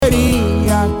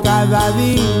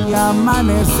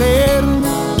amanecer,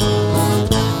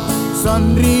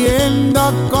 sonriendo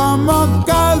como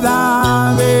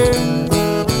cada vez,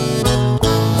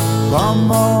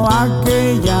 como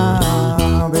aquella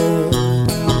vez.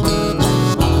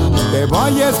 Te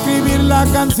voy a escribir la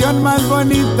canción más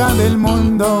bonita del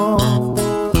mundo.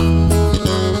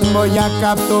 Voy a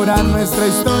capturar nuestra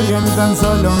historia en tan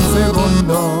solo un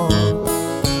segundo.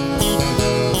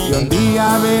 Y un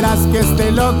día verás que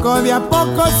este loco de a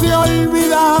poco se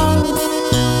olvida,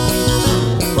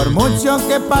 por mucho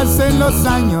que pasen los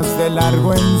años de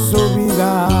largo en su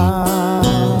vida.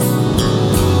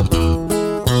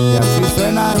 Y así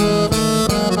suenan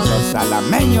los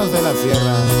alameños de la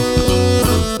sierra.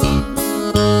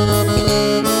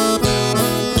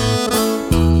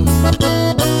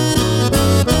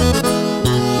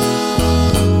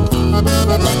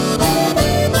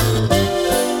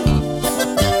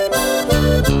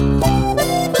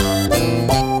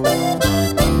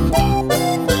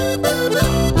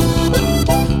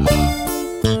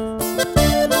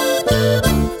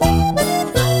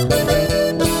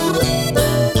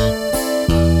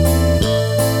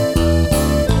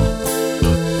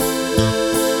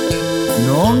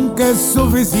 Nunca es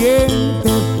suficiente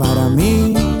para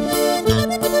mí,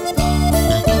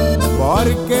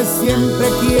 porque siempre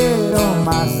quiero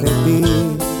más de ti.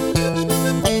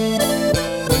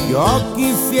 Yo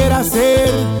quisiera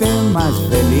hacerte más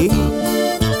feliz,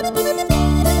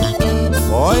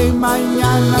 hoy,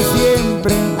 mañana,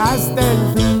 siempre, hasta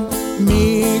el fin.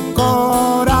 Mi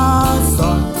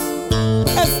corazón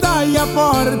estalla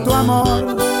por tu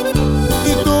amor.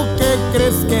 ¿Y tú qué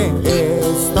crees que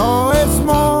esto es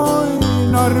muy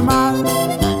normal?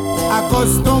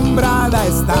 Acostumbrada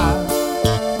está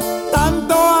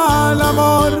tanto al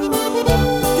amor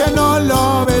que no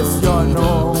lo ves. Yo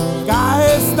nunca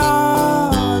he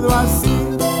estado así.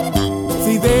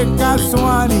 Si de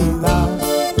casualidad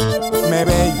me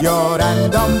ve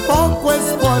llorando un poco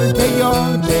es porque yo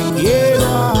te quiero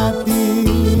a ti.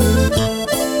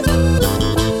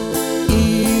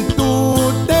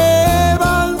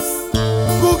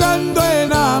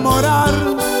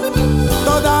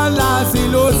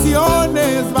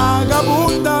 Ilusiones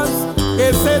vagabundas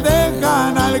que se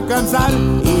dejan alcanzar,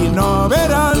 y no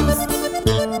verás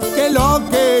que lo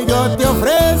que yo te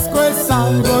ofrezco es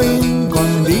algo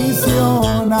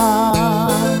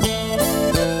incondicional.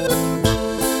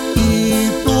 Y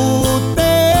tú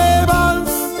te vas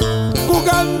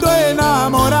jugando a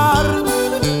enamorar,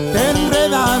 te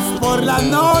enredas por las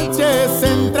noches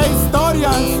entre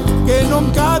historias que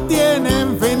nunca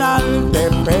tienen final. Te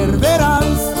perderás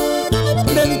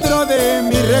dentro de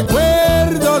mis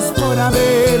recuerdos por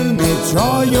haberme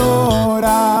hecho llorar.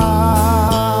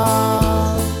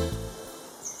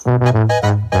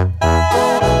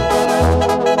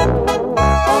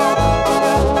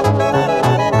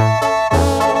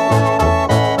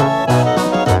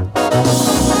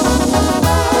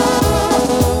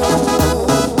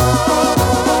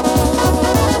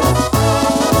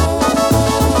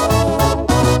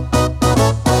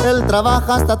 Él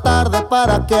trabaja hasta tarde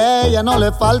para que a ella no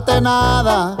le falte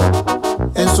nada.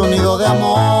 En su nido de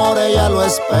amor ella lo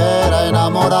espera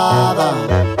enamorada.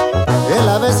 Él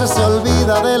a veces se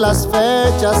olvida de las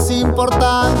fechas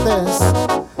importantes.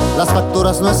 Las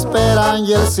facturas no esperan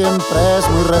y él siempre es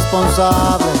muy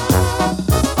responsable.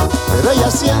 Pero ella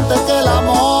siente que el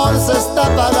amor se está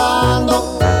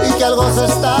apagando y que algo se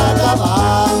está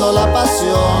acabando. La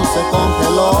pasión se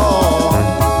congeló.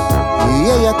 Y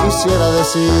ella quisiera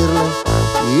decirle,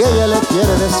 y ella le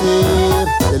quiere decir,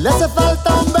 que le hace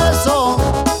falta un beso,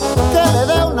 que le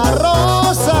dé una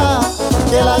rosa,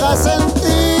 que la haga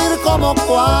sentir como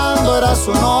cuando era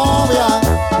su novia,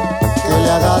 que le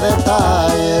haga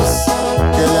detalles,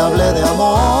 que le hable de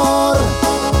amor,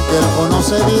 que él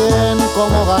conoce bien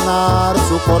cómo ganar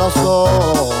su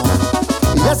corazón.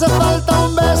 Y le hace falta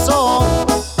un beso,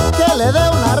 que le dé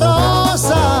una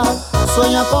rosa,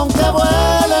 sueña con que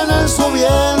vuelen en su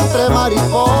vientre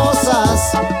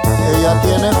mariposas. Ella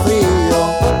tiene frío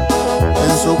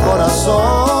en su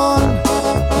corazón.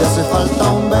 Le hace falta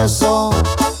un beso,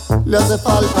 le hace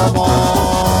falta amor.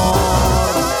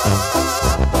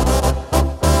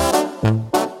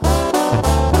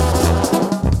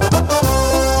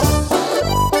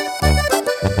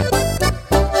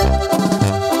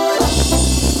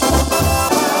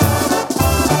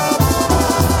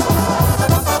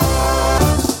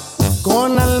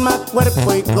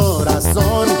 Cuerpo y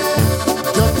corazón,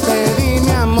 yo te di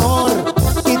mi amor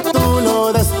y tú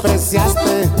lo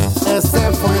despreciaste.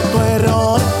 Ese fue tu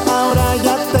error. Ahora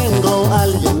ya tengo a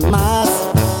alguien más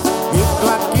y tú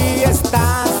aquí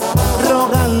estás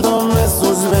rogándome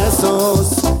sus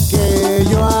besos. ¿Qué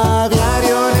yo hago?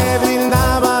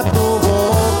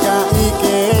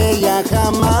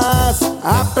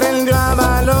 aprendió a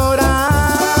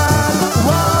valorar.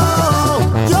 Wow,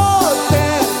 yo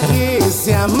te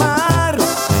quise amar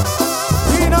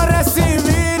y no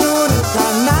recibí nunca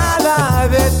nada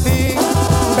de ti.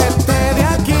 Vete de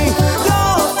aquí, yo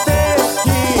te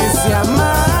quise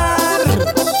amar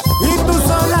y tú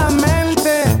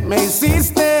solamente me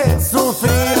hiciste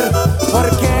sufrir. ¿Por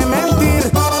qué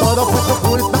mentir? Todo fue tu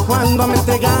culpa cuando me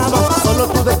entregaba. Solo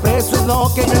tu desprecio es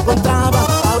lo que yo encontraba.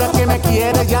 Ahora que me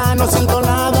quieres ya no siento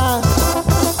nada.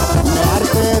 Me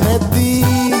harté de ti.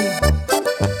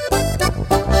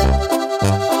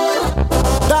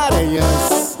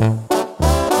 Dareyes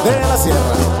de la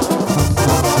Sierra.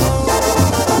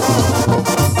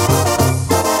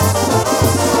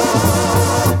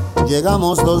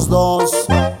 Llegamos los dos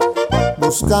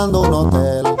buscando un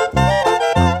hotel,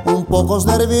 un poco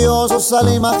nerviosos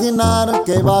al imaginar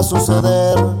que iba a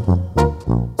suceder.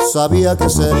 Sabía que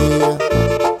sería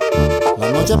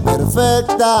la noche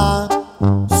perfecta,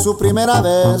 su primera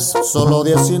vez, solo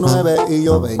 19 y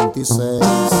yo 26.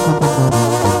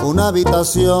 Una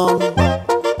habitación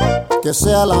que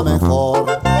sea la mejor,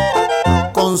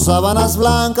 con sábanas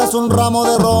blancas, un ramo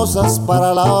de rosas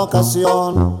para la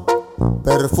ocasión,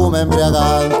 perfume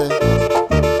embriagante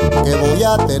que voy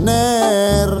a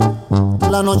tener,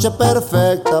 la noche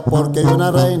perfecta porque una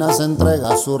reina se entrega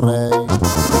a su rey.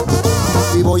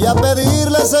 Y voy a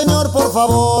pedirle, Señor, por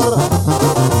favor,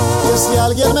 que si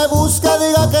alguien me busca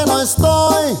diga que no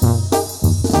estoy.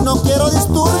 No quiero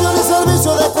disturbio ni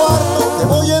servicio de cuarto, que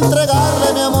voy a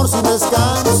entregarle mi amor sin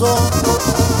descanso.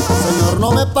 Señor,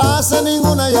 no me pase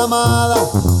ninguna llamada,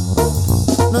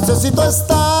 necesito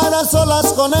estar a solas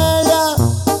con ella.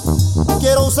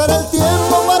 Quiero usar el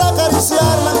tiempo para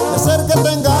acariciarla y hacer que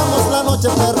tengamos la noche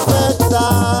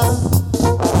perfecta.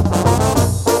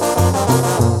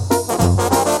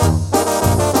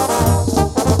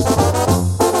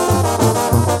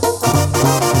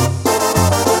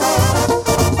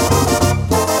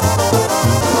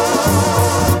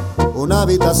 Una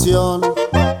habitación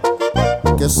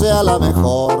que sea la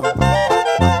mejor,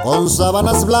 con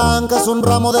sábanas blancas, un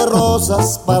ramo de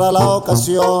rosas para la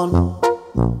ocasión,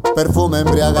 perfume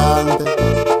embriagante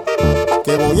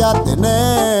que voy a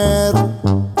tener,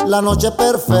 la noche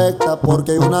perfecta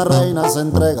porque una reina se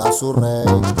entrega a su rey.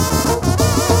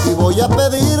 Y voy a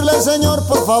pedirle, Señor,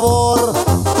 por favor,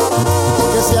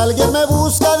 que si alguien me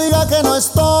busca diga que no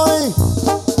estoy.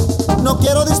 No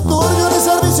quiero disturbio ni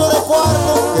servicio de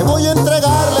cuarto, que voy a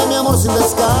entregarle mi amor sin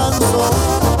descanso.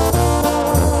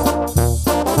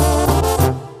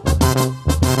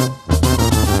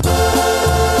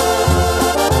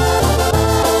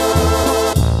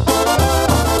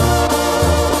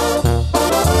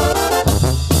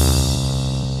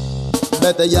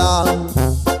 Vete ya,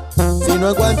 si no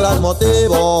encuentras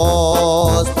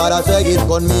motivos para seguir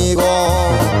conmigo,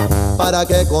 ¿para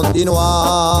qué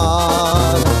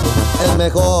continuar? Es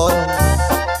mejor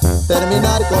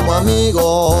terminar como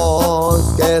amigos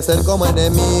que ser como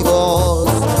enemigos,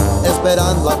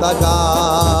 esperando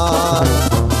atacar.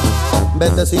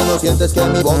 Vete si no sientes que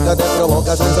mi boca te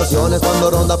provoca sensaciones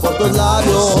cuando ronda por tus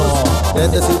labios.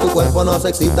 Vete si tu cuerpo no se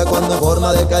excita cuando en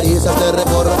forma de caricias te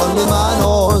recorro con mis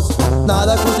manos.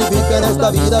 Nada justifica en esta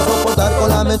vida soportar con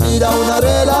la mentira una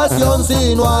relación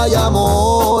si no hay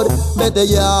amor. Vete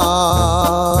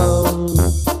ya,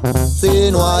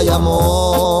 si no hay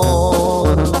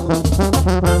amor.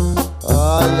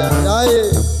 Ay, ay, ay,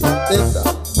 intenta.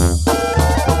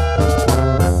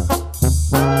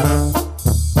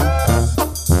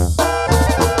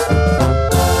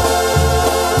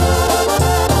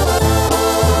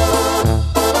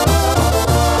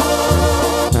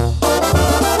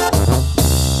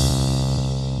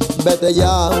 Vete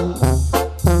ya,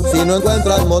 si no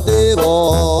encuentras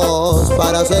motivos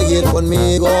para seguir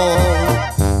conmigo,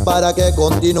 ¿para qué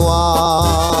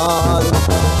continuar?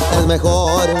 Es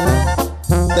mejor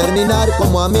terminar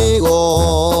como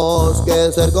amigos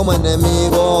que ser como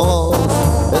enemigos,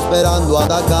 esperando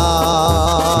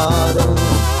atacar.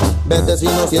 Vete si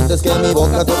no sientes que mi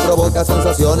boca te provoca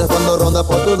sensaciones cuando ronda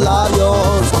por tus labios.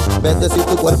 Vete si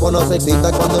tu cuerpo no se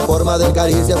excita cuando en forma de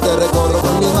caricias te recorro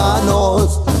con mis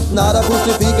manos. Nada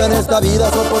justifica en esta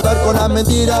vida soportar con la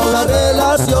mentira una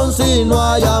relación si no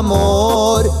hay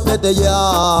amor. Vete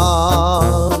ya,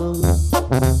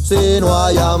 si no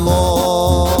hay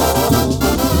amor.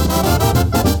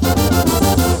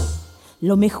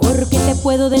 Lo mejor que te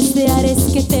puedo desear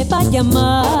es que te vaya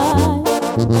mal,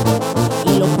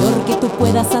 y lo peor que tú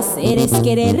puedas hacer es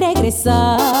querer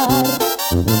regresar.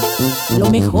 Lo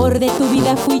mejor de tu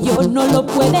vida fui yo, no lo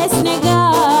puedes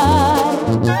negar,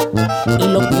 y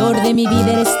lo peor de mi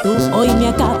vida eres tú, hoy me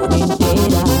acabo de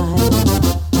enterar.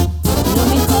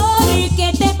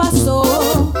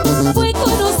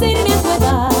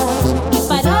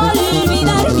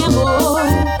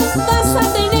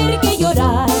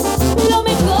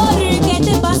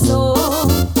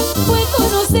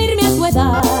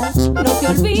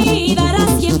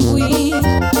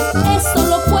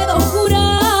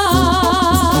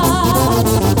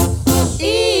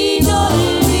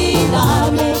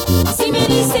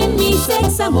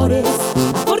 amores.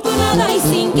 Afortunada y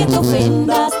sin que te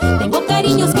ofendas, tengo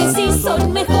cariños que sí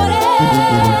son mejores.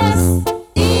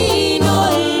 Inolvidable,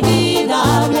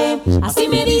 así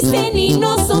me dicen y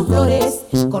no son flores.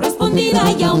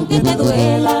 Correspondida y aunque te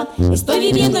duela, estoy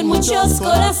viviendo en muchos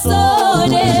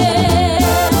corazones.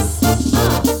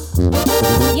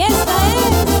 Y esta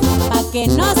es, pa' que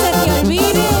no se te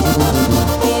olvide,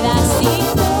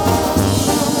 pedacito.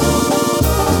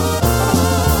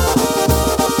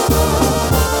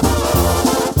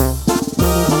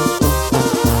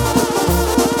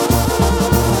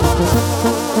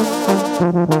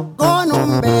 Con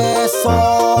un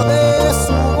beso de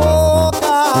su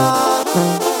boca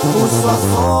puso a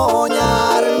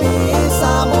soñar mis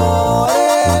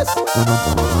amores.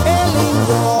 El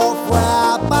indio fue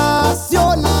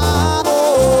apasionado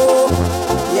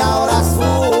y ahora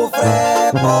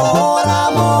sufre por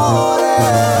amores.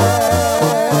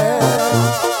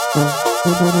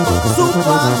 Supo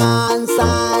a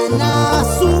manzana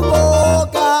su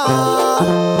boca,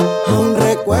 aún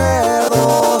recuerdo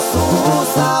sus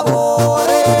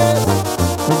sabores.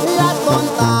 La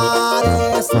contar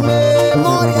es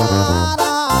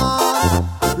memoriada,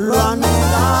 lo han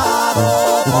negado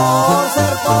por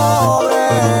ser pobre.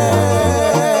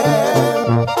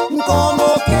 Como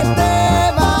que te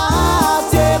vas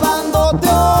llevándote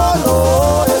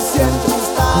olores y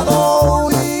entristado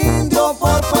un indio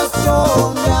por pasión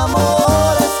de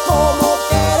amores. Como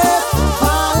que eres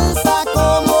falsa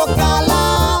como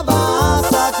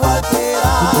calabaza,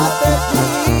 cualquiera te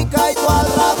pica y cual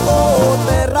rato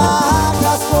te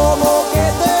rajas. Como que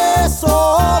te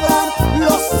sobran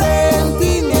los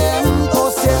sentimientos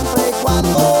siempre y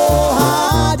cuando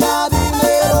haya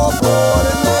dinero por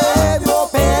medio.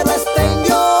 Pero este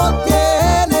indio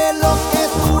tiene lo que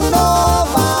tú no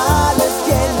vales,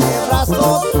 tiene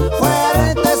brazos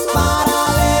fuertes para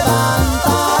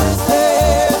levantarse,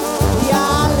 y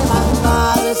al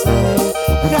levantarse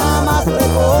jamás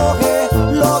recoge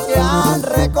lo que han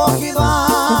recogido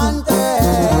antes.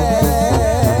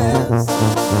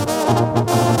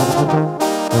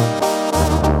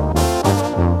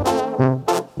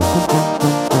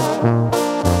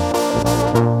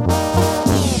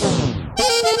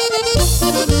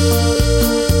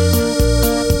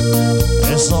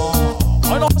 Eso.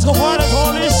 Bueno, pues compadre,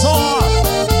 todo listo.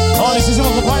 Todo listísimo,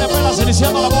 compadre, apenas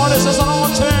iniciando labores esta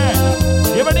noche.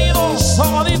 Bienvenidos,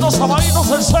 sabaditos, sabaditos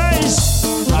el 6.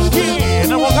 Aquí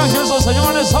en el Volcán, esos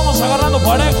señores, estamos agarrando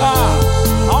pareja.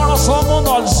 Ahora todo el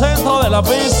mundo al centro de la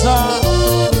pista.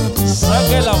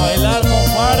 Sáquela a bailar,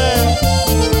 compadre.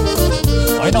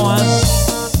 Hoy nomás.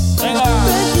 Venga. Te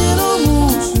quiero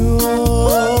mucho,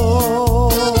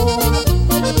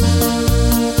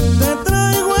 te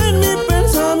traigo en mi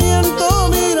pensamiento,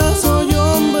 mira soy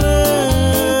hombre.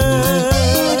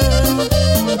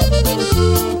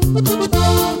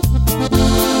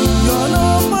 Yo no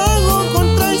pago con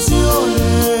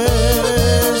traiciones.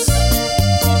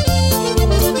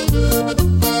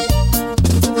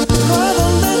 ¿A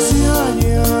dónde se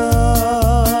hallan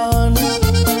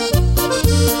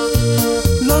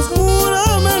los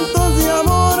juramentos de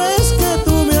amores que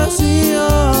tú me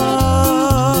hacías?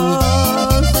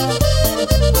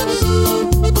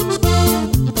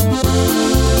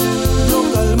 Yo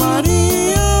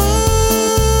calmaría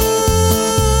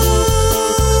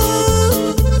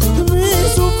mi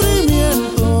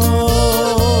sufrimiento.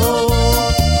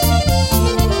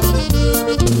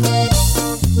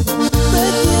 Te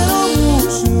quiero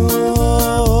mucho,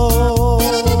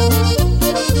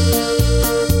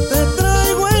 te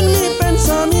traigo en mi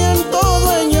pensamiento,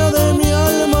 dueña de mi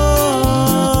alma.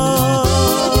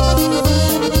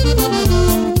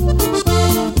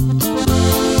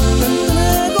 Te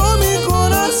entrego mi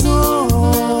corazón.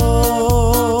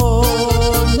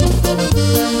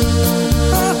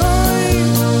 Ay,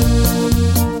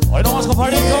 Hoy nomás,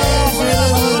 compadrito.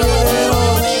 Bienvenidos.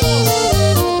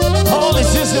 Todo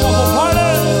listísimo, compadre.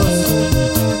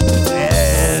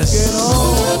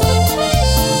 Eso.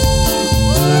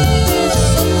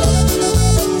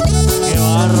 Qué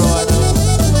bárbaro.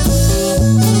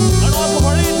 Hoy nomás,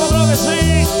 compadrito, creo que sí.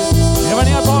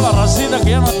 Bienvenida a toda la racita que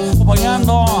ya nos está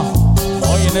acompañando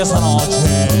hoy en esta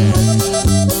noche.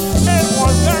 El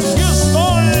Volcán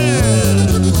Houston.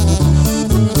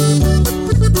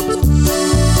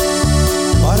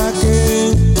 ¿Para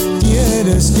qué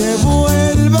quieres que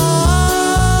vuelva?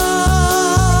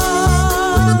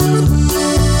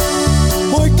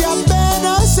 Hoy que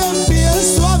apenas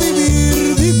empiezo a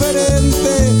vivir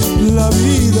diferente la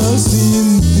vida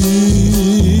sin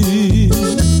ti.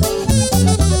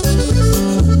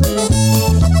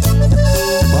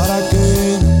 ¿Para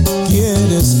qué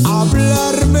quieres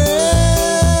hablarme?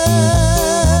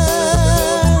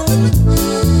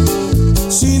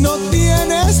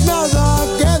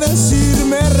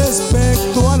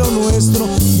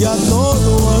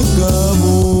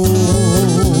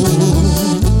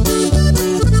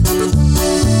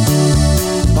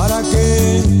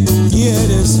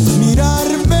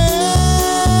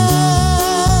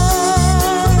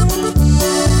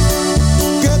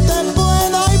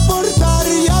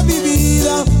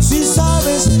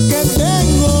 olvides que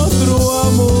tengo otro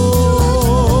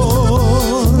amor.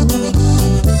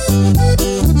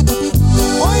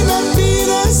 Hoy me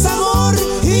pides amor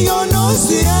y yo no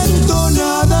siento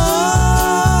nada.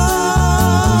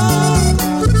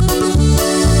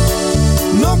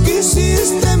 No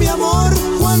quisiste mi amor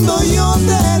cuando yo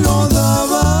te lo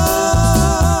daba.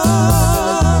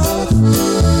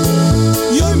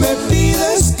 Y hoy me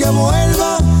pides que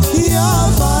vuelva, ya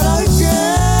para qué.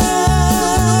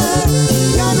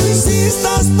 Ya no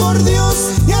insistas, por Dios,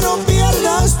 ya no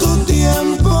pierdas tu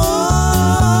tiempo.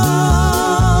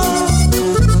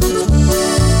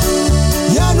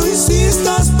 Ya no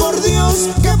insistas, por Dios,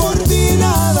 que por ti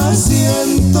nada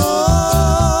siento.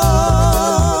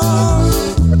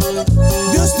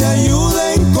 Dios te ayude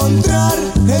a encontrar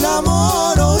el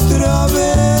amor otra vez.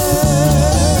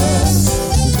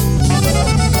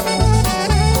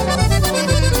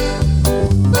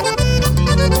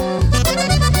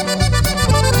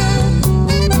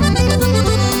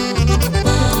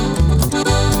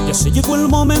 Ya se llegó el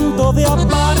momento de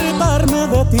apartarme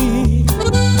de ti.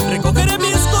 Recogeré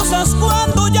mis cosas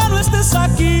cuando ya no estés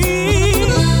aquí.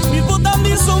 Mis botas,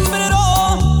 mi sombrero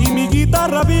y mi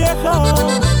guitarra vieja,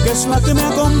 que es la que me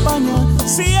acompaña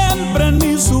siempre en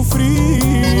mi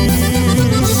sufrir.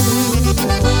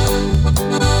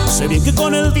 Sé bien que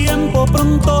con el tiempo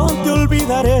pronto te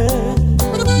olvidaré.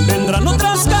 Vendrán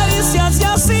otras caricias y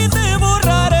así te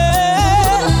borraré.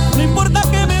 No importa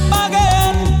que me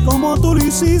paguen como tú lo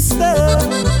hiciste,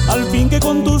 al fin que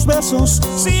con tus besos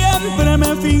siempre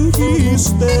me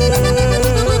fingiste.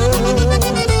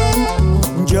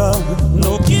 Ya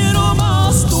no quiero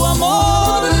más tu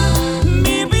amor,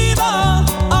 mi vida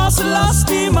has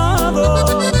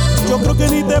lastimado. Yo creo que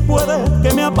ni te puede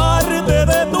que me aparte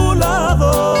de tu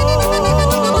lado.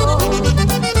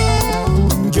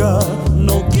 Ya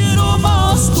no quiero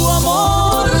más tu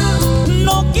amor,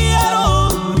 no quiero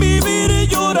vivir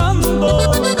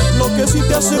llorando. Lo que sí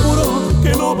te aseguro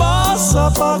que lo vas a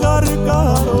pagar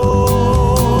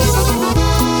caro.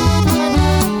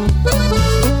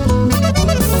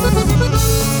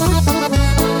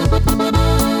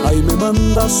 Ahí me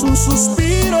mandas un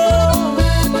suspiro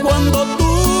cuando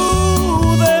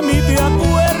tú de mí te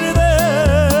acuerdes.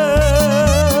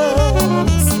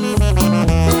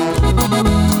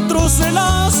 Troce el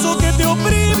lazo que te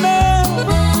oprime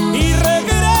y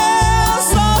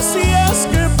regresa si es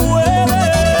que puedes.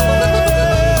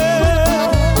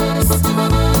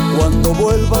 Cuando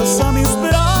vuelvas a mis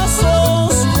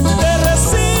brazos te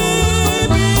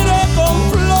recibiré con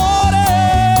flores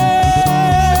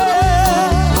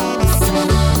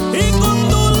y con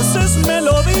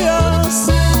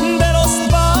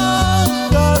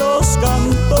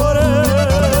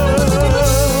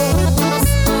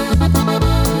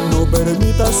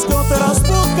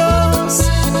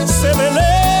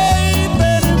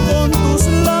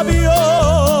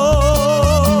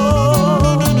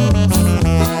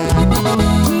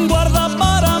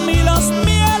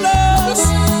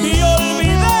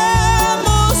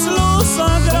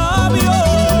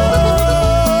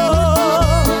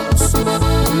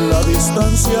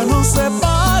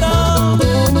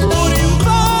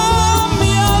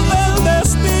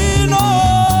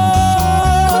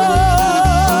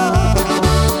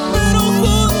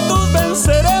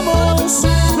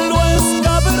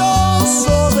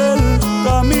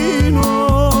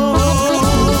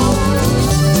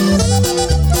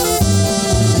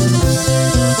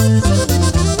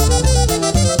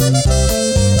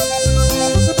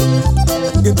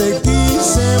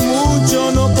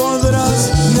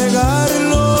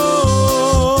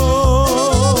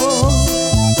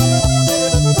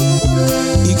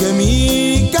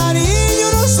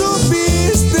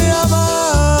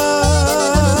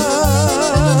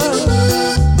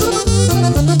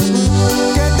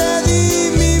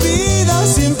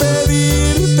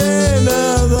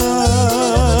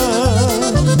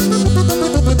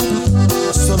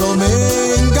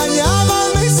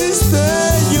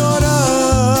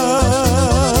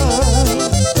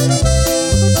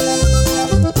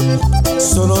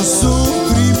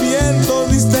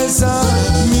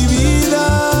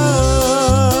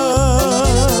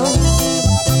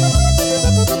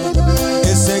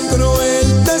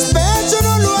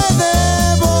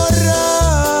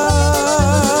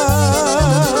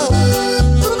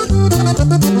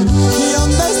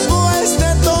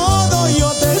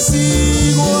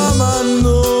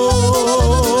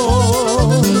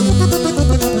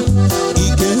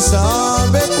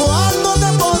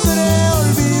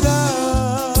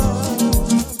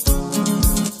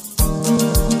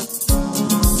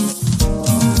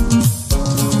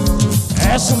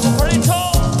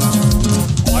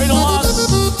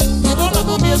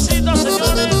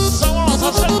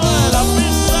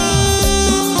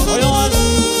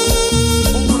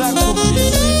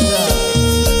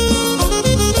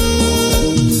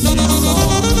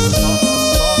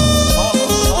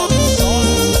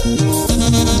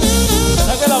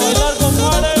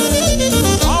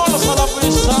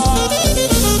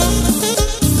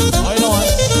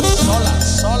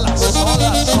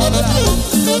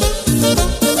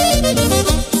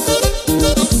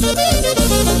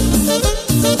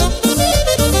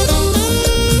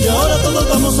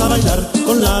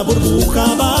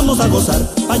a gozar,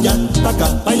 pa' allá, pa'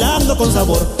 acá, bailando con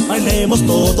sabor. Bailemos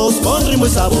todos con ritmo y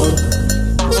sabor.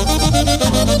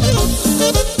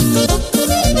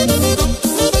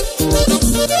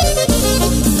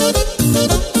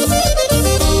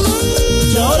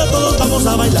 Y ahora todos vamos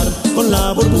a bailar, con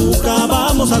la burbuja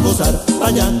vamos a gozar, pa'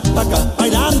 allá, pa' acá,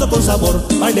 bailando con sabor.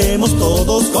 Bailemos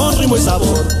todos con ritmo y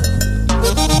sabor.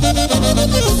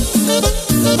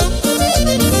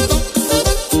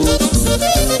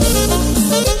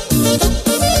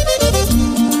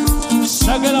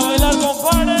 Sáquenla a bailar,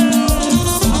 compadre.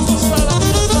 Vamos a la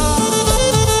fiesta.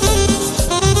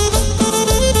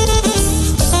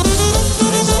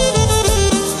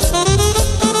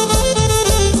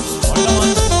 Baila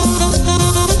más.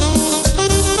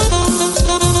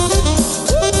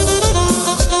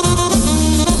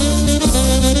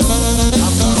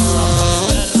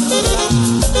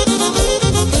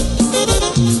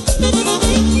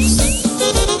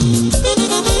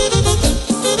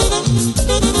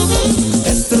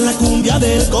 Esta es la cumbia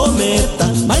del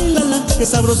cometa, bailala, que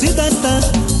sabrosita está.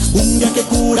 Cumbia que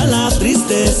cura la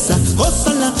tristeza,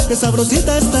 gózala, que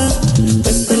sabrosita está.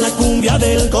 Esta es la cumbia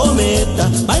del cometa,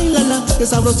 bailala, que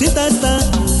sabrosita está.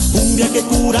 Cumbia que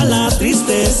cura la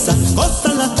tristeza,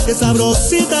 gózala, que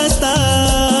sabrosita está.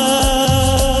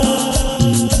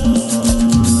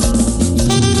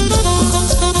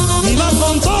 Y va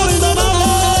con todo y no vale.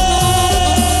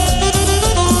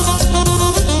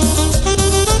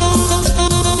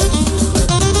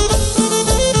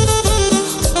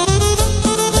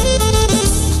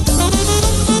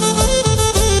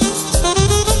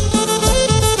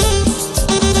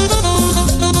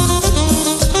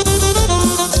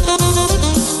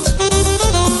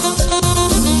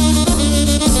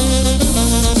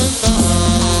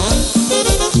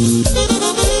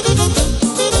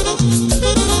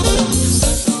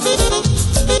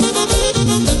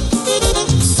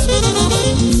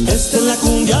 Esta es la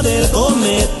cumbia del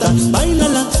cometa,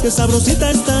 bailala, que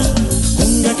sabrosita está.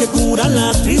 Cumbia que cura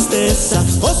la tristeza,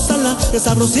 gózala, que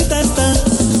sabrosita está.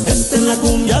 Esta es la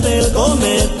cumbia del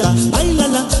cometa,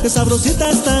 bailala, que sabrosita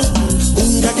está.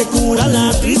 Cumbia que cura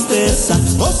la tristeza,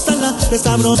 gózala, que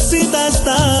sabrosita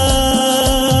está.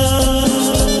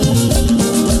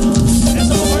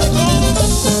 Eso, compadre.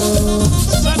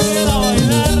 Sáquenla a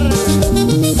bailar.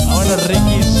 Ahora,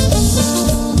 Riquis.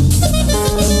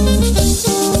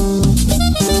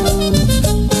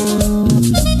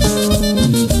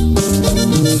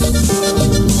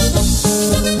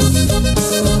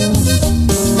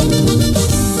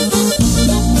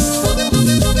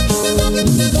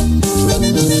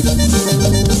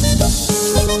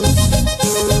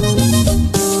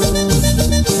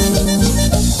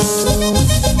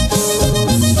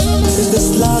 Esta es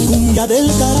la cumbia del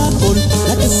caracol,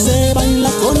 la que se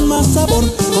baila con más sabor.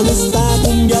 Con esta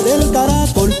cumbia del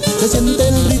caracol se siente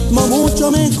el ritmo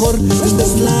mucho mejor. Esta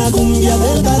es la cumbia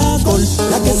del caracol,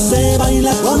 la que se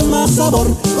baila con más sabor.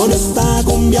 Con esta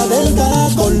cumbia del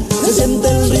caracol se siente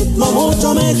el ritmo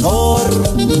mucho mejor.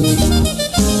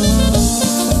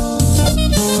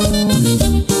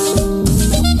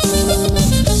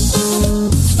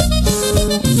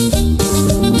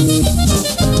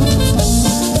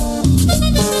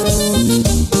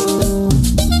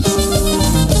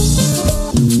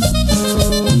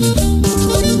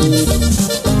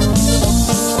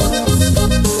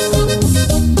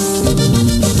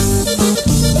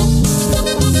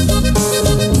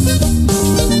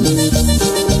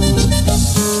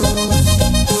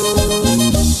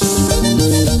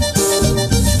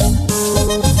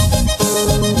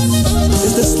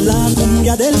 Esta es la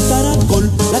cumbia del caracol,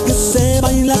 la que se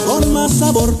baila con más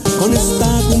sabor. Con esta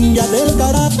cumbia del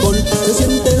caracol se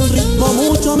siente el ritmo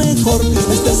mucho mejor.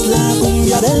 Esta es la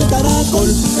cumbia del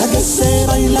caracol, la que se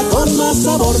baila con más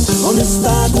sabor. Con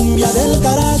esta cumbia del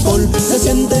caracol se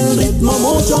siente el ritmo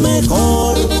mucho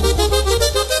mejor.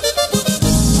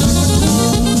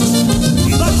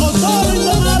 Y bajo todo y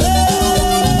no vale.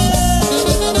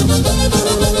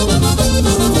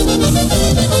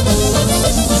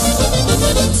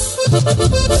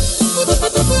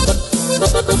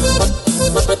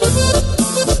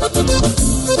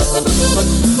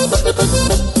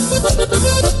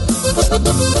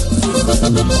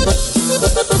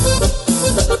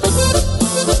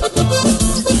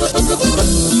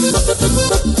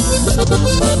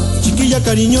 Chiquilla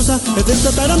cariñosa, estoy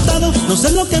atarantado, no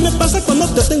sé lo que me pasa cuando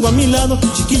te tengo a mi lado.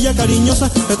 Chiquilla cariñosa,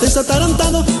 estoy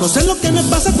atarantado, no sé lo que me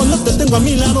pasa cuando te tengo a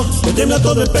mi lado. Me tiembla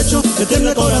todo el pecho, me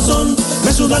tiembla el corazón,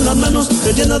 me sudan las manos,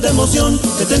 me llenas de emoción.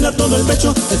 Me tiembla todo el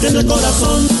pecho, me tiembla el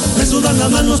corazón, me sudan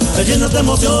las manos, me llenas de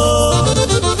emoción.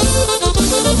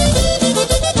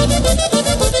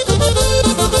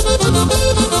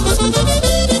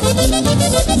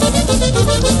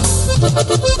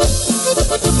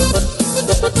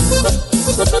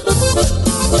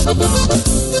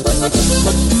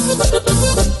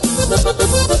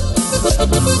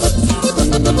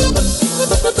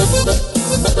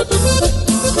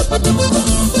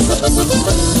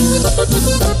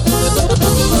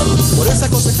 Por esa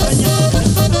cosa extraña.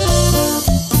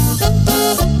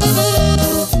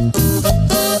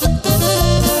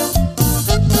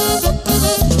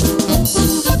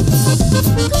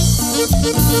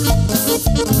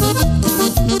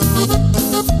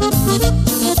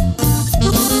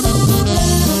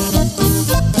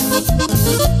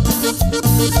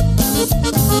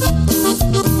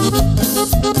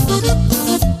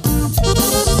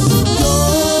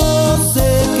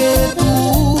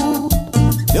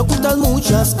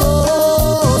 Muchas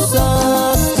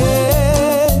cosas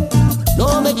que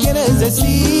no me quieres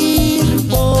decir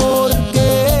por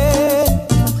qué.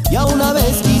 Ya una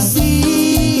vez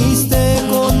quisiste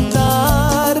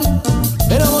contar,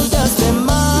 pero volteaste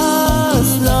más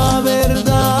la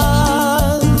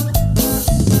verdad.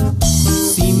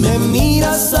 Si me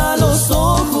miras a los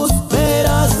ojos,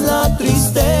 verás la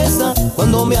tristeza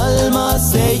cuando mi alma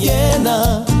se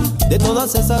llena de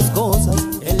todas esas cosas.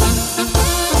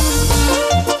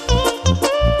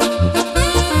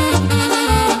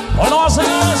 Bueno,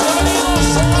 señores, bienvenidos.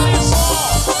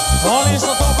 Todo listo,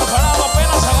 todo preparado,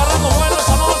 apenas agarrando vuelo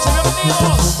esta noche.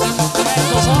 Bienvenidos.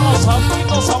 Estos son los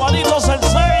Sabitos, Sabaditos el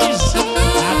 6.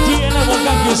 Aquí en el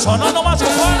Volcán que sonó nomás,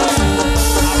 compadre.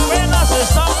 Apenas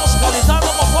estamos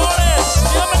calentando motores.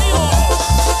 Bienvenidos.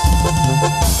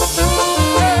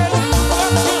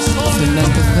 Se me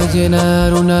antoja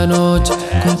llenar una noche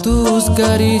con tus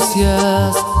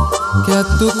caricias, que a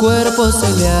tu cuerpo se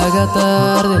le haga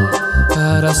tarde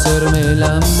para hacerme el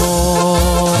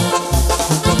amor.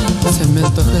 Se me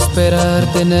antoja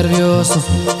esperarte nervioso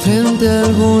frente a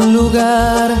algún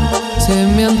lugar. Se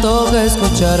me antoja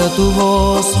escuchar tu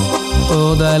voz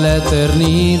toda la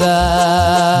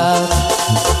eternidad.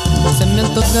 Se me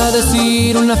antoja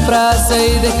decir una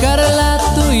frase y dejarla a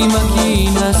tu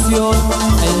imaginación.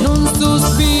 En un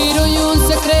suspiro y un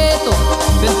secreto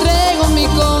te entrego mi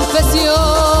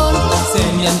confesión. Se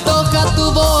me antoja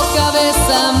tu boca,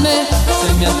 bésame.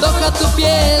 Se me antoja tu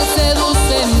piel,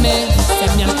 sedúceme. Se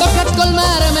me antoja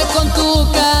colmarme con tu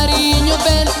cariño,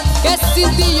 ven, que sin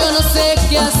ti yo no sé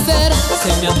qué hacer.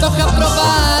 Se me antoja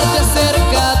probarte,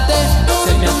 acércate.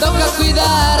 Se me antoja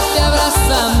cuidarte,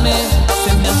 abrázame.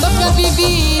 Se me antoja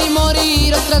vivir y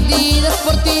morir otras vidas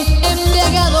por ti,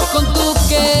 embriagado con tu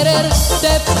querer.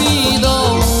 Te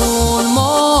pido un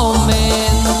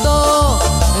momento,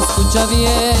 escucha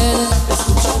bien,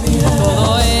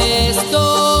 todo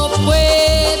esto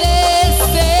puede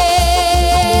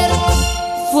ser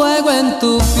fuego en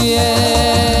tu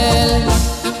piel.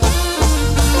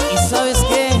 ¿Y sabes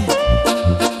qué?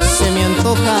 Se me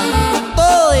antoja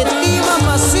todo de ti,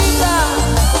 mamacita.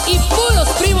 Y puros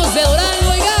primos de Durango,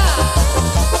 oiga.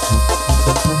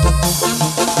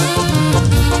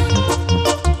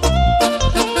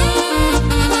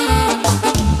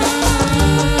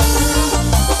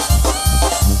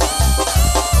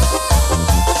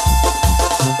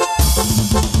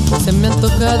 Se me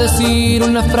antoja decir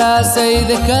una frase y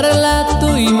dejarla a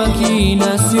tu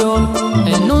imaginación.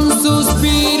 En un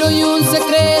suspiro y un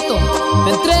secreto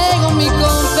te entrego mi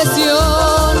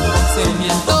confesión. Se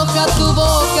me antoja tu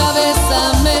boca,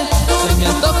 bésame. Se me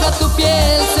antoja tu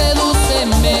piel,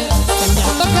 sedúceme. Se me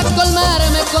antoja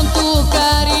colmarme con tu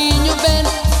cariño, ven,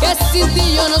 que sin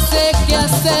ti yo no sé qué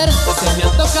hacer. Se me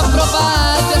antoja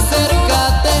probarte,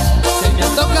 acércate. Se me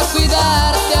antoja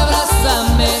cuidarte,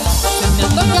 abrázame. Se me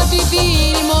antoja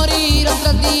vivir y morir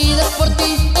otras vidas por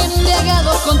ti,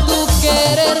 embriagado con tu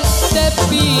querer. Te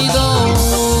pido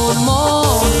un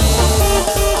momento.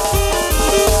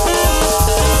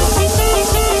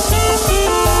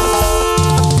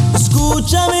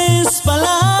 Escucha mis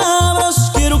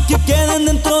palabras, quiero que queden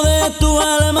dentro de tu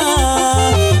alma.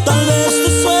 Tal vez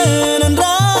te suenen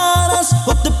raras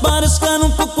o te parezcan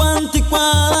un poco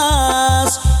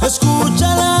anticuadas.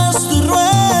 Escúchalas, te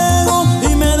ruego,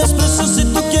 y me desprecias si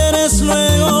tú quieres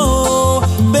luego.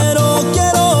 Pero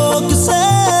quiero que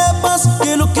sepas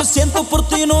que lo que siento por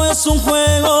ti no es un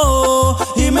juego.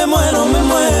 Y me muero, me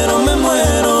muero, me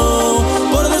muero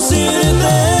por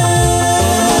decirte.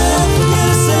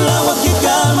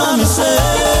 Calma mi ser,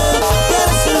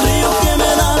 eres el río que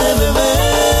me da de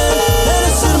beber,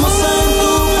 eres hermosa en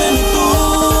tu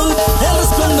plenitud, el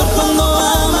resplandor cuando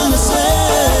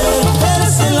amanecer,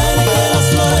 eres el aire que las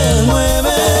flores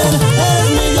mueven, eres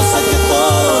mi diosa que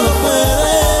todo lo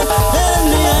puede, eres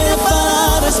mi aire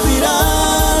para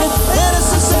respirar, eres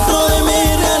el centro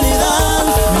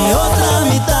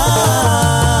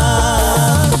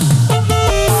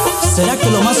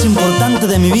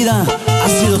mi vida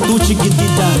has sido tú,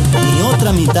 chiquitita, mi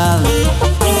otra mitad.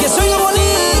 Y que soy lo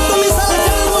bonito, mi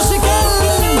Salcán musical.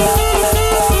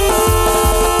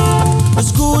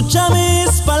 Escucha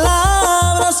mis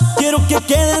palabras, quiero que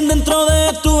queden dentro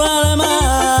de tu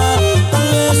alma. Tal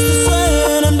vez te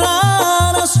suenen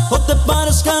raras o te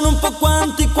parezcan un poco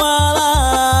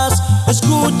anticuadas.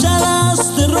 Escúchalas,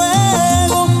 te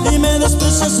ruego, y me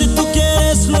desprecias si tú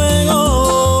quieres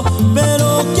luego.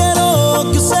 Pero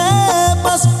quiero que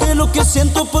sepas que lo que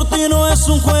siento por ti no es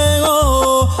un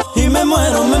juego. Y me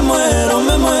muero, me muero,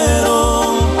 me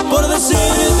muero por decirte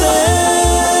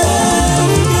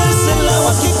que eres el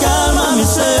agua que calma mi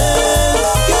sed,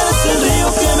 que eres el río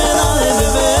que me da de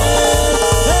beber.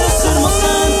 Eres hermosa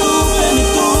en tu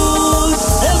plenitud,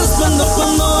 el resplandor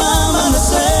cuando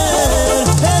amanecer.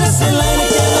 Eres el aire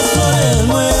que las flores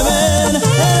mueven,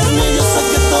 eres mi diosa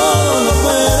que todo lo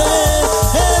puede.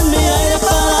 Eres mi aire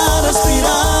para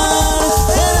respirar,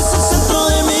 eres el centro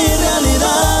de mi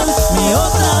realidad, mi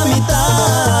otra mitad.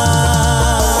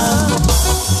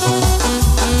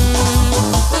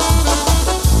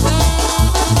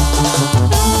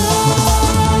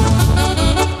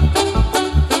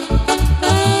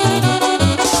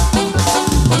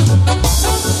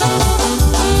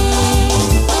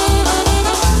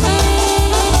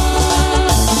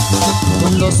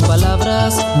 Con dos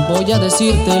palabras voy a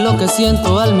decirte lo que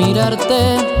siento al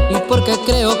mirarte, y porque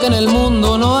creo que en el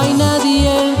mundo no hay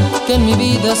nadie que en mi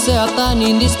vida sea tan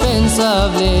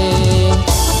indispensable.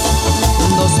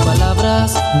 Con dos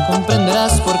palabras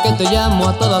comprenderás por qué te llamo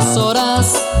a todas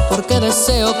horas, porque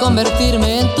deseo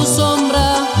convertirme en tu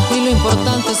sombra, y lo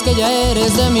importante es que ya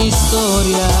eres de mi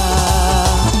historia.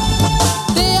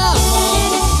 Te amo,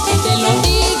 te lo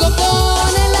digo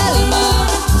con el alma,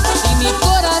 y mi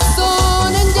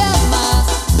corazón en llamas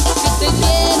que te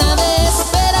llena de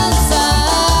esperanzas.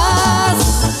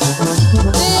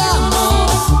 Te amo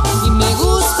y me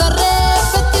gusta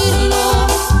repetirlo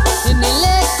en el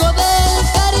eco del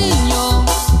cariño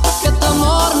que tu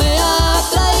amor me ha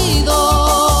traído.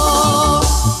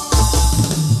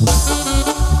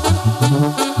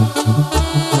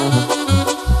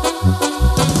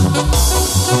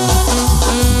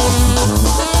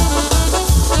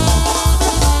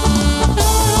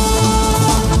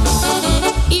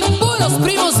 Y puros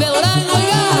primos de Durango,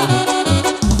 oiga.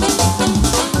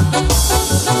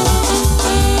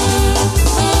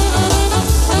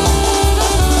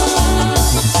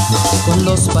 Con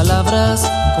dos palabras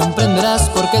comprenderás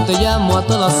por qué te llamo a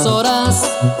todas horas,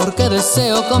 porque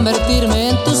deseo convertirme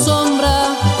en tu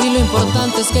sombra, y lo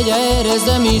importante es que ya eres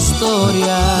de mi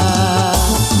historia.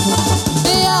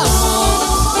 Te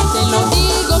amo, te lo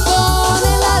digo con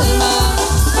el alma,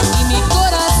 y mi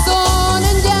corazón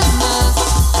en llamas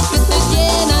que te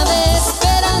llena de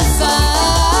esperanzas.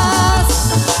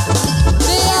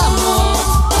 Te amo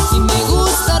y me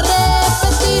gusta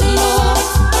repetirlo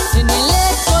en el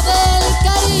eco del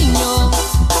cariño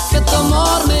que tu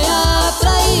amor me ha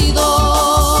traído.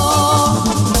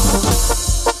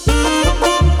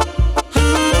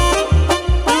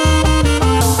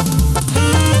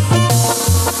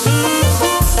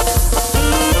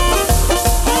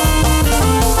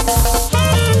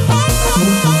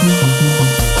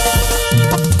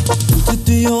 Entre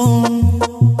tú y yo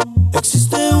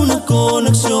existe una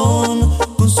conexión,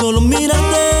 con solo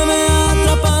mirarte me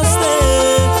atrapaste,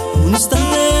 un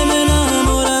instante me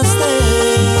enamoraste.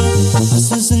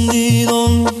 Has encendido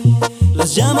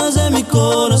las llamas de mi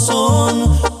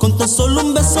corazón, con tan solo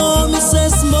un beso me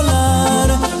haces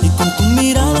volar, y con tu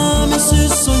mirada me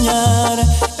haces soñar.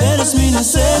 Eres mi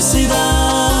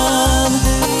necesidad,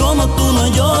 como tú no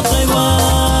hay otra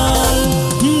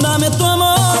igual. Dame tu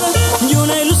amor y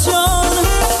una ilusión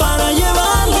para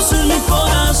llevarlos en mi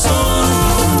corazón.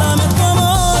 Dame tu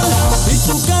amor y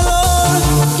tu calor,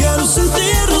 quiero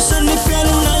sentirlos en mi piel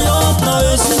una y otra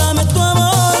vez. Dame tu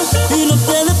amor y no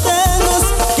te detengas,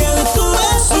 que de tu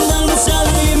beso un alma se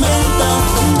alimenta.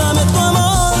 Dame tu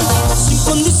amor sin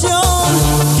condición,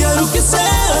 quiero que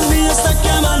seas mía hasta que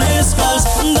amanezcas.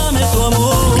 Dame tu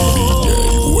amor.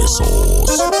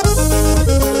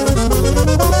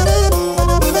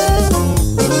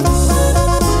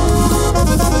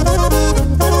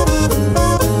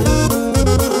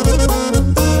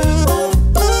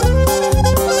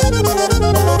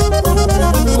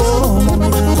 Cómo me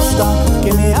gusta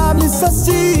que me hables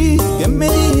así, que me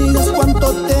digas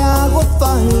cuánto te hago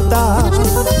falta,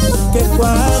 que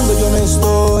cuando yo no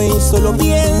estoy solo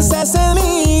piensas en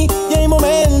mí, y hay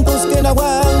momentos que no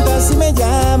aguantas y me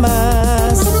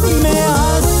llamas. Me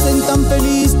hacen tan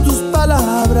feliz tus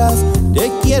palabras,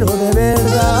 te quiero de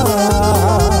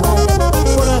verdad.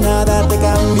 Por nada te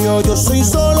cambio, yo soy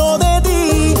solo de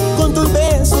ti,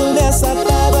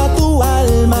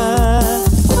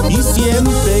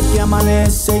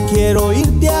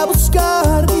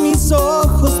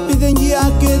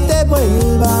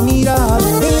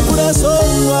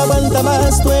 nunca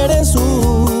más, tú eres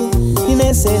su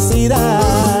necesidad.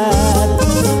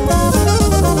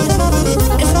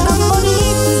 Es tan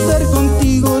bonito estar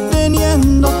contigo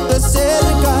teniéndote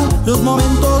cerca. Los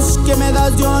momentos que me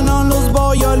das yo no los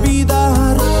voy a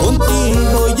olvidar.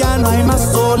 Contigo ya no hay más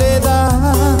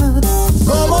soledad.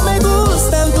 Como me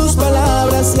gustan tus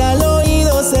palabras y al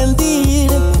oído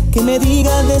sentir que me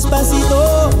digas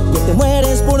despacito que te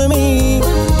mueres por mí,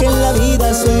 que en la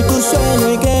vida soy tu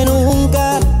sueño y que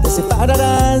nunca te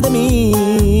separarás de mí.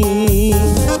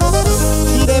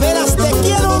 Y de veras te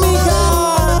quiero,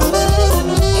 mija.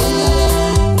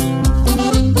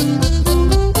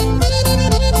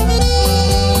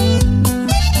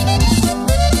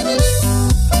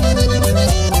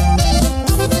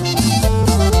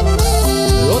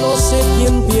 Yo no sé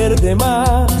quién pierde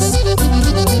más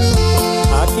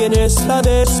aquí en esta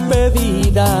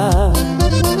despedida.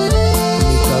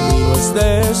 Mi camino es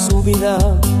de subida,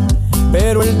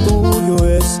 pero el tuyo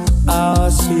es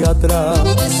hacia atrás.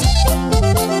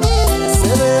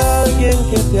 Sé de alguien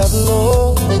que te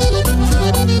habló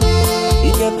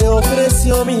y que te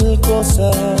ofreció mil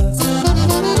cosas.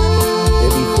 Te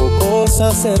dijo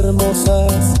cosas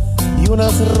hermosas y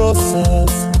unas rosas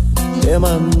te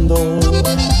mandó. No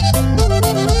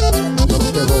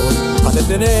te voy a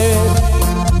detener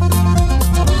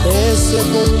ese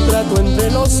contrato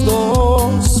entre los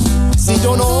dos. Si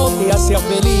yo no te hacía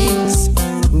feliz,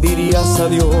 dirías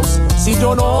adiós. Si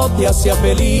yo no te hacía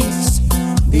feliz,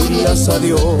 dirías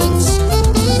adiós.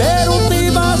 Pero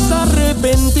te vas a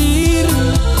arrepentir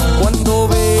cuando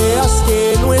veas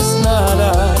que no es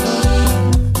nada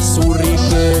su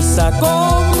riqueza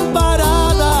comparada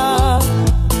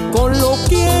con lo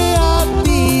que a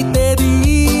ti te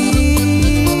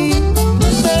di.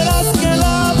 Verás que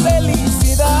la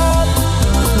felicidad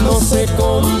no se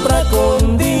compra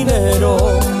con dinero,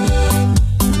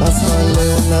 más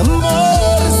vale un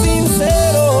amor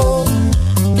sincero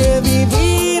que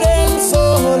vivir en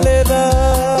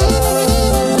soledad.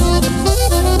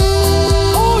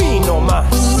 Hoy no más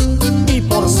y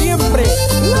por siempre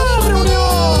la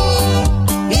reunión,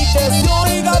 y que se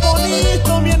oiga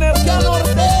bonito mi energía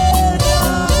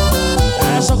norteña.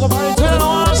 Eso, compadre,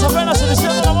 no más, apenas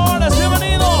iniciando amores,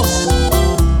 bienvenidos.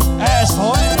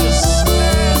 Esto es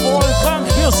VOLCAN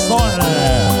Houston.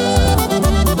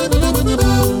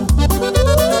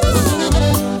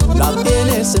 La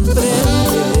tienes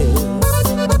enfrente,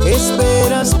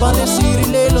 esperas para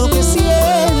decirle lo que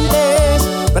sientes.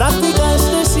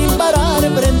 Practicaste sin parar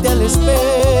frente al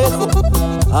espejo.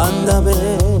 Anda,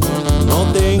 ven,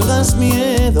 no tengas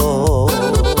miedo.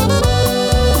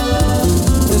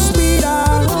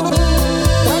 Respira,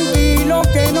 tranquilo,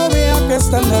 que no vea que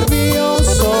estás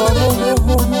nervioso.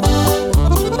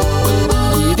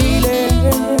 Y dile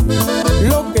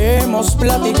lo que hemos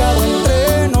platicado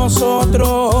entre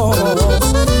nosotros.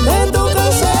 Te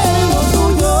toca ser lo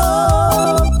tuyo,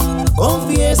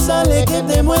 confiésale que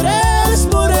te mueres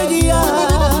por ella,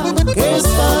 que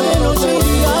está de noche y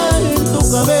día en tu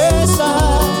cabeza.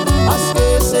 Haz que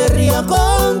se ría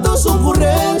con tus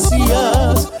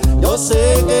ocurrencias. Yo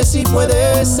sé que si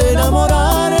puedes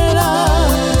enamorarla,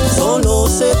 solo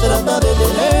se trata de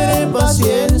tener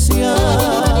paciencia.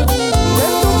 Te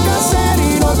toca ser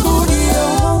y lo tuyo,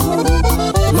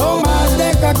 no más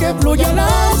deja que fluyan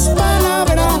las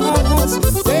palabras.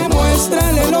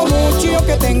 Demuéstrale lo mucho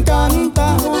que te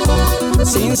encanta.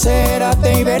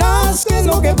 Sincérate y verás qué es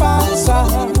lo que pasa.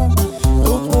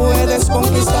 Tú puedes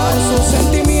conquistar sus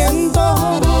sentimientos.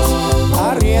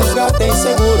 Arriésgate y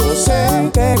seguro sé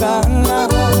que ganas.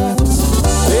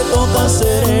 Te toca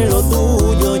hacer lo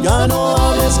tuyo, ya no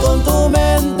hables con tu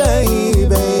mente y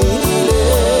ve y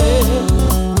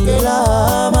dile que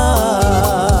la amas.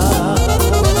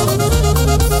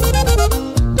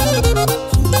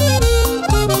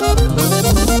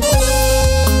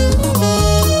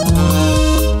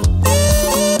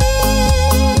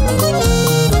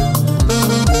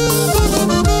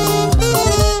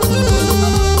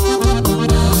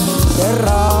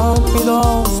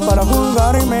 Para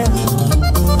juzgarme,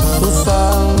 tus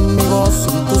amigos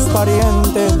y tus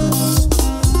parientes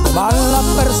de mala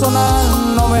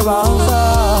personal no me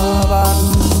bajaban.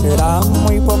 Era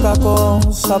muy poca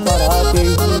cosa para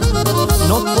ti.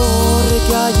 No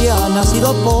porque haya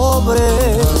nacido pobre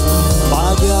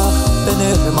vaya a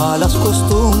tener malas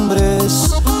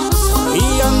costumbres.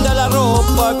 Sabían de la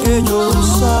ropa que yo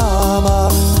usaba,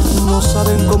 no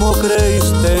saben cómo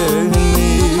creíste en mí.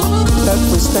 Te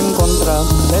fuiste en contra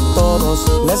de todos,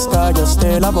 les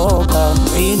callaste la boca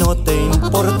y no te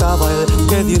importaba el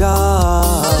que dirá.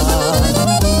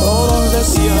 Todos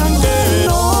decían que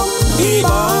no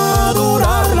iba a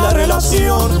durar la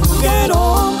relación, que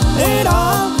no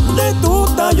era de tu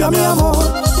talla, mi amor.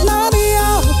 Nadie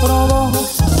aprobó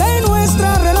de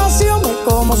nuestra relación. Y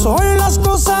como son las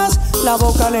cosas, la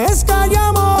boca les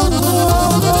callamos.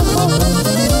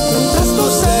 Mientras tú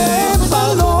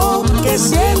sepas lo que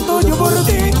siento yo por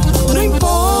ti, no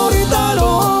importa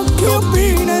lo que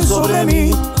opinen sobre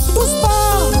mí. Tus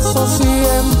pasos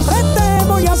siempre te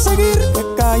voy a seguir, que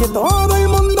calle todo el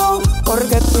mundo,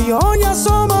 porque tú y yo ya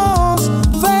somos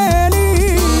felices.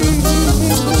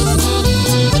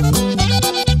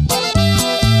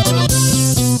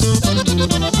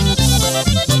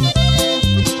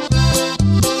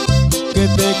 Que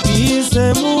te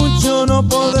quise mucho, no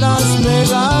podrás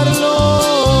negarlo,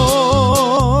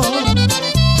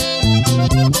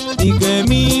 y que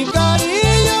mi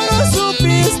cariño no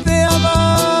supiste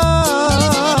amar,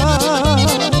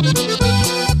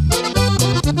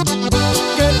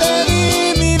 que te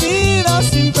di mi vida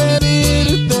sin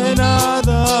pedirte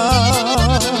nada,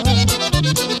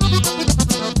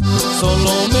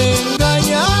 solo me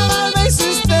engañabas, me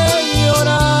hiciste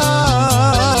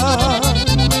llorar,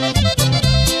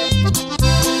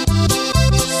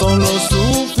 solo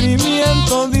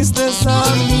sufrimiento diste a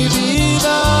mi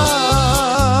vida.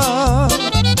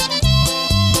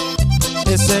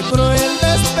 Ese cruel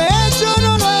despecho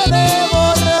no lo he de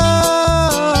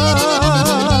borrar.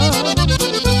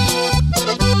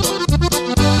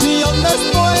 Y aún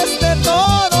después de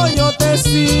todo yo te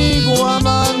sigo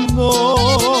amando.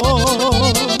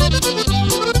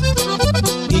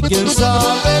 Y quién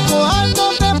sabe cuándo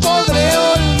te podré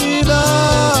olvidar.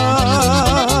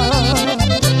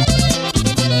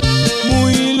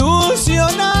 Muy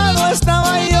ilusionado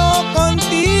estaba yo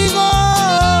contigo.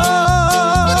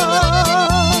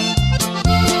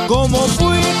 Como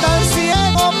fui tan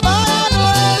ciego para no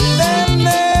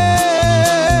entender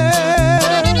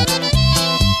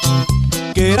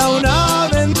que era una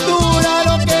aventura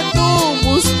lo que tú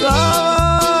buscabas,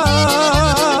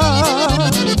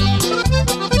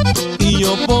 y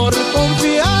yo por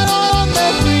confiar me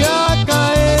fui a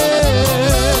caer.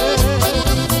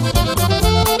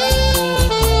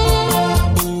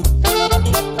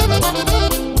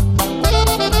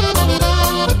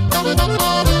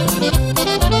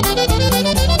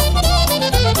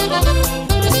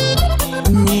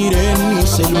 Miré en mi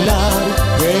celular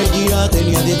que ya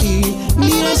tenía de ti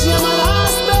 10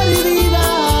 llamadas perdidas,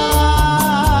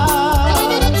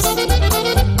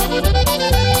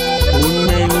 un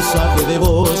mensaje de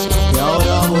voz que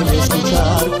ahora voy a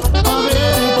escuchar, a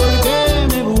ver por qué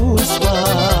me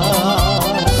buscas.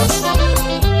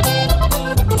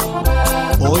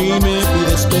 Hoy me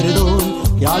pides perdón,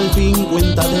 que al fin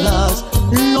cuenta te das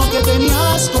lo que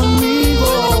tenías conmigo.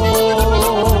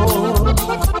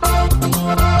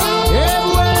 Que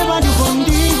vuelva yo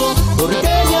contigo,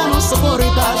 porque ya no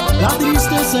soportas la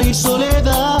tristeza y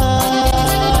soledad.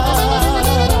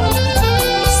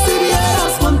 Si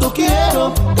vieras cuánto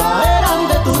quiero caer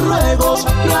ante tus ruegos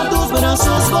y a tus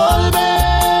brazos volver,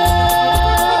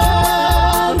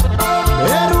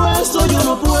 pero eso yo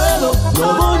no puedo, no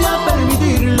voy a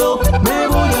permitirlo, me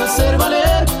voy a hacer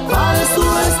valer. Para esto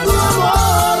es tu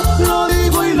amor, lo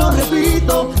digo y lo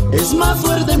repito, es más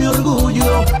fuerte mi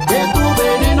orgullo que tu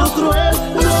veneno cruel.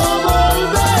 No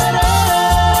volveré,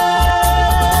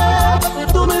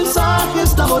 tu mensaje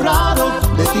está borrado,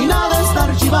 de ti nada está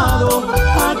archivado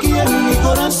aquí en mi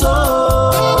corazón.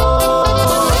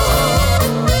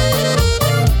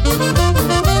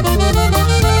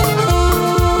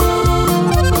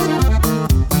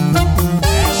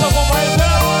 Eso, compadre,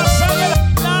 pero saque la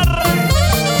guitarra.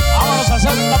 Vámonos a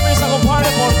hacer la mesa, compadre,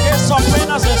 porque eso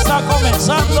apenas está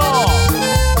comenzando.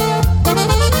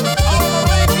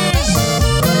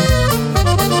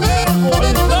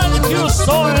 VOLCAN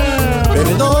Houston.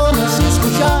 Perdona si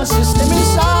escuchas este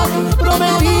mensaje,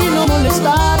 prometí no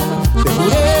molestar, te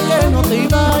juré que no te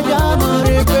iba a llamar.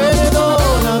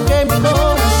 Perdona que mi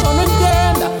corazón no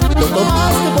entienda, lo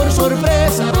tomaste por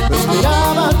sorpresa, no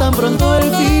esperaba tan pronto el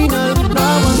final. No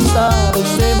aguantaba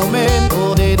este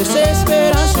momento de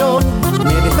desesperación,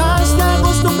 me dejaste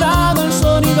acostumbrado al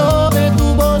sonido de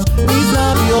tu voz. Mis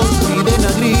labios piden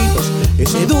a gritos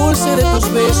ese dulce de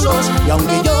tus besos, y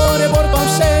aunque llore por tu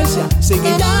ausencia, sé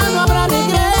que ya no habrá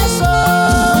regreso.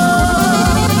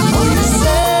 Hoy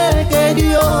sé que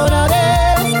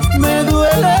lloraré, me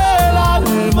duele el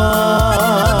alma,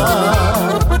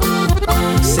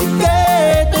 sé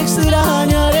que te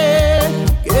extrañaré,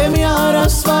 que me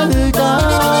harás falta.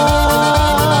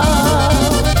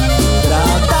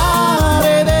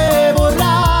 Trataré de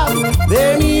borrar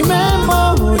de mi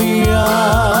memoria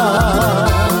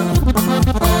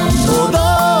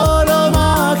todo lo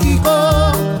mágico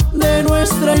de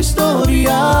nuestra historia.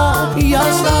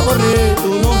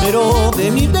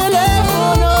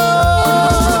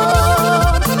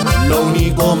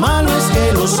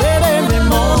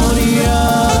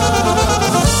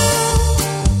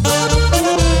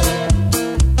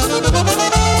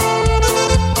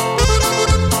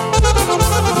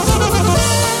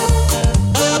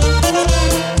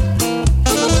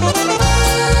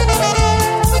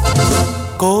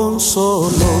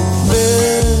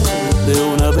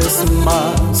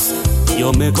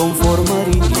 no me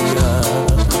conformaría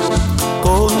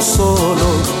con solo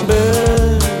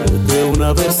verte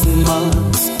una vez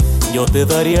más. Yo te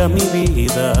daría mi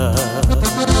vida.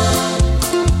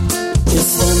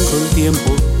 Es tanto el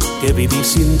tiempo que viví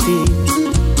sin ti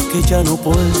que ya no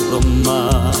puedo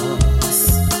más.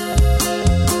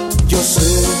 Yo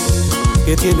sé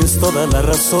que tienes toda la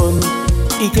razón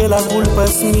y que la culpa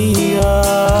es mía,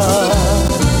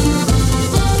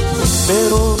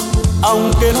 pero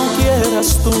aunque no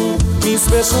quieras tú, mis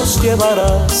besos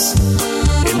llevarás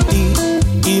en ti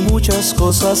y muchas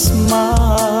cosas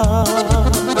más.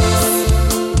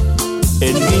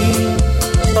 En mí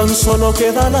tan solo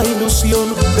queda la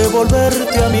ilusión de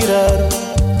volverte a mirar,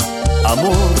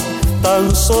 amor,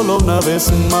 tan solo una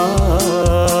vez más.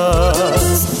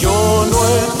 Yo no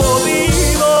he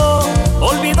podido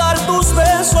olvidar tus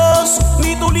besos,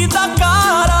 ni tu linda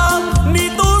cara, ni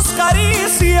tus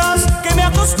caricias que me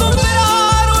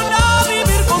acostumbraron a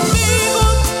vivir contigo,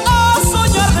 a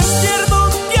soñar despierto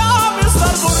y a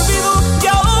besar dormido. Y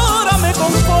ahora me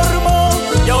conformo,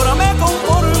 y ahora me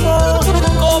conformo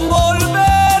con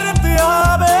volverte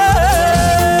a ver.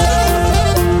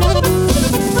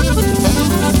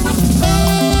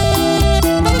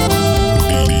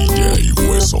 DJ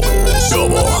Hueso,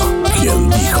 como quien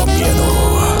dijo miedo.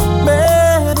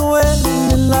 Me duele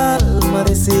en el alma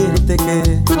decirte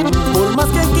que por más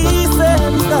que quise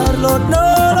evitarlo, no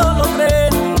lo logré.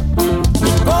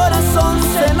 Mi corazón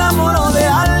se enamoró de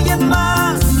alguien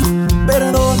más.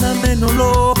 Perdóname, no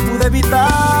lo pude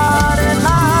evitar.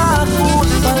 La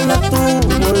culpa la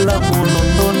tuvo la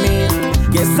monotonía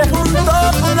que se juntó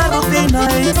con la rutina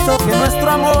e hizo que nuestro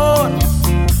amor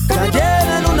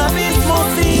cayera en un abismo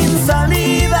sin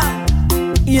salida.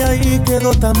 Y ahí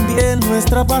quedó también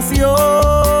nuestra pasión.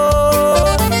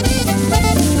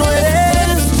 No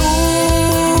eres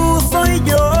tú, soy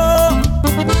yo,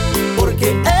 porque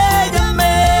ella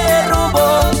me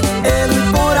robó el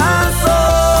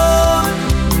corazón.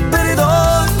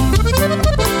 Perdón,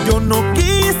 yo no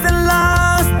quise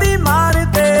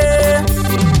lastimarte.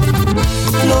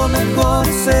 Lo mejor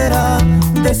será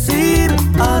decir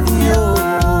adiós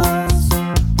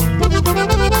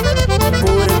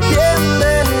por el bien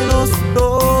de los dos.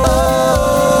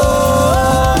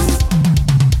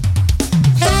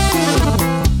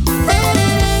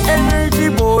 Energy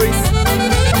Boys.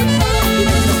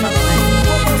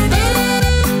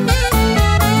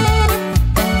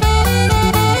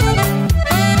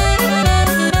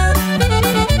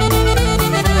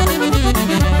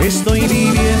 Estoy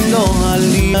viviendo al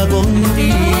día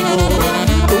contigo.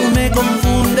 Tú me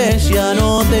confundes, ya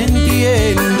no te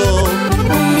entiendo.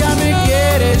 Un día me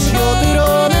quieres y otro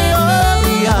me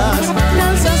odias. Me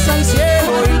alzas al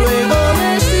cielo y luego me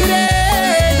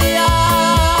estrellas.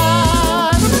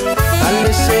 Tal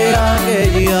vez será que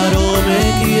ya no me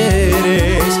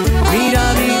quieres. Mira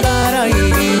mi cara y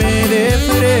dime de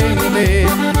frente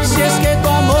si es que tu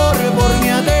amor por mí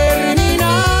ha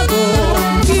terminado.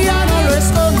 Ya no lo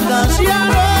escondas, ya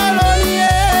no lo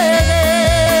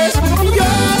niegues. Yo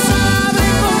sabré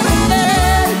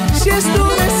comprender si es tu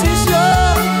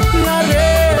decisión, la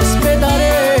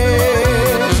respetaré.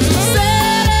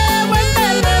 Seré buen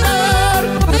perdedor,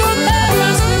 no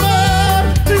tengas temor,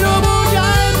 lo voy a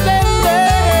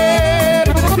entender.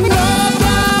 No te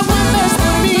aguantes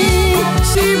por mí,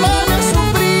 si voy a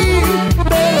sufrir,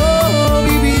 pero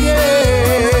viviré.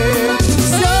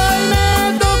 Si hoy me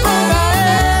tocó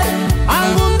caer,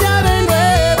 algún día de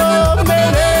nuevo me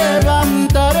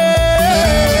levantaré.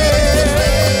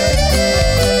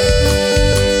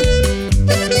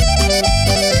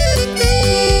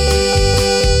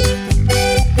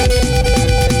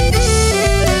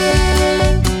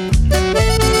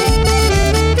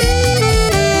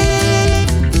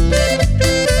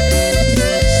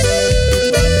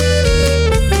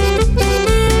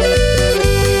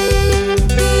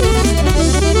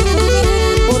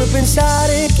 Por pensar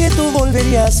que tú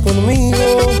volverías conmigo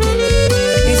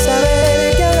y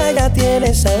saber que ahora ya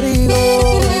tienes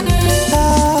abrigo.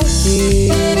 Aquí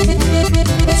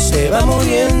se va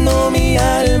muriendo mi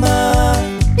alma,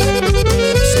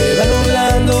 se va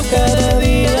nublando cada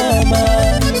día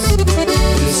más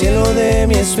el cielo de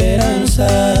mi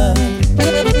esperanza.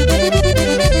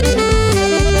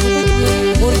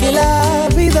 Porque la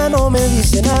vida no me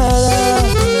dice nada,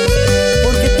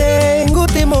 porque tengo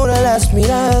temor a las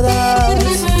miradas.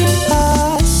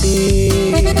 Así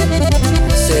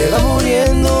se va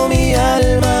muriendo mi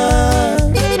alma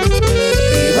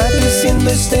y va creciendo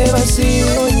este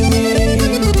vacío en mí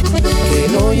que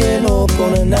no lleno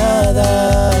con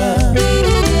nada.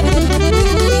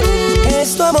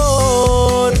 Es tu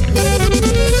amor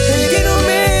el que no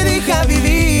me deja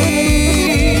vivir.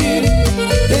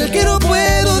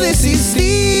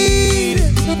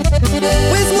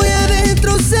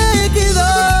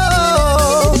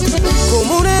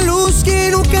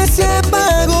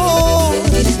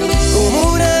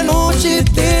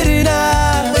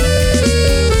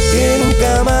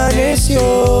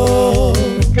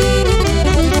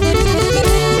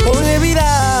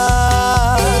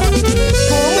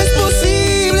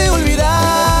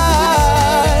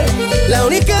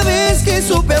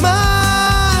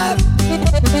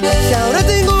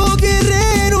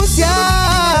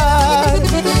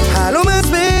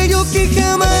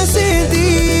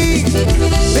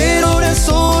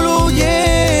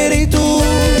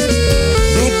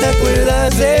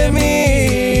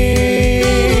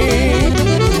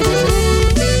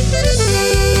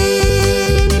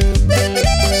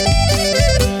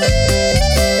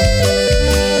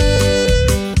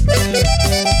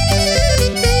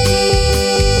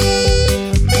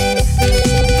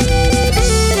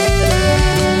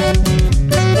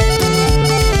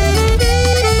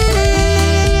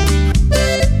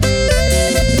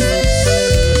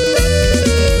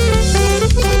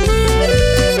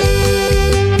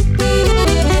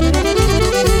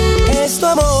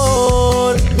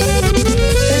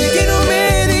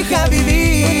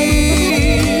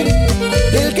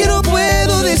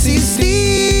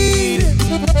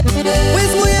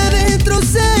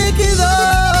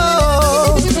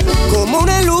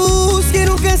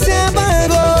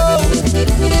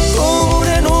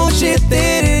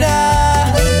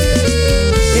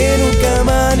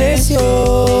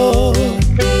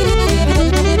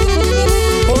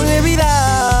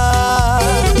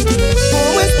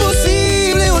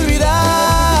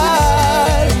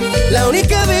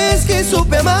 única vez que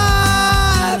supe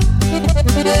amar.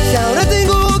 Y ahora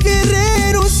tengo que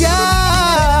renunciar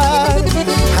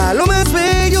a lo más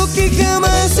bello que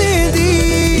jamás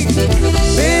sentí.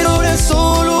 Pero ahora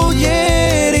solo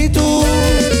hiere y tú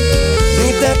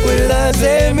ni te acuerdas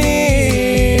de mí.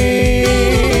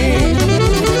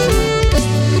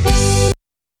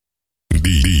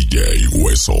 DJ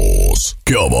Huesos.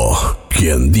 ¿Qué hubo?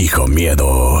 ¿Quién dijo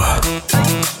miedo?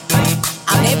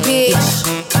 I'm that bitch.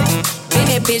 Been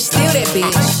that bitch, still that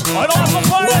bitch. Bueno,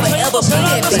 compadres, Forever be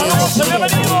that bitch.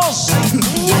 bienvenidos.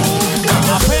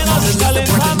 Apenas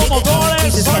calentando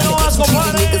motores. Bueno, más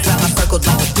compadres.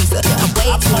 Porque esto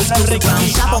apenas está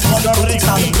comenzando, señores.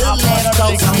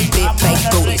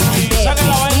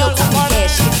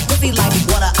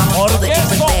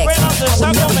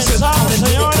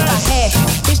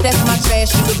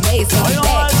 Bueno,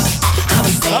 más.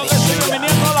 Claro que sí,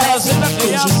 bienveniendo a la racita que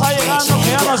ya está llegando,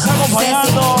 que ya nos está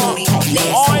acompañando.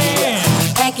 Hoy,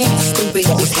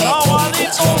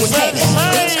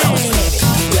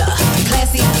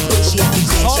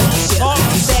 Sabaditos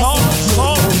del 6.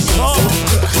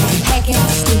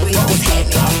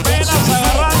 Apenas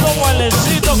agarrando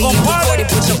vuelecito, compadre.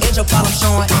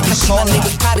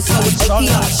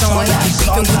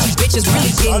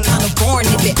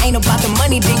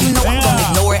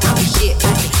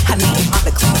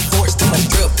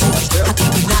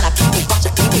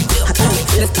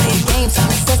 Let's play a game,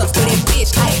 Simon says I'm still that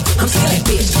bitch. I'm still that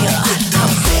bitch, yeah.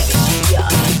 I'm savage, yeah.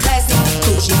 Classy,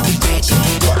 bougie, ratchet,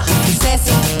 yeah.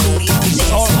 Sassy, moody,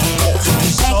 nasty, yeah.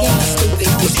 Hacking, stupid,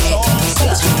 what's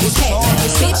happening? What's happening?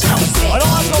 Bitch, I'm a savage, Bueno,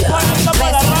 más compadre, esa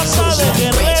para la raza de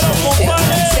Guerrero,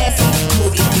 compadre. Sassy,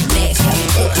 moody, nasty,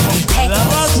 yeah. La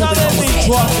raza de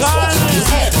Michoacán.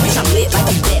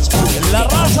 La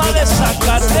raza de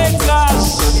Zacatecas,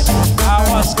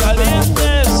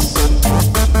 Aguascalientes,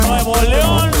 Nuevo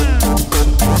León,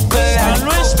 San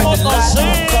Luis Potosí,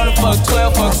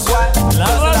 la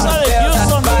raza de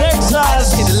Houston, Texas.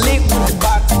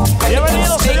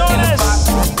 Bienvenidos, señores.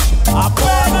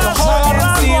 Apenas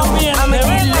agarrando bien de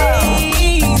vela.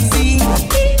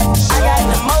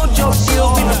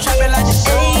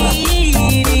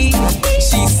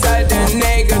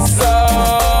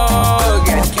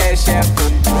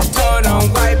 Told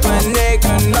him wipe a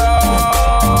nigga no.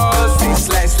 Say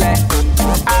slash slash.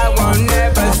 I won't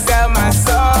never sell my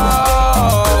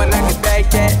soul. And I can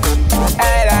back that.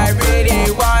 And I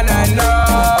really wanna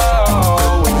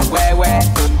know where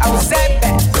I was at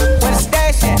back. Where the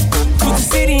stash at? Cruise the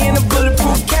city in a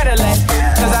bulletproof Cadillac.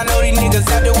 Cause I know these niggas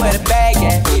have to wear the bag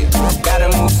at. Gotta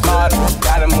move smarter,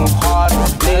 gotta move harder.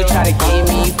 Nigga try to give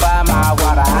me 5 mile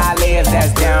water. I lay his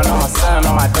ass down on my son,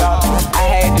 on my daughter. I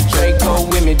had the Draco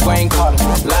with me, Dwayne Carter.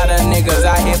 Lot of niggas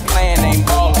out here playing, ain't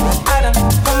ballin'. I done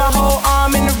put my whole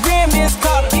arm in the rim, Miss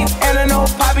Carter. And I know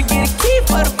Poppy get a key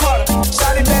for the quarter.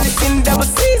 Shawty better in double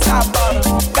C's, I bought her.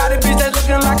 Got a bitch that's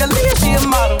looking like a Leah, she a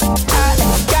model. I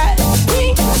got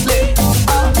pink slip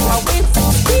up my whip,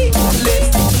 key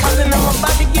list. Cause I'm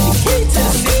about to get the key to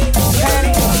the city.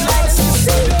 Patty, like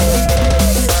Mississippi.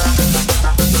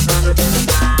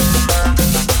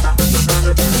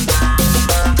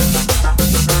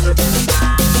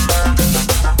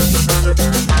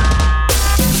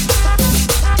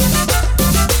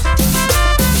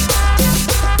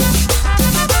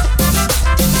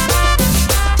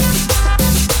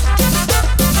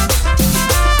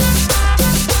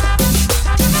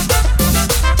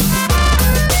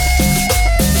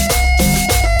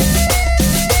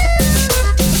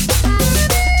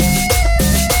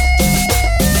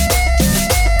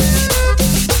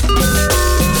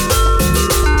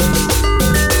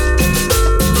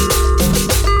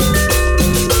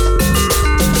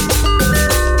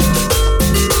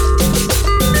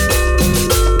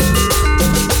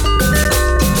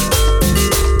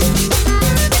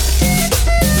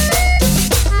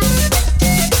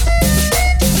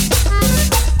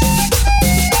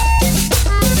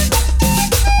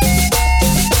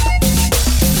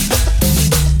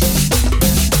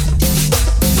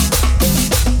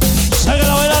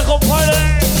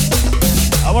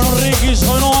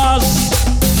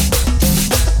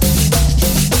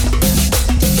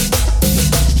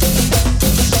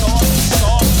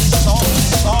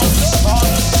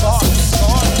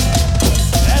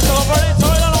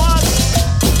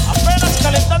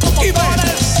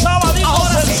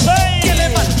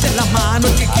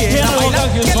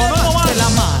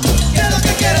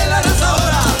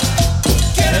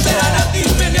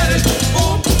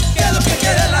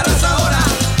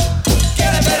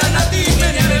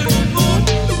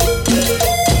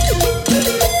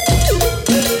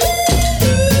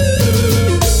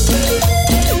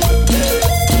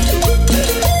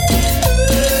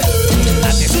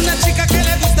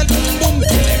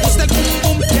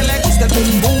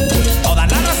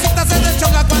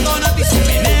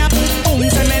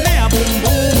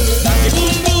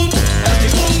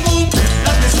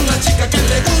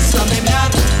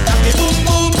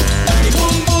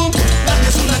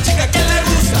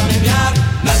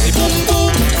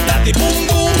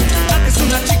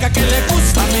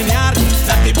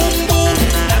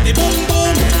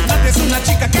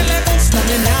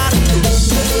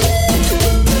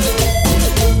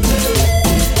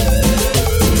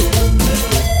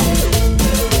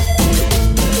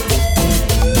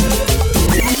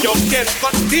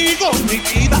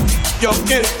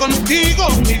 contigo,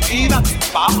 mi vida.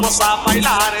 Vamos a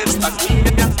bailar esta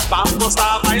cumbia. Vamos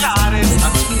a bailar esta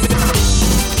cumbia.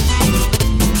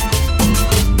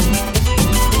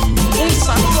 Un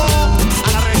saludo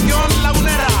a la región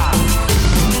lagunera.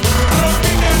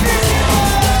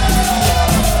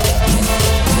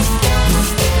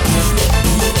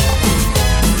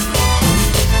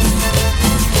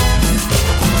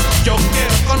 Yo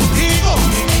quiero contigo,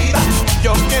 mi vida.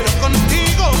 Yo quiero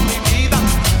contigo, mi vida.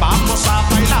 Vamos a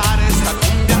bailar esta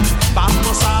cumbia.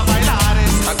 Vamos a bailar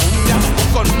esta cumbia.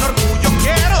 Con orgullo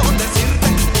quiero decirte,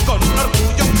 con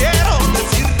orgullo quiero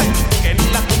decirte que en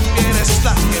la cumbia eres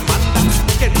la que manda,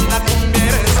 que en la cumbia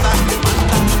eres la que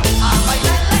manda. A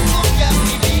bailar la cumbia,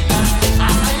 mi vida. A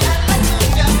bailar la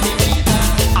cumbia, mi vida.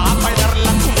 A bailar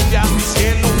la cumbia, mi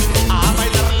cielo. A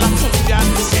bailar la cumbia,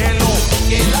 mi cielo.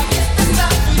 Que la fiesta está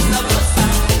muy sabrosa.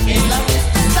 Que la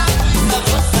fiesta está muy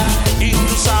sabrosa. Y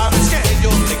tú sabes que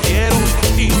yo te quiero.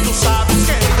 Y tú sabes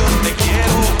que yo te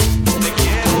quiero. Te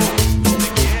quiero, te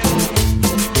quiero,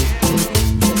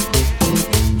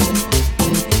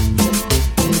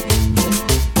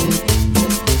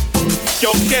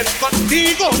 Yo quiero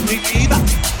contigo, mi vida.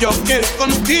 Yo quiero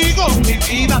contigo, mi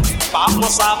vida.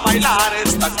 Vamos a bailar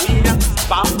esta cumbia.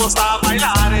 Vamos a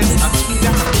bailar esta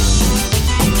cumbia.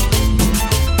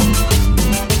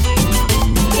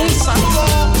 Un saludo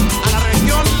a la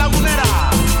región lagunera.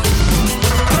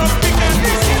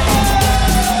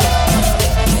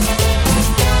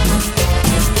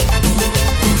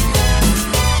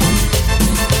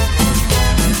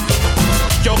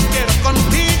 Yo quiero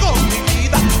contigo, mi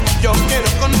vida. Yo quiero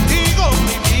contigo,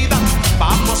 mi vida.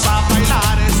 Vamos a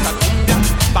bailar esta cumbia.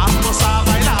 Vamos a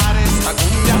bailar esta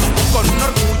cumbia. Con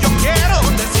orgullo quiero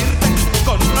decirte,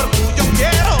 con orgullo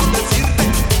quiero decirte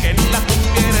que en la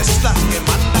cumbia eres la que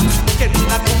manda, que en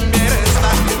la cumbia eres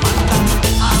la que manda.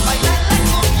 A bailar la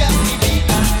cumbia, mi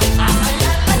vida. A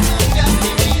bailar la cumbia,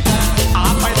 mi vida. A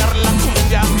bailar la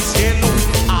cumbia, mi cielo.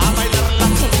 A bailar la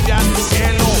cumbia, mi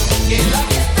cielo. Que la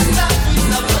fiesta está muy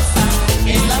sabrosa.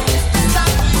 Que la fiesta está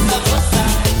muy sabrosa.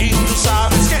 Y tú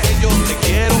sabes que yo te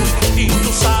quiero. Y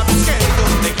tú sabes que yo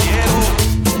te quiero.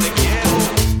 Te quiero.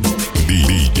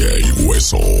 DJ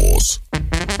Huesos.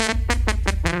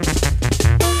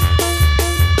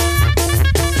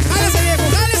 ¡Jálese, viejo,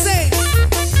 jálese!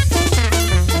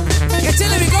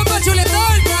 ¡Échale mi compa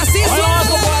chuletón! ¡Así suena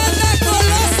la banda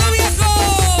Coloso, viejo!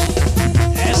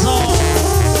 Eso.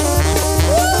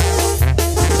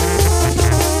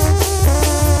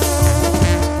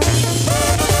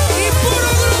 ¡Y puro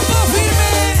grupo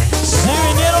firme! Se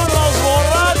vinieron los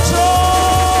borrachos.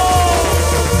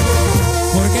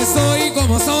 Porque soy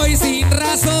como soy, sin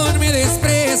razón me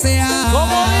desprecias.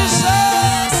 ¿Cómo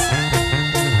dices?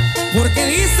 Porque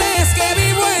dices que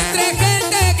vivo entre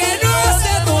gente que no es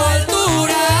de tu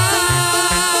altura.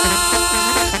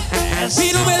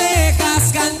 Y no me dejas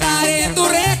cantar en tus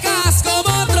rejas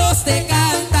como otros te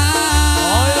cantan.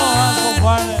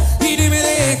 Y ni me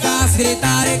dejas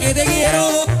gritar que te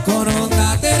quiero con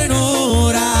honda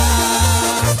ternura.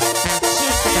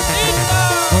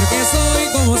 Porque soy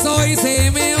como soy, se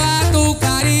me va tu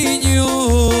cariño.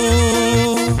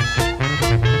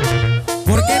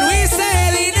 Porque no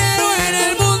hice dinero en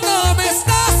el mundo, me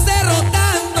estás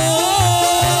derrotando.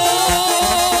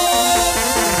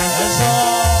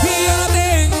 Y yo no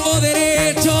tengo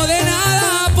derecho de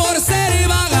nada por ser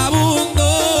vagabundo.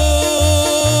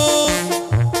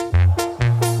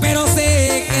 Pero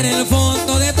sé que en el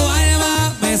fondo de tu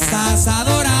alma me estás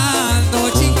adorando,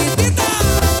 chiquitita.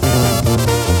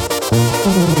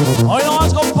 Hoy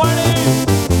nomás, compadre.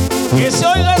 Que se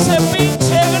oiga ese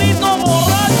pinche grito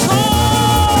borracho.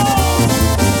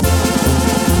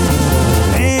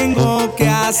 Tengo que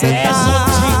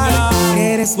aceptar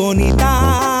que eres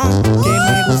bonita, que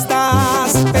me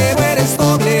gustas, pero eres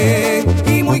doble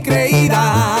y muy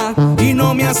creída y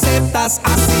no me aceptas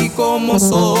así como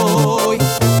soy.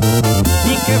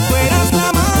 Ni que fueras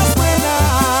la más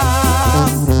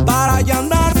buena para yo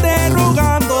andarte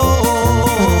rogando,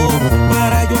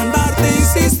 para yo andarte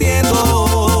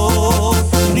insistiendo.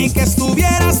 Ni que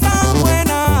estuvieras tan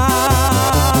buena,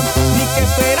 ni que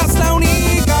fueras la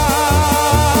única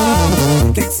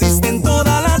que existe en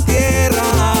toda la tierra.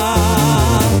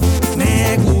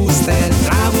 Me gusta el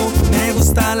trago, me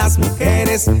gustan las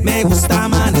mujeres, me gusta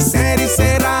amanecer y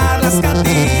cerrar las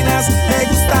cantinas. Me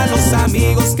gustan los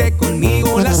amigos que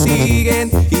conmigo la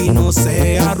siguen y no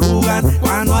se arrugan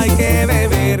cuando hay que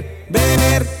beber,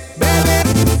 beber, beber.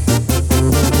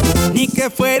 Ni que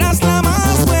fueras la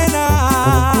más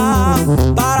buena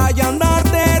para yo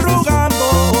andarte rogando,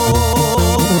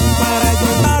 para yo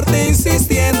andarte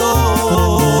insistiendo.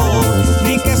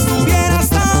 Ni que estuvieras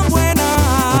tan buena,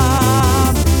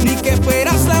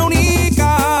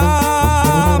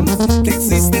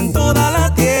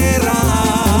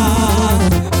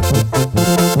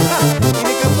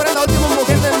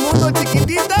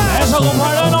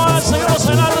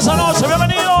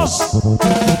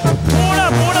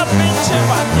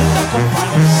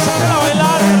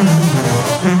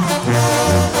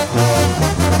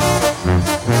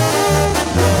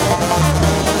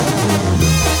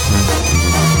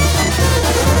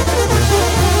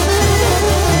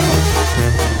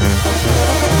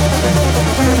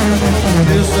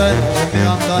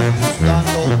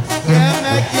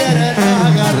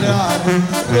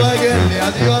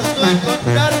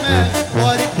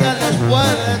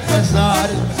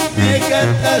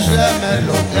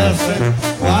 enloquece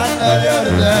cuando le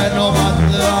ordeno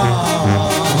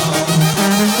matar.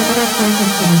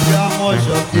 Ya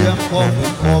mucho tiempo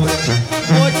fui pobre,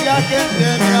 mucha gente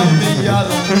me ha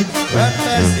humillado.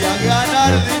 Empecé a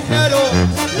ganar dinero,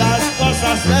 las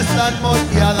cosas están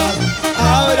moldeadas.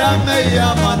 Ahora me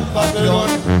llaman patrón,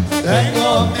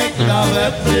 tengo mi clave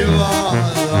privada.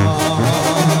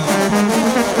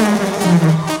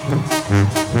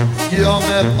 Yo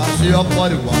me paseo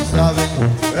por Guasave,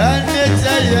 en mi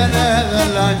Cheyenne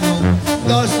del año.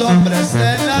 2 hombres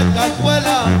en la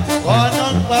cajuela, con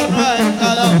un cuerno en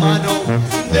cada mano.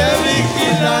 De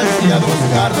vigilancia los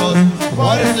carros,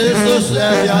 por si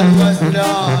sucede algo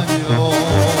extraño.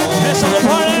 Eso me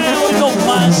pone hoy no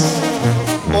más.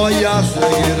 Voy a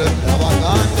seguir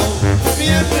trabajando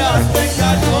mientras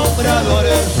tenga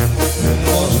compradores. En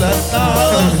los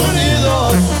Estados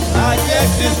Unidos, aquí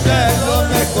existen los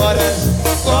mejores.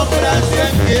 Compran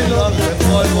 100 kilos de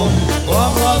polvo,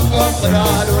 como a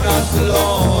comprar unas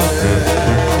flores.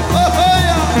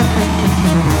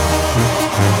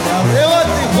 De arriba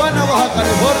Tijuana, Baja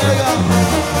California.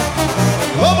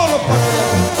 Vámonos para allá.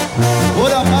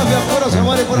 Pura mafia, pura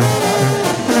sabor y pura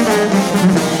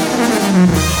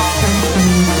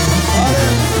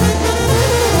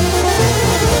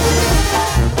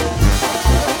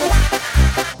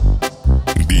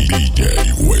DJ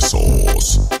Huesos.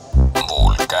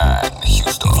 Volcan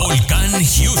Houston. Volcan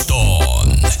Houston.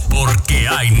 Porque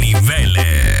hay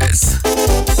niveles.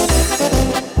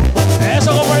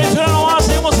 Eso, compadre, nomás.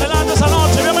 Seguimos adelante esa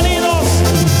noche. Bienvenidos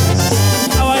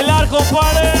a bailar,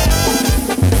 compadre.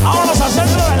 Vámonos al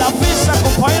centro de la pista,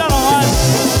 compadre, nomás.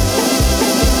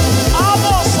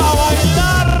 Vamos a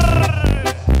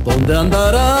bailar. ¿Dónde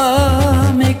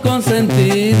andará mi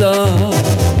consentida?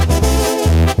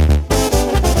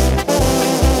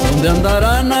 ¿Dónde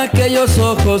andarán aquellos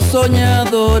ojos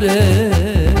soñadores?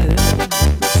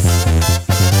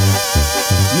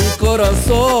 Mi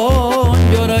corazón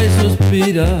llora y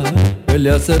suspira, que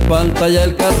le hace falta ya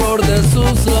el calor de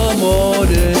sus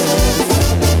amores.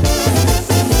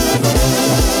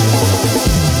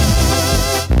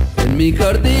 En mi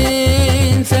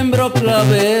jardín sembró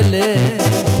claveles,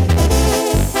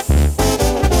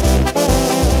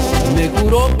 me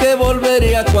juró que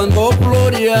volvería cuando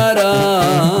floreara.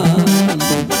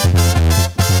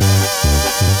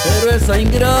 Pero esa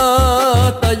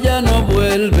ingrata ya no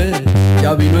vuelve,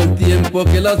 ya vino el tiempo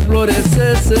que las flores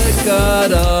se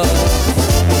secaran.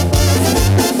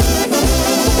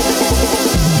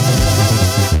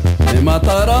 Me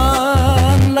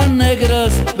matarán las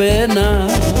negras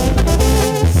penas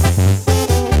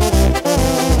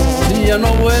si ya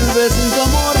no vuelve, sin tu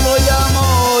amor voy a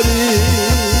morir.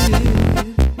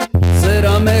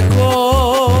 Será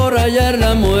mejor hallar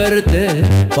la muerte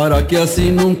para que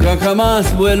así nunca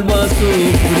jamás vuelva a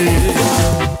sufrir.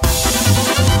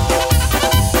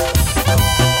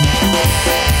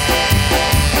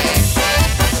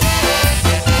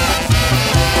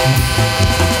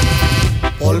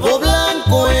 Polvo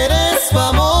blanco, eres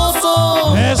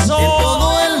famoso. Eso. En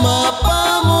todo el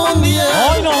mapa mundial.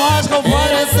 Hoy no más,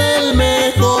 compadre. Eres el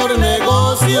mejor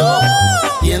negocio.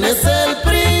 Tienes el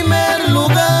primer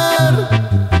lugar.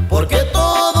 Porque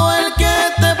todo el que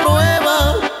te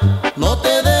prueba no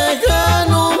te deja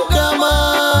nunca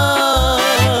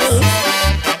más.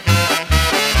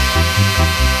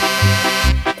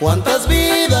 ¿Cuántas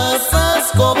vidas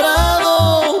has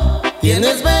cobrado?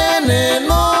 Tienes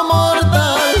veneno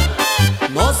mortal.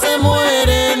 No se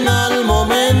mueren al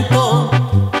momento,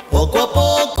 poco a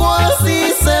poco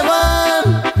así se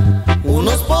van.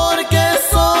 Unos porque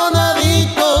son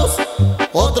adictos,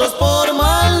 otros por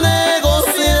mal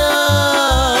negociar.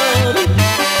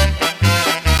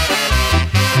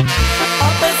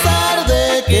 A pesar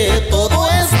de que todo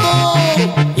esto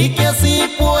y que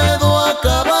así puedo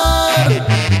acabar,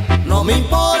 no me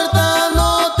importa,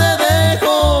 no te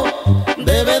dejo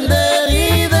de vender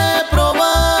y de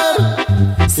probar.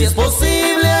 Si es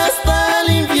posible hasta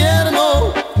el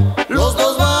infierno, los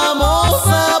dos vamos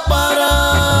a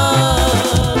parar.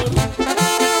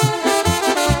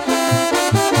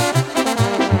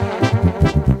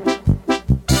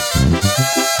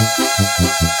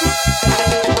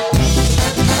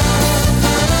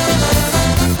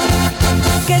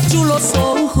 Qué chulos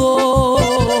ojos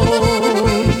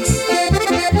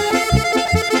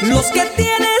los que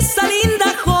tiene esa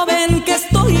linda joven que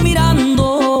estoy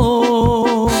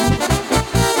mirando.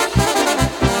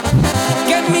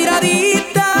 Qué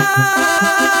miradita,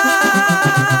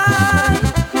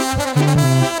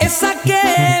 esa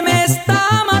que me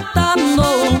está matando,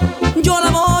 yo la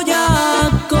voy a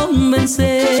convencer.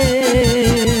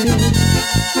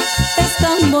 Es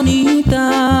tan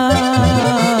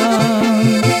bonita.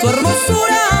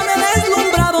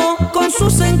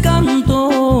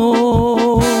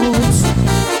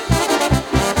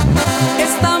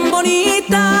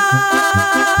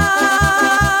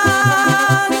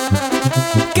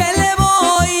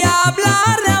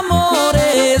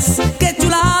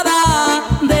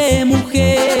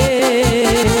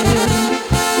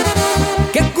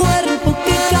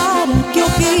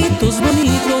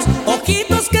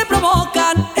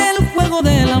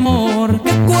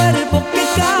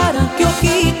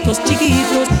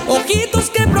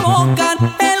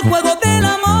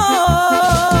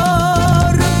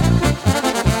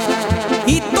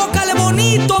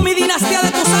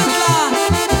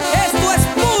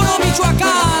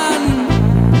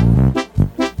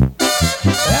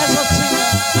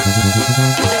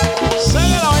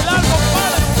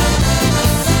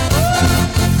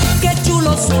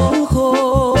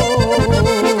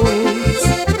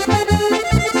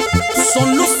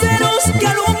 que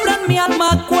alumbran mi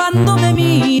alma cuando me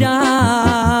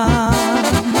miran.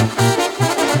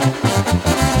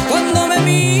 Cuando me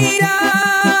miran,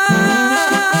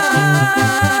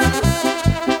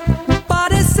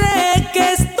 parece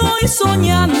que estoy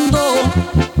soñando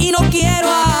y no quiero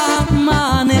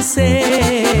amanecer.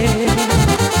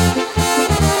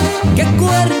 Qué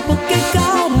cuerpo, qué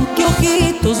cara, qué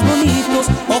ojitos bonitos,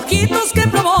 ojitos que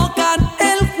provocan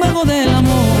el fuego del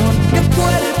amor. Qué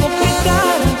cuerpo, qué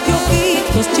cara, qué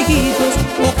ojitos chiquitos,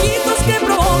 ojitos que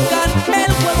provocan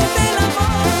el fuego del amor.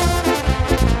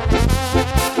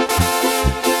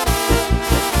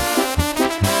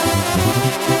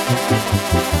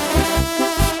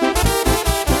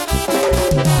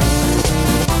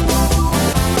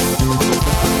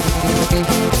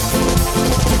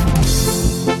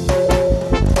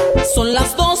 Son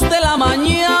las 2 de la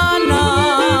mañana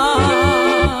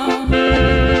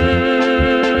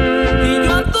y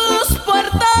yo a tus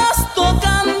puertas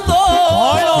tocando.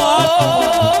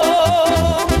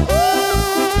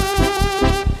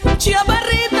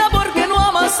 Chiaparrita, porque no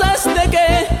amas a este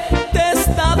que te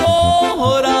está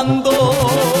adorando.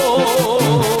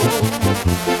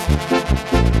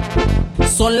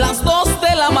 Son las 2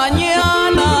 de la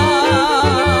mañana.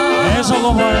 Eso,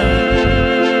 compadre.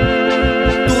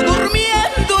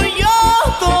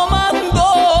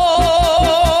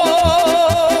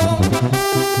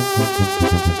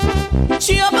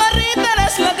 Chiaparrita,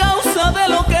 eres la causa de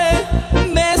lo que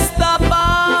me está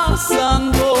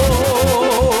pasando.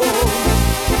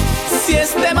 Si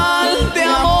este mal de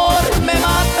amor me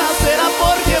mata, será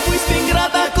porque fuiste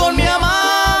ingrata con mi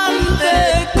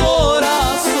amante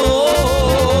corazón.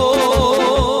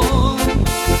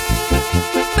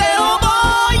 Pero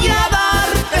voy a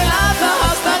darte lata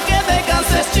hasta que te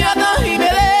canses, chata, y me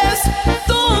des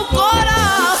tu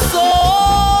corazón.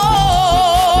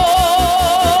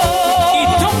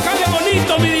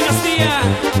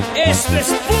 Esto es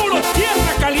puro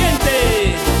tierra caliente.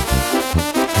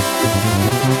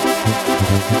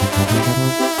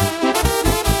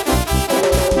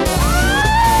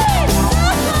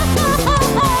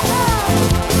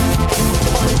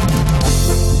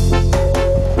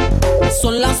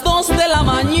 Son las 2 de la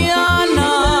mañana.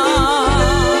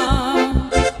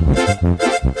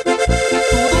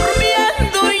 Tú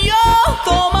durmiendo y yo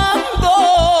tomando.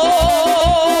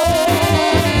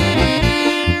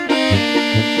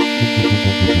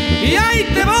 Y ahí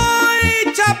te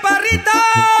voy, chaparrita.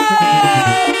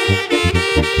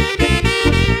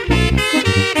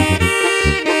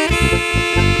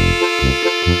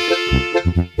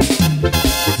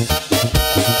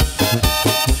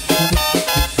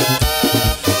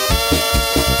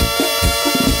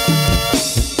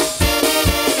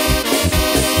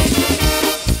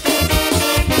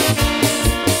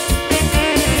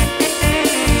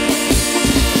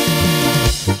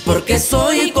 Porque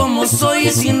soy como soy,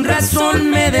 sin razón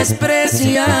me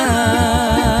desprecias.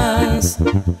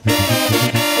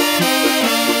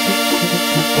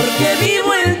 Porque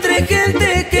vivo entre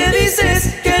gente que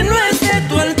dices que no es de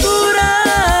tu altura.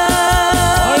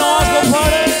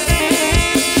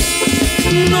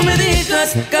 No me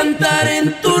dejas cantar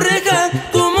en tu reja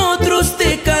como otros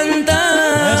te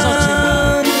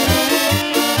cantan.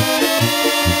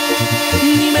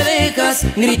 Ni me dejas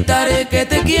gritar que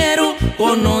te quiero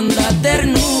con honda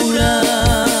ternura.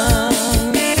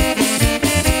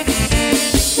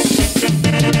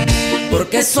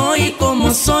 Porque soy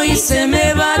como soy, se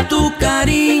me va tu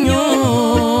cariño.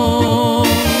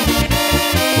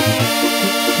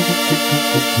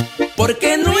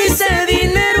 Porque no hice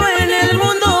dinero en el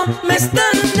mundo, me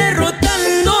están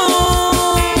derrotando.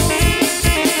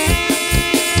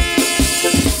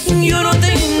 Yo no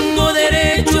tengo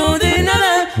derecho de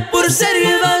nada por ser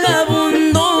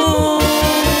vagabundo.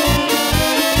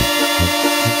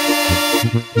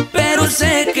 Pero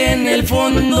sé que en el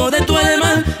fondo de tu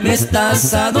alma me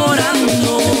estás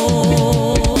adorando.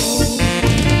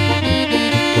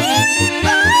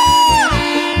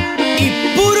 Y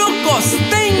puro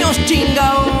costeños,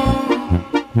 chingao.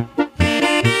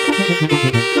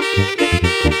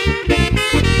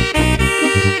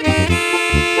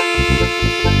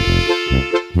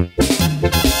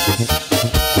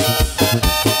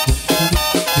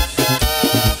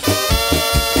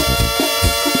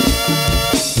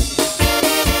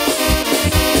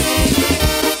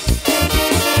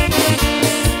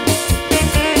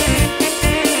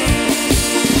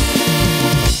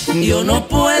 Yo no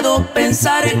puedo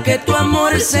pensar en que tu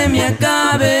amor se me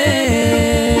acabe.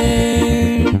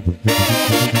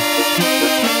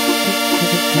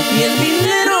 Ni el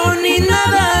dinero, ni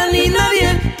nada, ni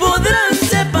nadie podrán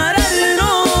separarnos.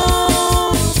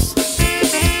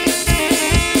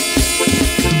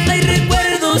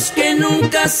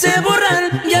 nunca se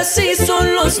borran y así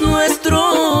son los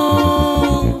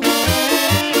nuestros.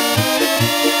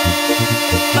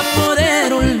 Para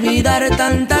poder olvidar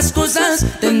tantas cosas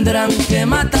tendrán que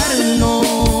matarnos.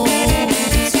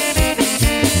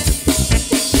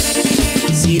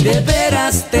 Si de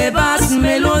veras te vas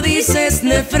me lo dices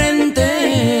de frente.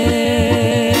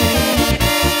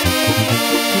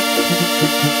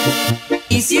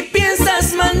 Y si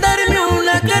piensas mandarme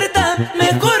una carta,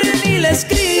 mejor ni la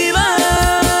escribas.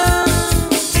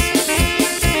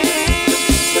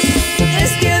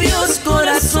 Es que Dios,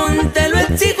 corazón, te lo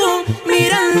exijo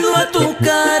mirando a tu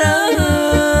cara.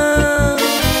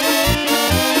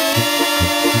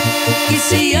 Y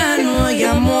si ya no hay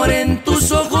amor en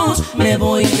tus ojos, me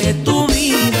voy de tu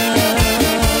vida.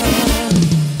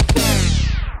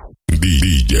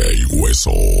 DJ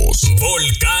Huesos.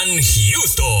 Volcan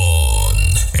Houston,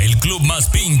 el club más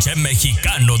pinche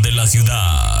mexicano de la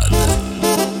ciudad.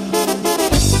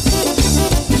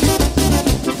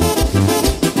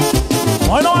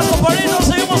 Bueno, compañeros,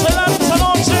 seguimos bailando esta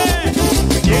noche.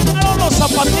 Llegaron los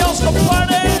zapateados,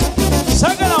 compadre.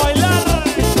 Salgan a bailar.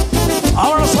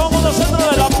 Ahora nos vamos al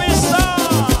centro de la pista.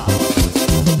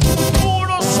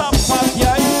 Puro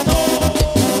zapateadito.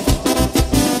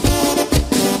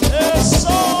 Eso.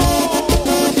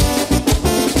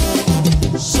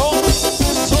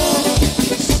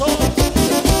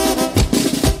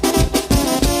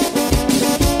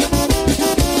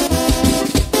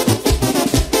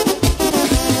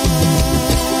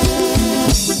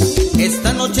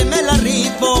 Esta noche me la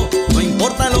rifo, no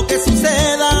importa lo que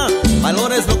suceda.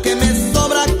 Valores lo que me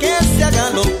sobra, que se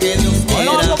haga lo que Dios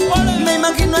quiera. Me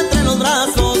imagino entre los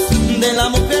brazos de la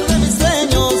mujer de mis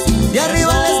sueños. De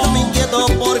arriba les no me inquieto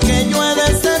porque yo he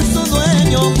de ser su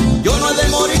dueño. Yo no he de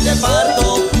morir de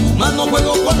parto, más no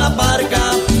juego con la parca.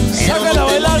 Pero no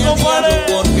tengo miedo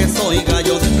porque soy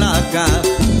gallo de placa.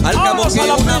 Al cabo que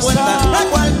una vuelta a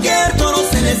cualquier toro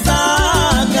se le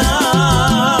saca.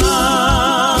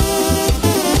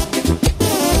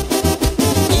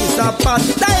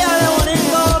 Zapatea de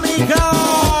bonito, mija.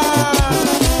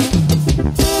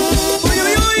 Uy,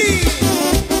 uy, uy.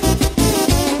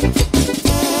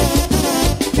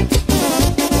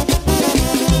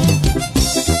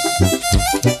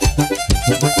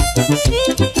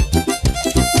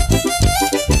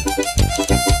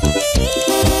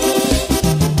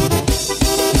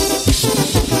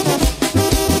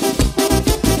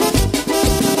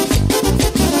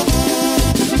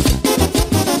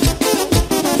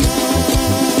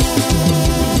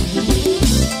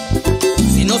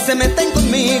 Se meten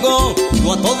conmigo,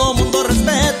 yo a todo mundo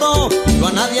respeto, yo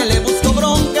a nadie le busco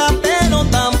bronca, pero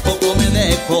tampoco me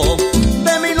dejo.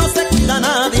 De mí no se quita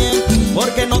nadie,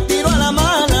 porque no tiro a la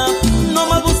mala. No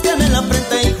más busquen en la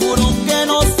frente y juro que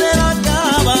no se la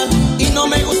acaban. Y no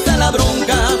me gusta la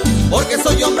bronca, porque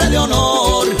soy hombre de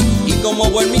honor. Y como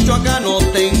buen michoacano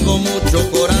tengo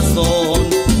mucho corazón.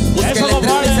 Búsquenle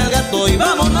tres pies al gato y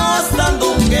vámonos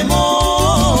dando un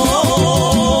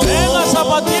quemón. ¡Venga,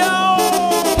 zapateado!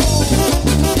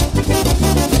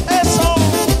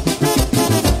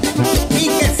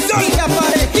 Oiga,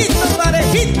 parejito,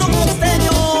 parejito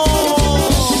costeño.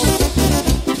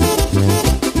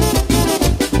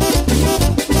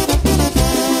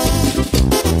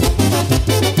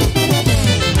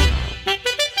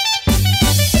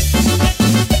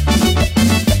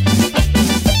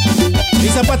 Y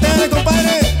zapateale,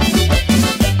 compadre.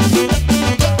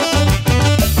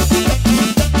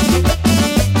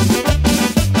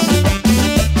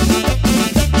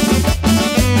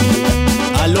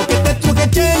 A lo que te truje,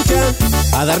 chencha,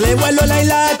 a darle vuelo a la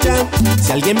hilacha.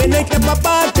 Si alguien viene y te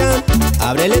apapacha,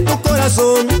 ábrele tu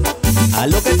corazón. A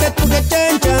lo que te truje,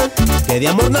 chencha, que de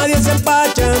amor nadie se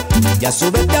empacha. Ya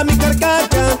súbete a mi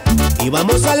carcacha y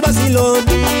vamos al vacilón.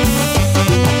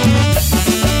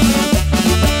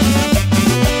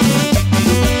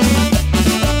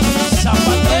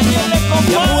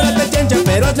 Y apúrate, chencha,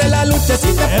 pero hazle la lucha. Si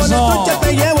te pones trucha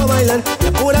te llevo a bailar. Y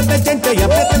apúrate, chencha, y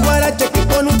aprieta el guarache, que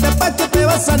con un tepache te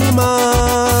vas a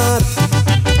animar.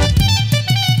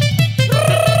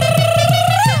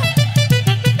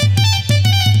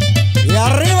 Y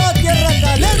arriba tierra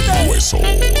caliente. Huesos.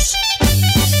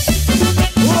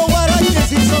 Puro guarache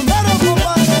sin sombrero,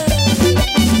 compadre.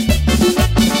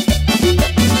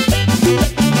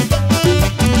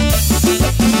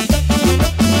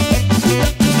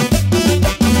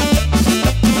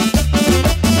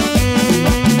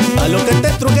 A lo que te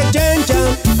truje, chencha,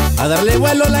 a darle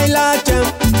vuelo a la hilacha.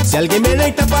 Si alguien viene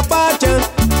y te apapacha,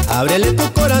 ábrele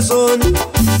tu corazón.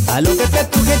 A lo que te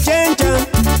truje, chencha,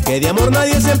 que de amor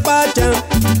nadie se empacha.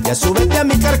 Ya súbete a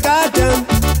mi carcacha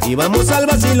y vamos al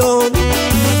vacilón.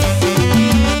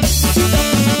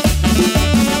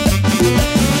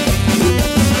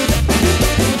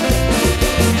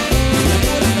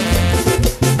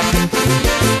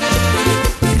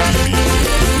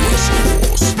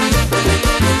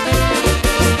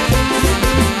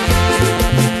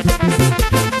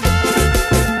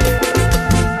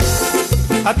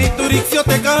 Turixio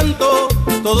te canto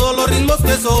todos los ritmos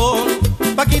que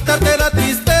son, pa' quitarte la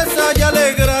tristeza y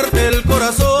alegrarte el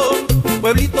corazón.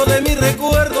 Pueblito de mis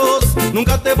recuerdos,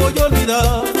 nunca te voy a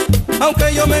olvidar.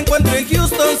 Aunque yo me encuentre en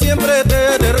Houston, siempre te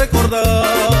he de recordar.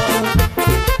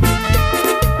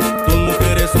 Tus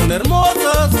mujeres son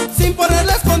hermosas, sin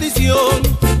ponerles condición.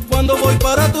 Cuando voy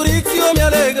para Turixio me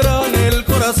alegran el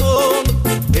corazón.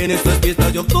 En estas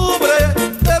fiestas de octubre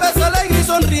te ves alegre y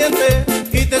sonriente,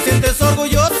 y te sientes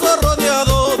orgulloso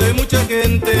rodeado de mucha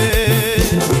gente.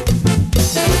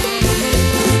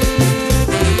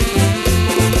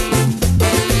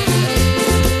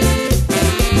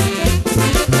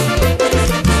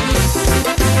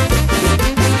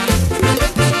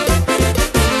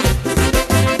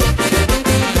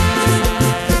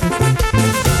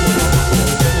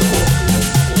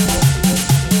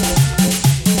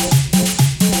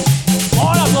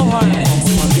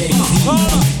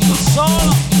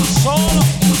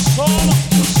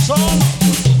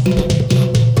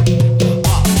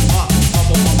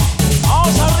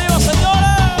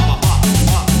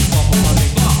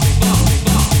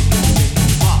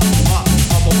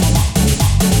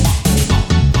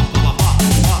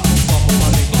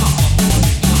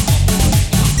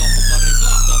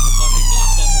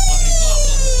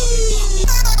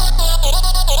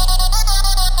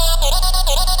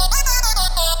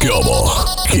 ¿Qué hubo?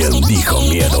 ¿Quién dijo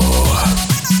miedo?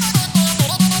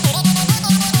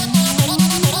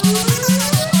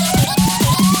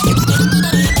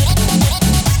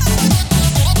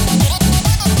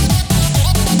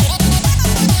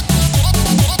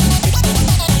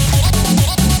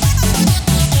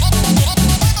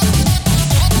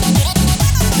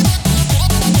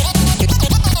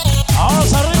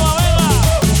 Vamos arriba, venga.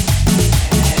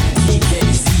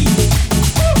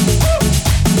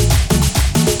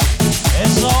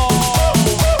 Eso.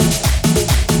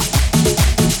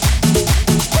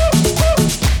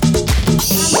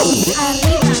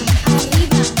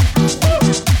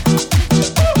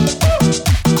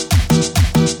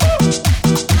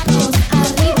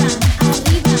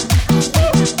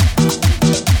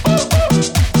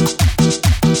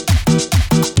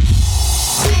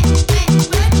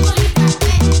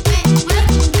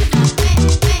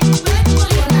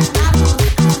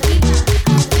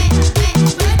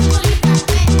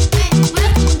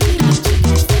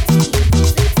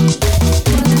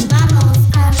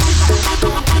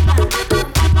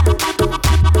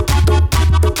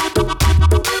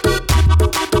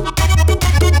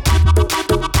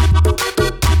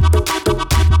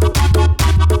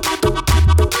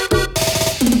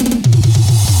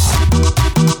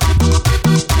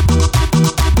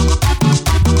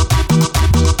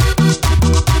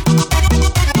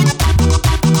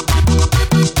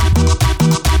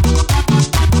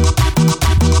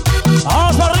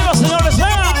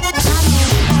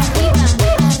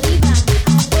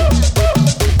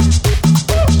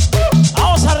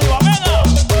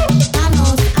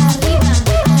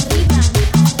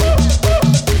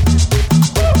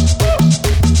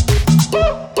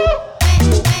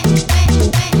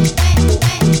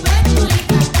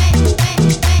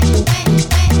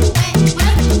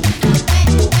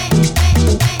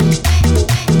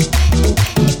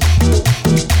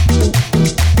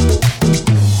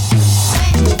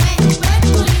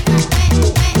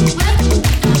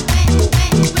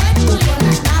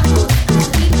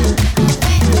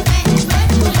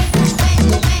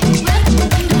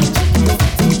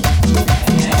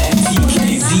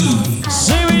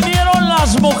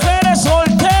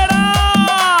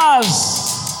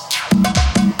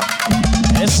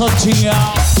 Eso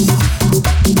chingado.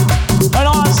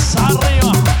 Bueno, más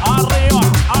arriba, arriba,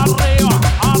 arriba,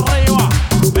 arriba.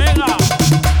 Venga.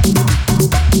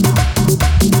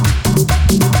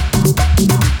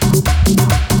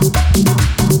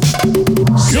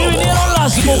 Si vinieron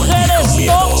las mujeres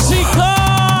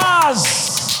tóxicas.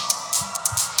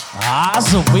 Ah,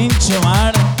 su pinche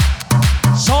madre.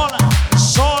 Sola,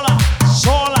 sola,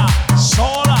 sola,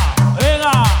 sola.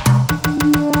 Venga.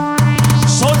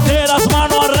 Solteras,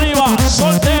 mano arriba.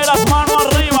 Solteras, mano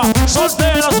arriba.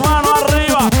 Solteras, mano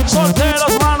arriba.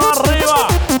 Solteras, mano arriba.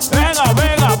 Venga,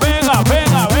 venga, venga,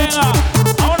 venga, venga.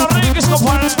 Ahora Riquis,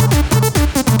 compadre.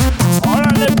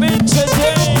 Órale, pinche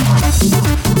Jay.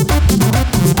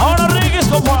 Ahora Riquis,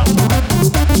 compadre.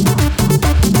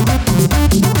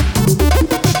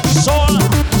 Sola,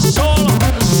 sola,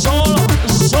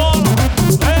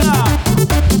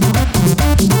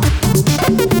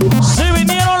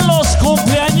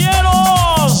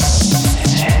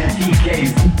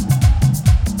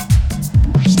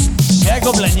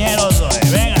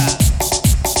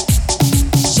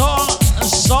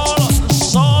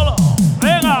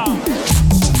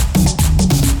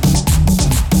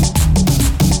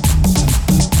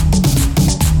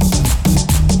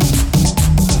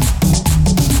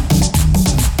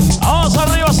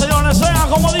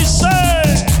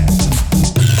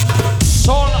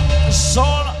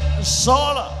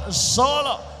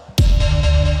 Solo.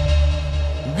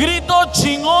 Grito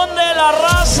chingón de la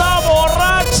raza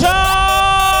borracha.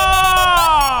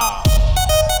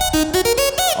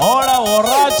 Ahora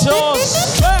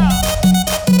borrachos.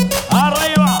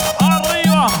 Arriba,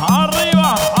 arriba,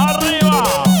 arriba, arriba.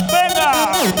 Venga.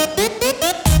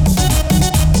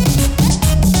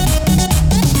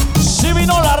 Si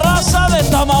vino la raza de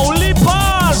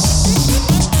Tamaulipas.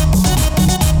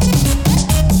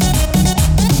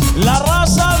 La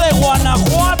raza de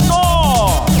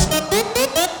Guanajuato.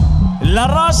 La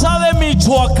raza de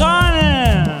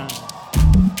Michoacán.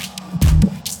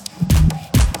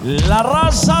 La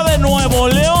raza de Nuevo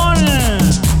León.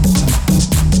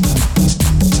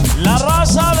 La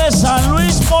raza de San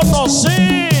Luis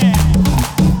Potosí.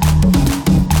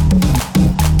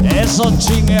 Eso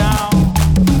chingao.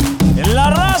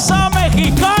 La raza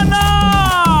mexicana.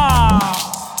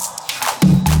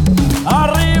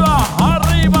 Arriba,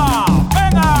 arriba,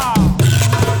 venga.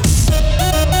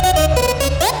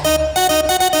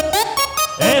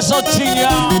 Eso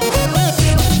chingao.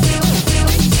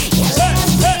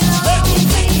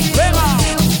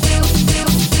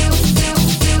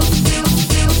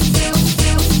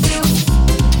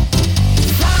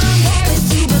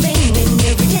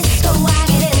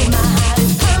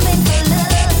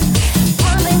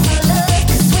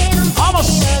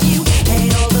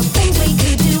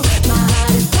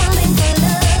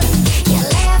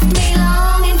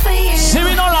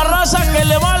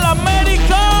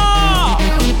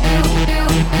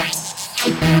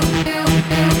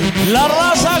 La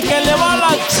raza que le va a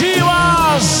las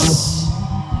Chivas.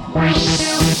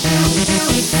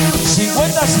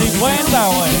 50-50,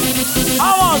 güey.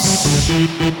 ¡Vamos! ¡Hey,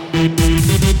 hey,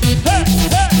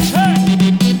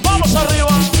 hey! ¡Vamos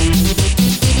arriba!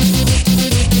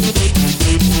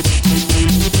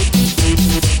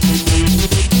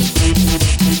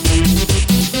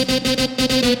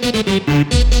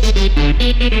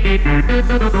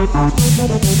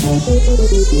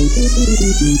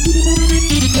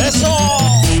 ¡Eso!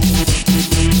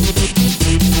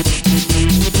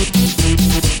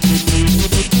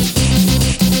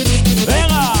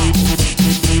 ¡Venga!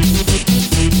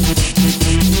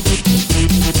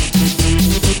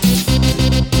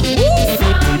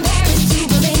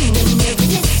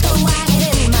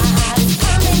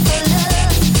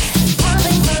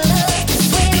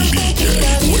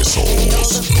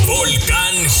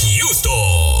 Volcan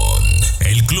Houston,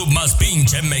 el club más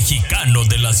pinche mexicano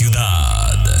de la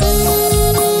ciudad.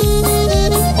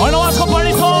 Bueno, más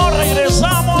compadrito,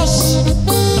 regresamos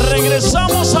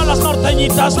a las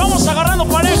norteñitas. Vamos agarrando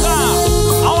pareja.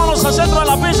 Vámonos al centro de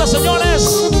la pista,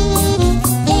 señores.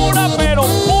 Pura, pero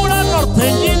pura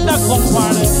norteñita,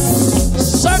 compadre.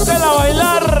 Sáquela a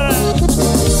bailar.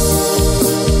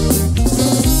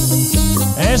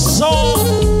 Eso.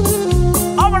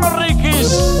 Vámonos, Rikis.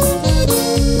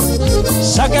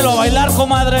 Sáquelo a bailar,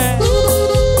 comadre.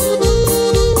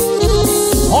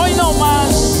 Hoy no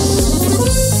más.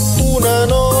 Una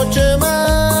noche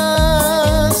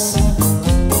más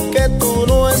que tú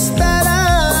no estarás.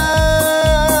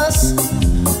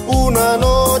 Una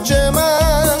noche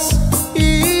más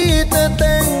y te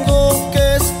tengo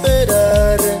que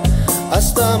esperar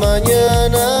hasta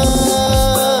mañana.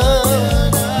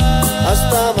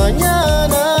 Hasta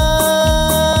mañana.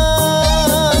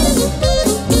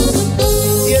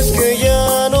 Y es que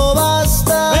ya no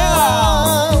basta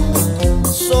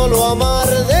solo amar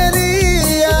de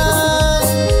día.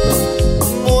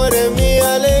 Muere mi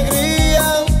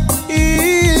alegría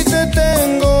y te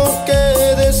tengo que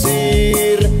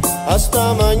decir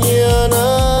hasta mañana.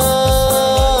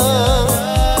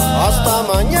 Hasta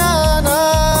mañana.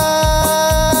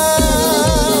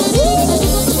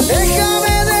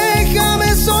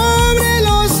 Déjame sobre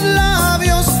los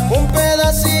labios un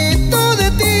pedacito de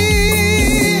ti.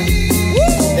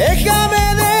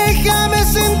 Déjame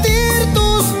sentir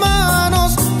tus manos.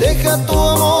 Deja tu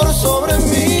amor sobre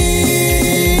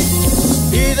mí.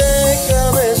 Y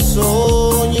déjame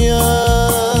soñar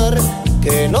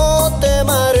que no te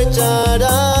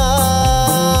marcharás,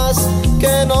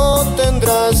 que no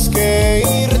tendrás que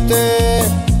irte,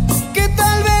 que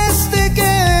tal vez te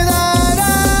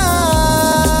quedarás.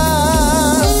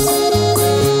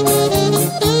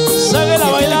 Sáquela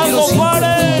a bailar,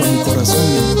 compadre. Mi corazón,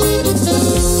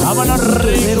 vámonos,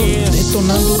 Rikis.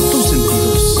 detonando tus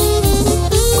sentidos.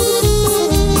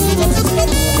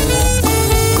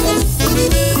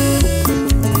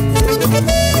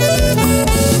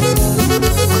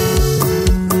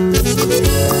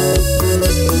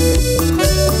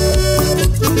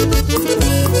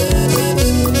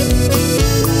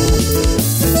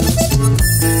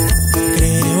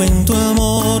 Creo en tu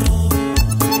amor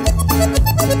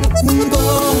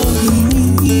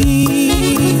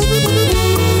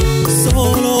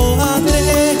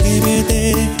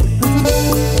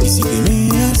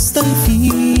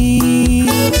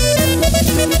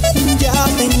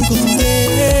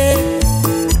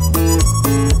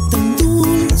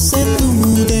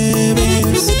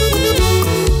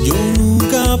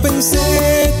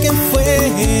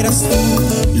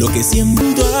lo que siempre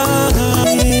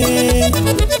hay.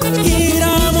 Y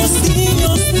éramos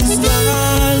niños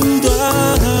buscando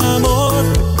amor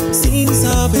sin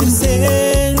saber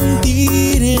sentirlo,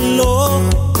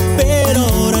 pero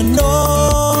ahora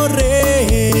no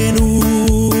renunciaré.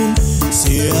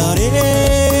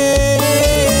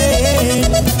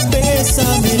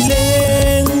 Bésame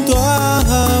lento,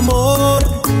 amor,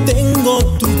 tengo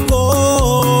tu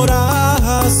corazón,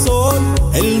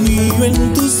 el mío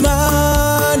en tus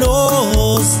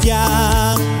manos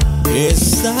ya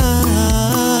está.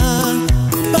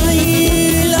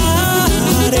 Bailaré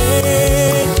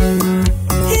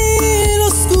en la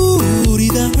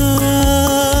oscuridad,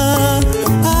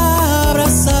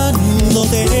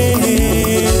 abrazándote,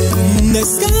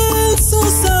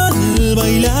 descalzos al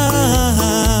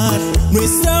bailar.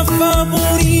 Nuestra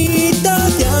favorita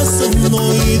te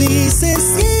asomó y dices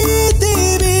que te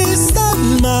ves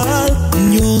tan mal.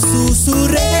 Yo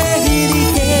susurré y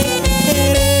dije,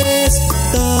 eres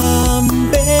tan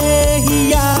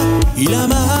bella y la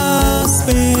más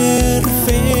perfecta,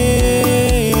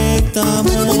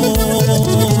 amor.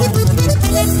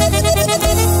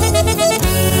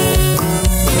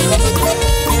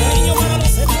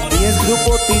 Y es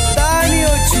Grupo Titanio,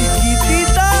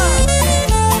 chiquitita,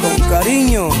 con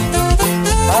cariño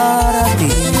para ti.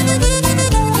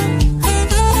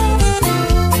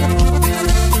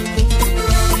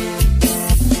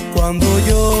 Cuando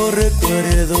yo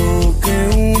recuerdo que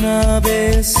una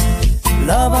vez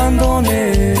la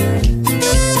abandoné,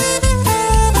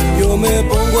 yo me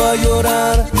pongo a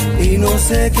llorar y no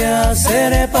sé qué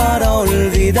hacer para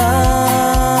olvidar.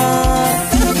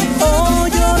 Oh,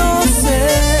 yo no sé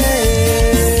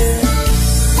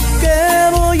qué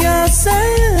voy a hacer.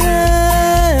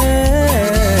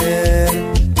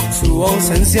 Su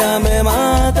ausencia me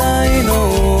mata y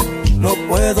no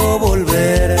puedo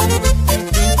volver.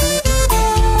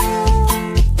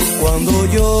 Cuando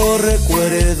yo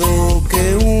recuerdo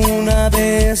que una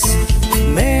vez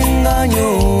me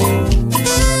engañó,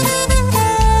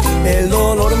 el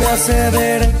dolor me hace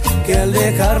ver que al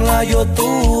dejarla yo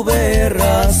tuve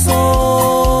razón.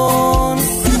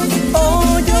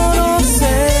 Oh, yo no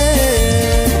sé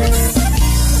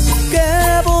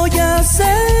qué voy a hacer.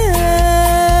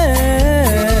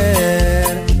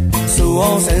 Su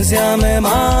ausencia me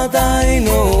mata y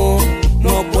no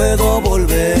puedo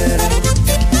volver.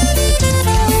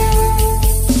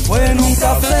 Fue en un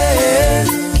café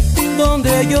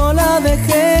donde yo la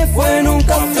dejé, fue en un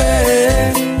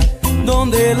café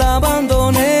donde la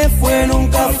abandoné, fue en un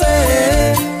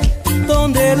café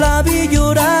donde la vi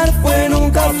llorar, fue en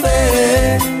un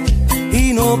café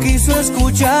y no quiso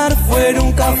escuchar, fue en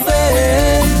un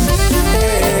café.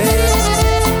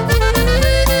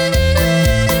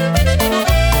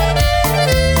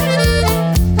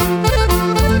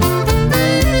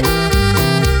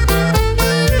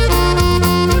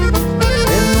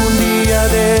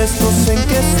 En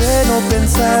qué cero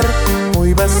pensar,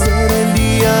 hoy va a ser el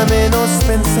día menos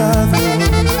pensado.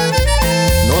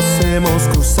 Nos hemos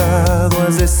cruzado,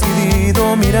 has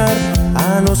decidido mirar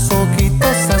a los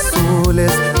ojitos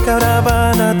azules que ahora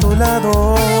van a tu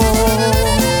lado.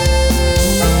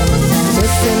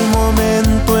 Es el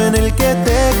momento en el que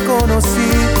te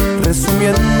conocí,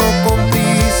 resumiendo con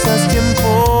prisas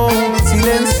tiempo,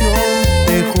 silencio.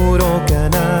 Te juro que a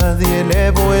nadie le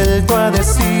he vuelto a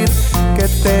decir que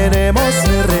tenemos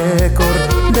el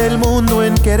récord del mundo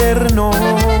en querernos.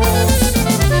 Por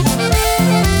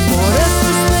eso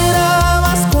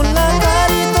esperabas con la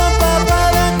carita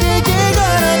papada que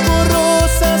llegaran tus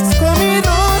rosas, con mis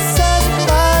rosas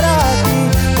para ti,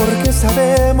 porque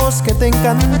sabemos que te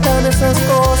encantan esas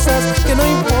cosas, que no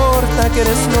importa que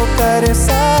eres loca, eres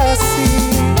así.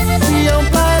 Y aún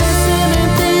parece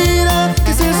mentira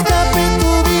que se escape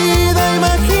tu vida,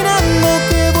 imaginando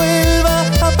que vuelva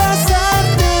a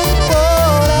pasarte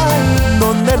por ahí,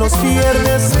 donde los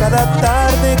viernes cada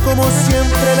tarde, como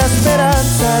siempre, la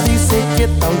esperanza dice que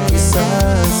tal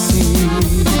quizás sí.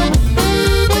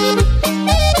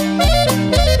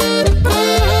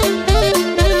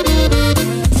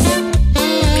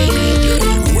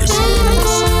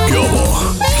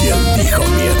 ¿Quién dijo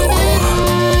miedo?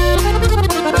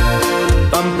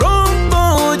 Tan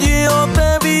pronto yo te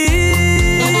vi,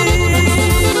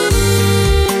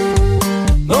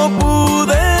 no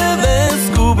pude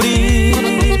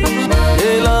descubrir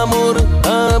el amor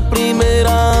a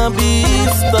primera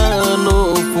vista no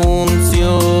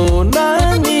funciona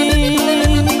en mí.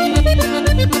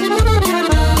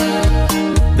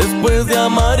 Después de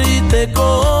amar y te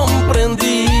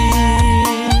comprendí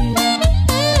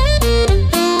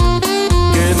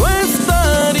que no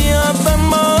estaría tan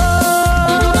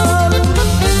mal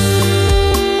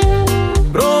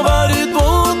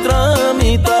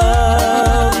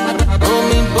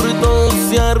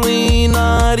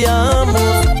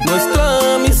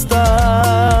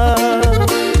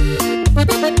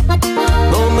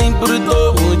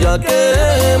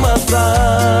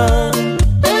pasar.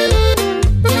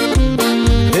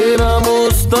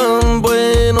 Éramos tan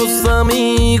buenos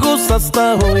amigos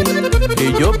hasta hoy,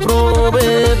 que yo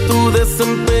probé tu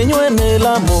desempeño en el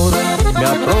amor. Me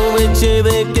aproveché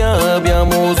de que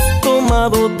habíamos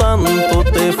tomado tanto,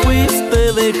 te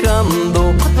fuiste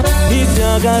dejando y te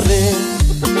agarré.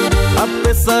 A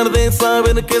pesar de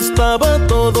saber que estaba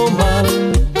todo mal,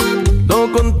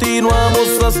 no continuamos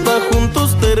hasta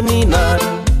juntos terminar.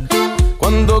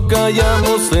 Cuando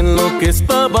callamos en lo que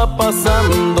estaba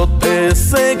pasando, te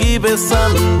seguí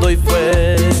besando y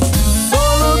fue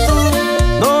solo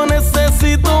tú. No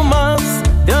necesito más,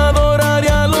 te adoraré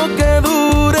lo que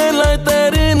dure la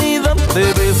eternidad.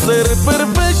 Debes ser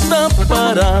perfecta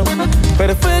para,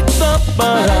 perfecta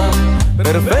para,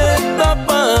 perfecta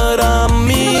para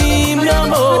mí, mi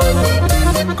amor.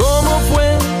 ¿Cómo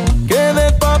fue que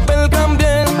de papel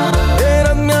cambié?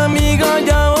 Eras mi amiga y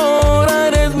ahora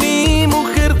eres mi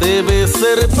mujer. Debes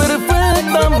ser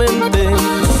perfectamente,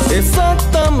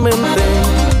 exactamente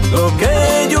lo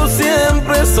que yo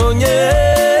siempre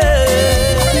soñé.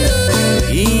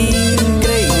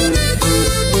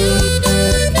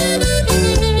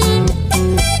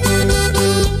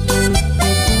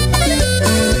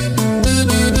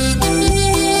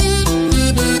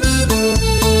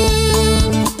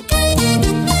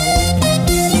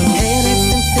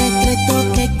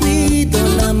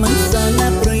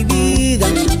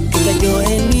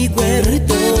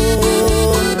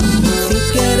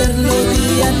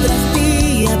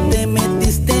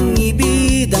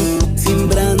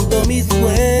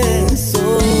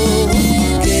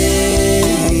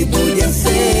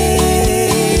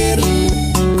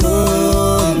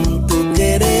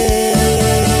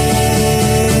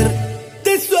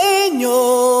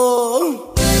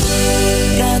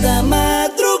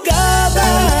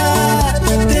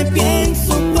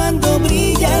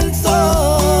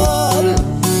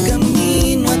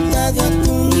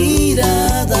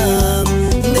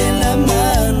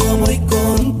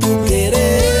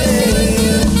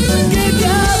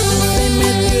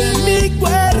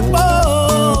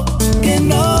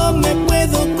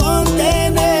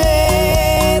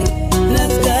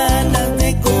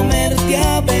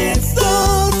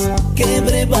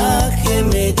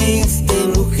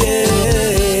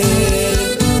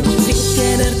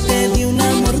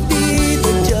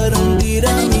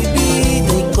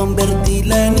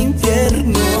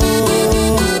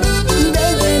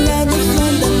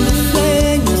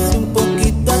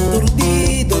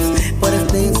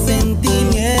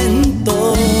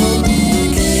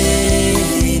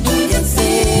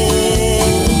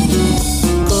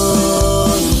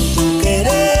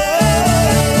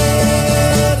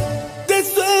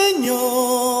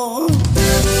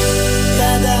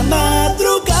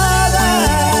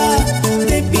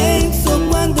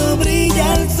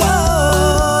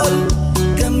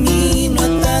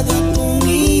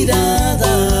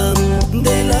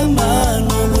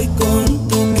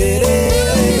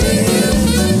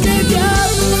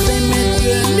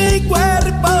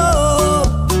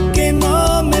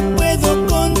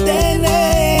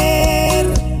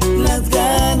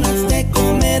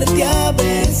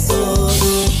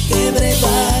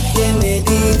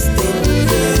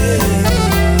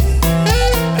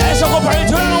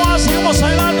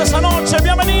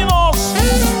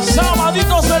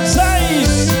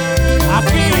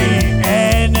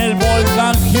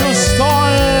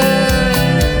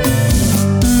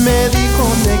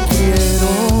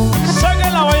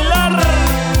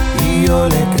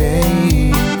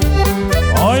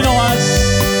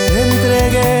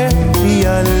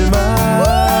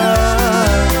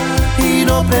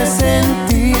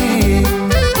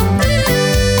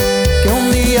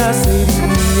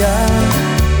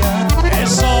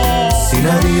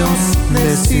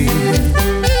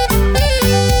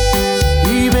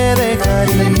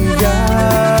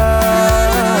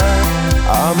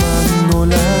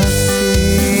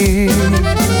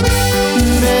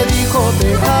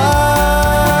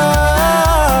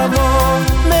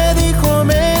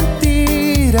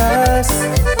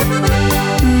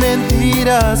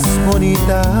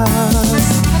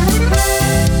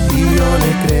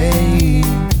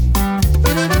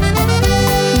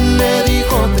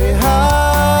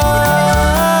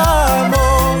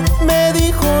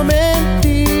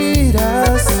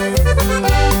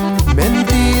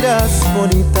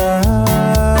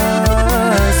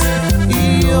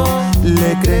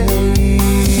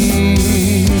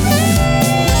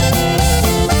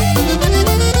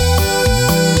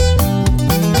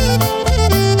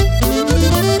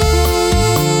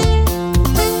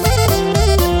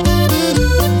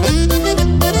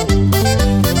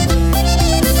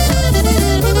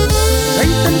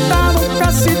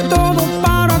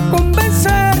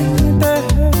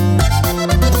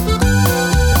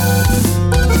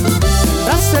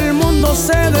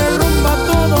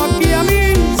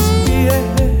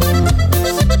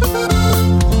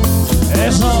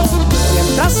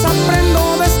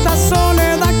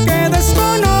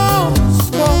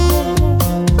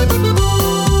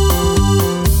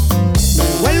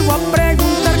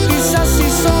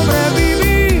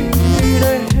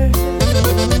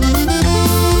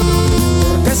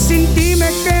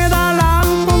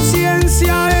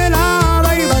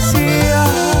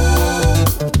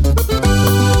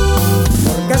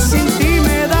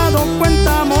 dado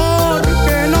cuenta, amor,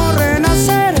 que no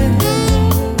renaceré,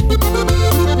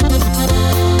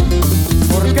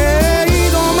 porque he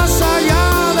ido más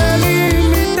allá del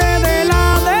límite de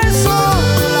la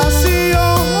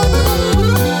desolación.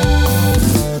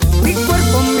 Mi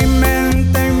cuerpo, mi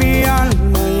mente y mi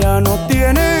alma ya no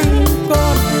tienen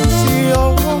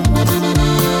conexión,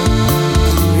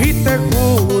 y te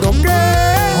juro que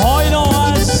hoy no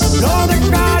más lo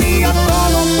dejaría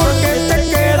todo porque te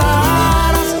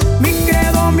quedaras. Mi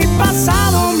credo, mi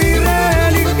pasado, mi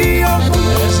religión.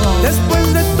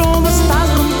 Después de todo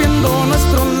estás rompiendo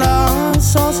nuestros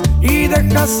lazos y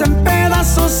dejas en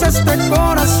pedazos este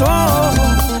corazón.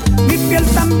 Mi piel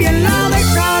también la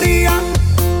dejaría,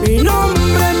 mi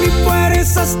nombre, mi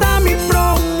fuerza, hasta mi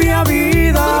propia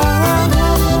vida.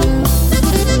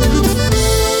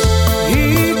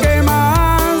 ¿Y qué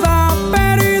más da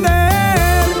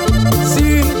perder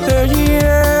si te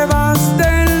llevas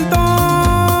del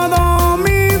todo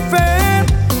mi fe,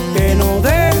 que no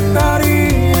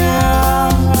dejaría?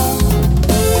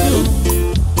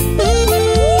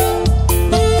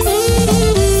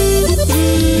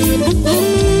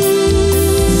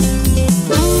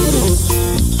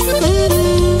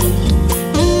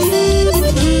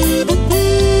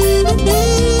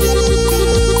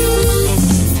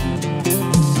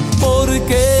 ¿Por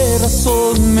qué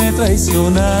razón me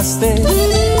traicionaste?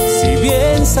 Si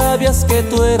bien sabías que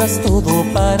tú eras todo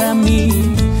para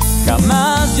mí,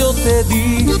 jamás yo te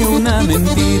dije una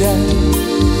mentira.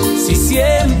 Si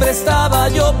siempre estaba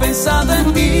yo pensando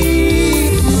en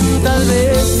ti, tal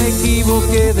vez me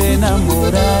equivoqué de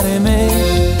enamorarme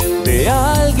de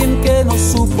alguien que no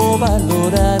supo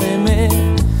valorarme.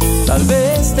 Tal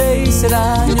vez te hice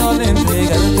daño al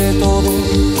entregarte todo,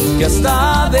 que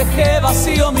hasta dejé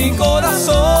vacío mi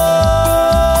corazón.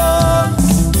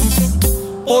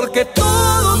 Porque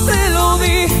todo te lo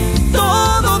di,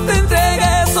 todo te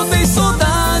entregué, eso te hizo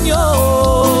daño.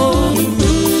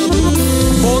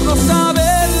 Por no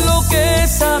saber lo que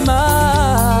es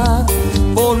amar,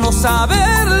 por no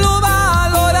saberlo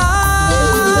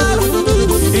valorar.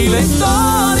 Y la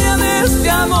historia de este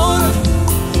amor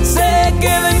se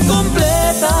queda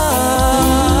incompleta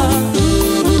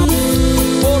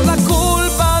por la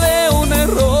culpa de un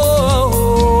error.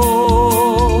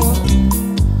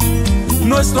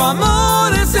 Nuestro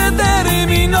amor se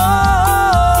terminó.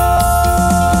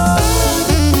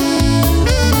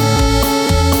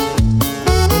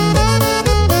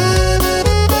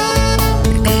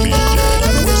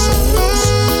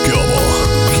 ¿Qué hubo?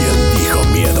 ¿Quién dijo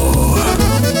miedo?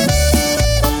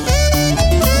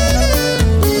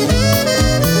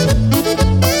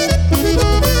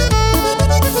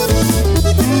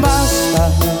 Basta,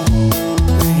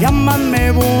 llamas,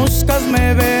 me buscas,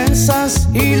 me besas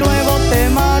y luego te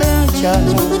marchas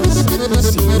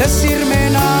sin decirme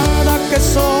nada, que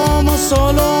somos,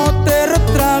 solo te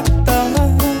retractas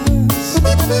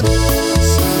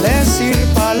sin decir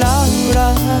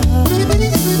palabras.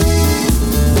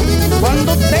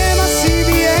 Cuando te vas y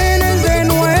vienes de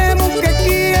nuevo, ¿qué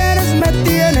quieres? Me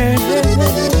tienes,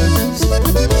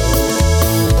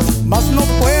 mas no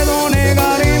puedo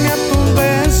negarme a tus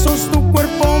besos, tu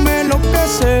cuerpo me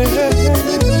enloquece.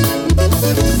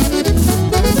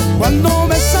 Cuando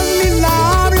besas mis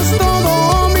labios,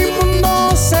 todo mi mundo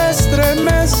se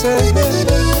estremece.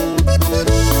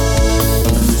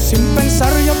 Sin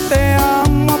pensar yo te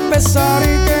amo a pesar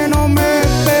que no me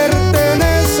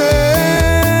pertenece.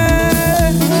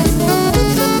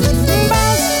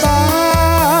 Basta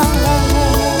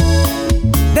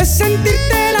de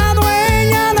sentirte la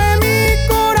dueña de mi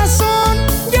corazón,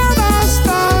 ya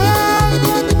basta.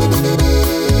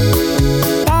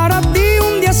 Para ti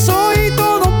un día soy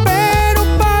todo, pero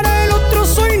para el otro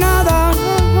soy nada.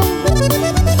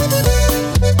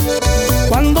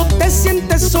 Cuando te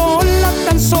sientes sola,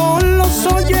 tan solo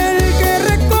soy el que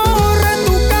recorre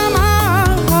tu cama.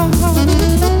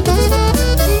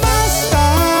 Basta,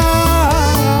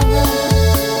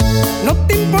 no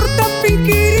te importa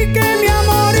fingir que mi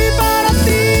amor y para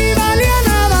ti valía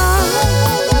nada.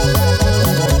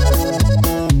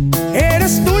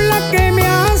 Eres tú la que me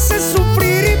hace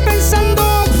sufrir y pensando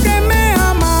que me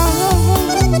amas.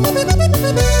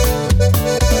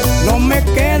 No me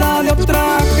queda de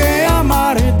otra que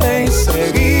amarte y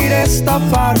seguir esta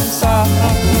farsa.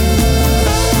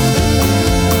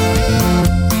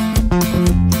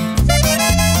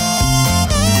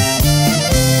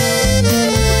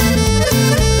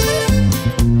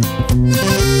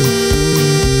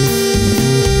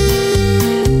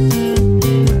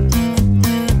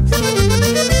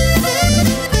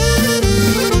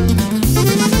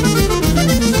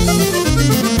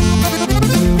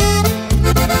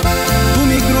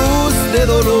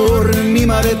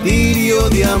 martirio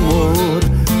de amor,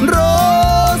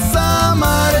 rosa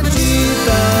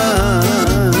marchita.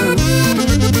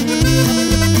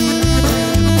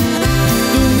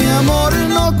 Tú, mi amor,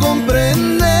 no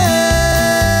comprendes,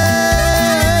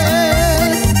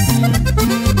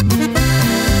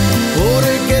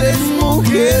 porque eres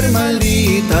mujer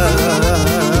maldita.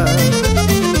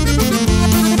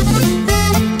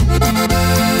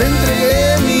 Te entregué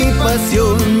mi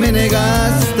pasión, me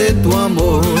negaste tu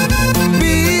amor.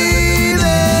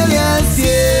 Pídele al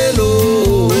cielo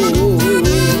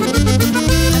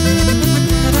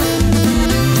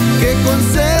que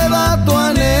conceda tu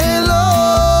anhelo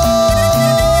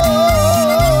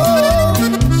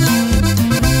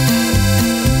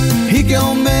y que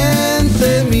aumente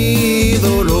mi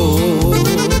dolor.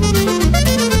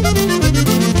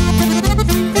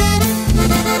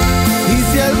 Y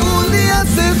si algún día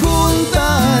se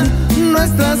juntan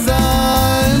nuestras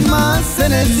almas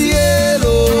en el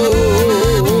cielo,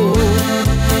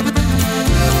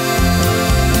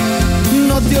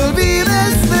 no te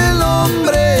olvides del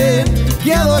hombre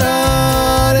que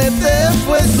adorarte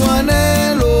fue su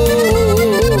anhelo.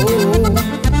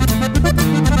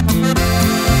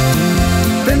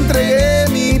 Te entregué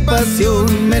mi pasión,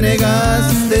 me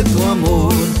negaste tu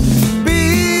amor.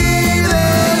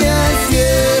 Pídele al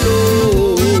cielo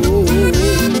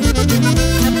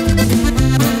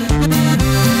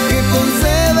que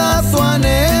conceda tu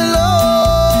anhelo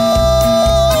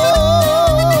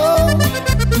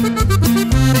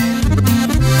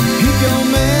y que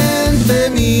aumente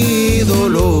mi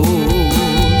dolor.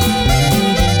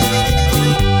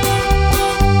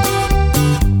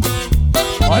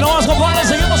 Bueno, vamos, compadres,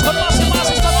 seguimos con más y más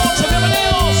esta noche.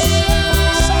 Bienvenidos.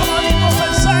 Sabaditos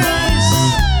del 6.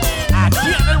 Aquí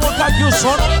en el Volcán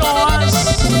Houston, hoy no más.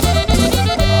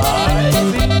 Ay,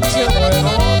 pinche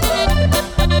güerota.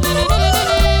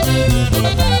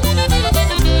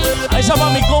 Ahí se va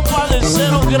mi compa del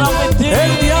Cero Gravity.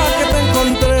 El día que te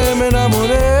encontré me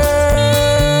enamoré.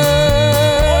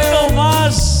 Hoy no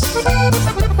más.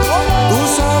 Tú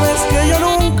sabes que yo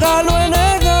nunca lo he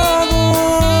negado.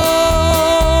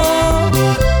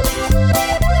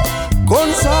 Con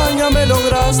saña me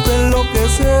lograste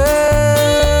enloquecer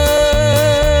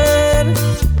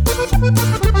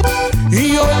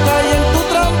y yo caí en tu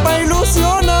trampa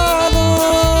ilusionado.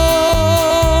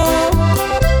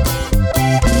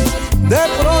 De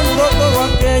pronto todo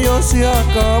aquello se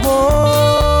acabó.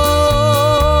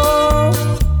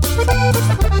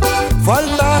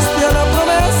 Faltaste a la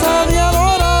promesa de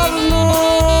adorarnos.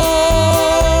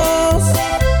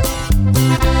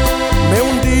 Me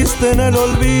hundiste en el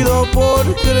olvido por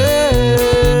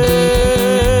creer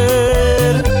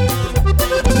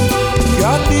que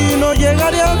a ti no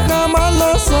llegarían jamás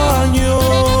los años.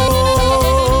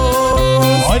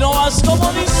 Hoy no más,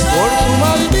 como dice. Por tu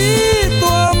maldito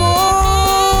amor.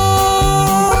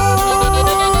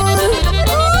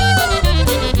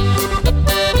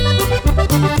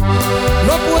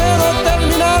 No puedo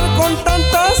terminar con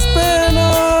tantas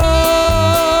penas.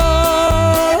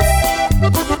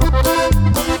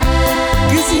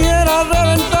 Quisiera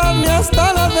reventarme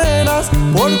hasta las venas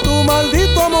por tu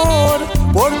maldito amor,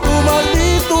 por tu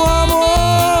maldito amor.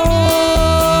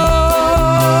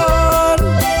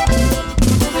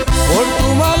 Por tu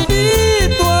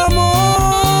maldito amor.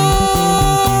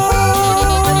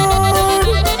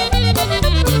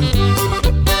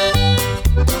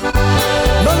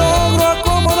 No logro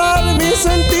acomodar mis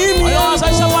sentimientos.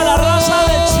 Ahí se va la raza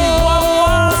de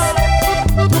Chihuahua.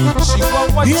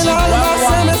 Chihuahua, Y el alma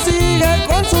se me sigue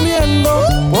consumiendo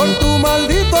por tu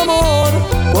maldito amor,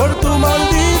 por tu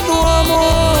maldito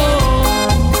amor.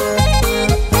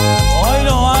 Hoy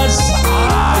no más.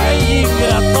 Ay,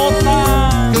 ingratota.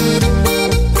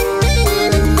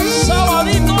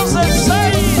 Sabaditos del 6.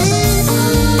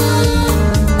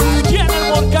 Aquí en el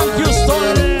Volcán Houston.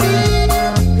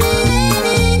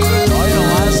 Hoy no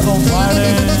más, compadre.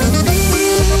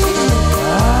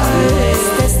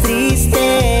 Estés triste.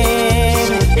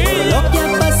 Y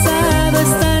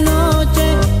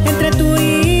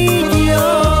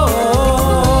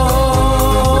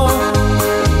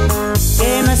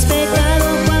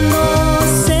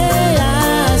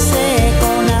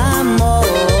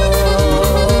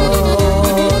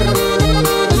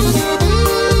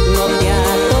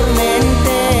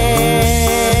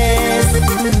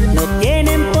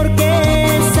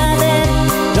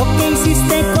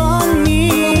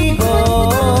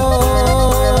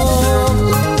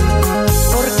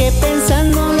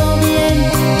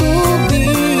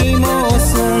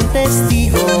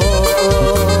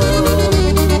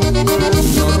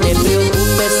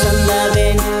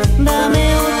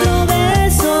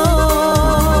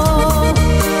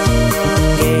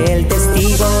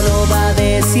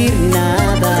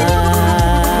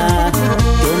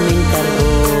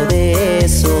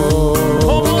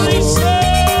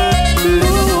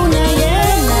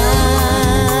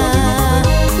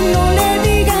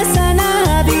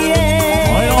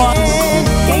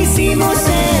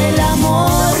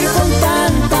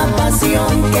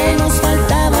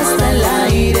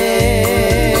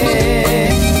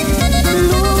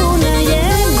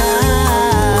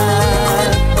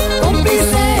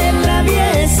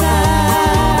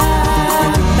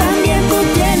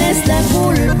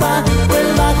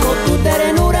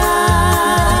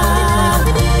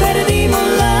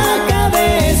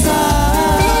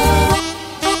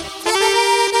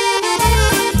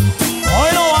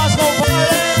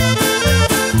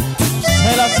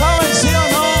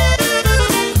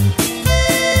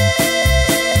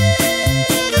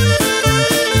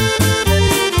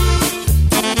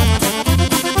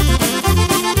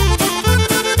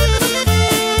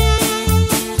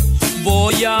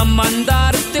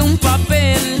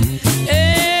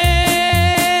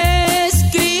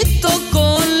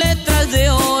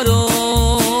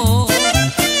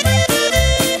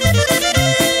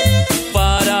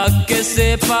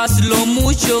sepas lo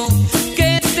mucho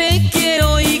que te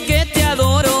quiero y que te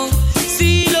adoro.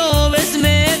 Si lo ves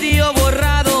medio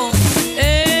borrado,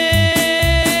 es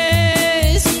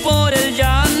por el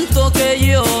llanto que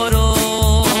lloro.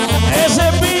 Ese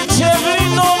pinche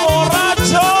grito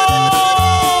borracho.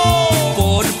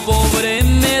 Por pobre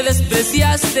me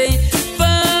despreciaste.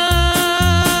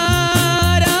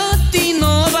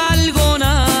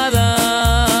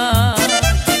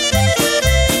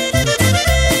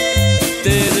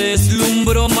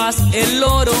 El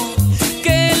oro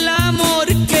que el amor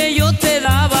que yo te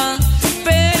daba,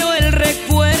 pero el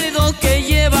recuerdo que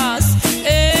llevas,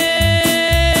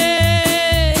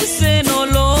 ese no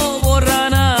lo borra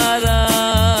nada.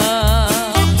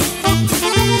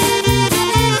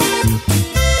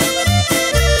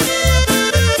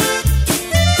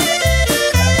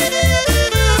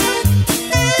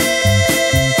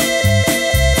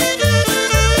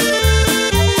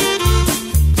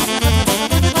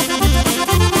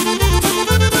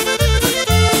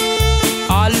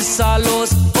 Alza los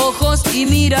ojos y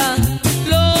mira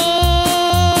lo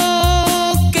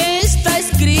que está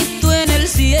escrito en el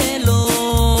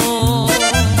cielo.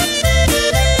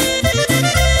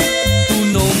 Tu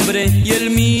nombre y el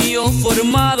mío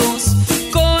formados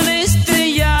con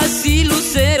estrellas y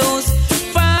luceros,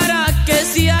 para que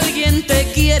si alguien te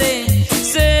quiere,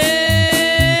 sepa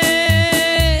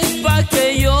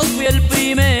que yo fui el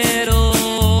primero.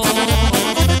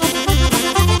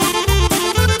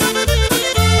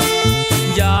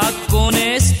 Con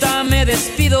esta me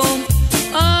despido.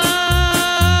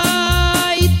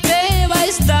 Ay, te va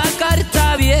esta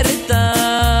carta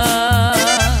abierta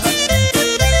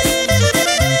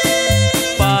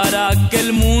para que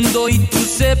el mundo y tú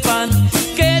sepan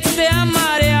que te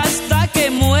amaré hasta que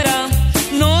muera.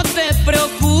 No te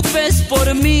preocupes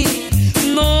por mí,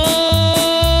 no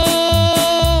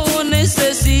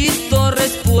necesito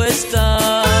respuesta.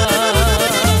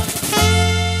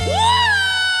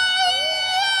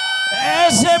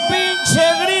 Ese pinche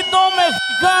grito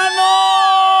mexicano.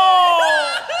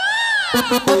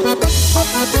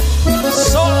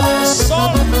 Sol,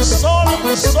 sol, sol,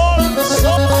 sol,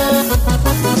 sol.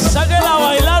 Sáquenla a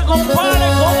bailar, compadre,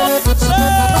 como sé.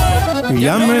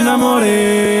 Ya me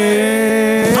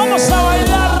enamoré. Vamos a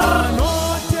bailar.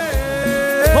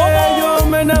 ¿Cómo? Yo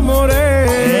me enamoré.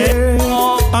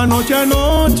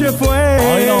 Anoche fue.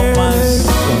 Hoy no más.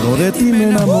 Solo de ti me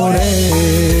enamoré.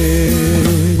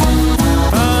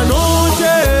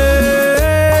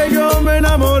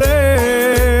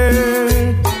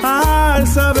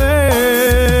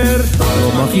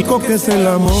 Mágico que es el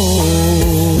amor.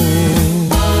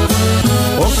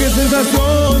 Oh, qué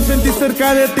sensación sentí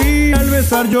cerca de ti. Al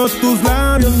besar yo tus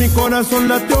labios, mi corazón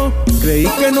latió. Creí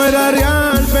que no era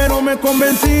real, pero me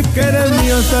convencí que eres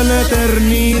mío hasta la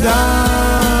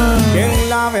eternidad. ¿Quién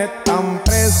la ve tan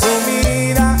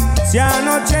presumida? Si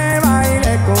anoche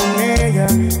bailé con ella.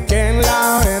 ¿Quién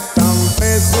la ve tan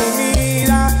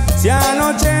presumida? Si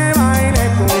anoche bailé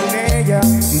con ella.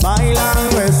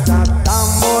 Bailando esta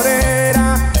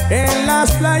tamborera en las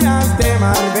playas de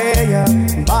Marbella,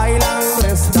 bailando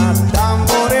esta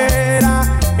tamborera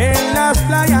en las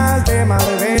playas de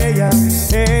Marbella.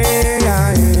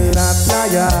 Ella en la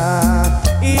playa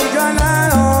y yo al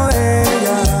lado de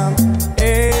ella.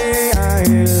 Ella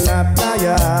en la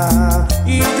playa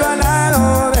y yo al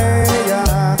lado de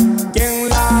ella. ¿Quién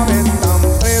la ve tan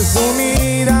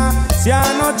presumida? Si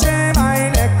anoche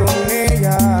bailé con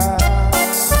ella.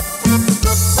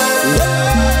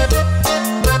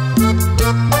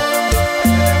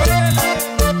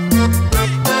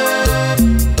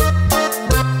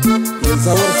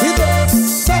 Saborcito.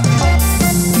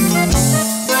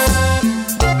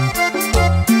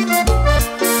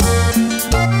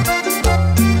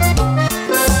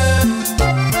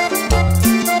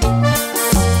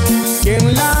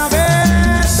 ¿Quién la ve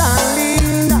tan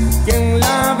linda? ¿Quién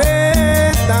la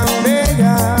ve tan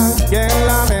bella? ¿Quién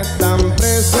la ve tan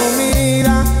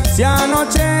presumida? Si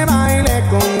anoche bailé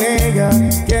con ella.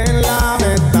 ¿Quién la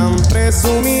ve tan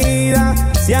presumida?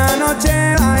 Si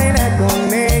anoche bailé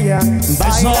con ella.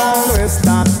 Bailando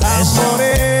esta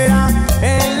tamborera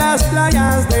en las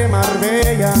playas de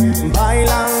Marbella.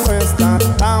 Bailando esta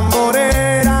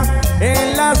tamborera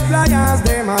en las playas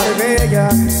de Marbella.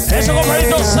 Eso,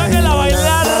 compadrito, sáquenla a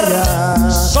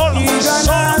bailar. Sol, y yo al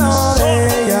sol, lado sol.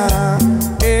 de ella.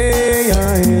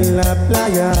 Ella en la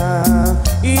playa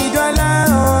y yo al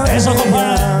lado de Eso, ella.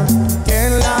 compadre.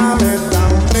 ¿Quién la ve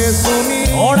tan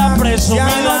presumida? Ahora presumida.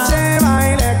 Si anoche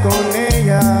bailé con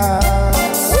ella.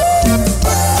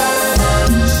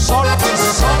 Sol,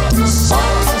 sol, sol,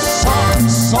 sol,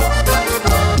 sol.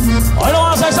 Hoy lo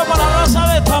vamos a hacer para la raza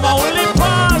de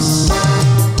Tamaulipas.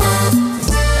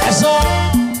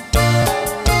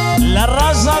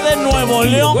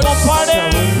 León, compadre.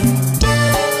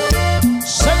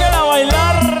 Sáquenla a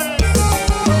bailar.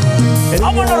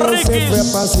 Vámonos, Se fue Riquis.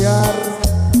 a pasear,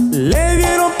 le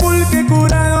dieron pulque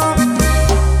curado.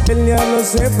 El diablo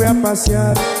se fue a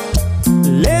pasear,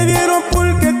 le dieron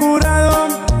pulque curado.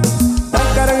 Tan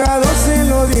cargado se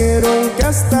lo dieron que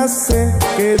hasta se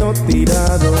quedó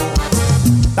tirado.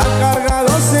 Tan cargado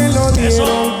se lo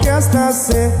dieron que hasta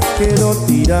se quedó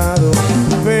tirado.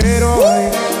 Pero ay,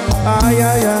 ay,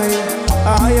 ay,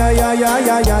 ay, ay, ay, ay,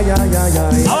 ay, ay, ay, ay,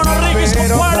 ay. Vámonos, Riquis,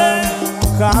 Pero, compadre.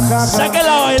 ja, ja, ja,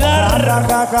 Sáquenla a bailar. ja,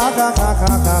 ja, ja, ja, ja,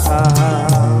 ja, ja,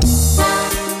 ja.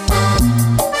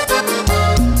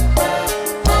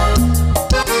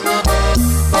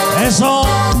 Eso.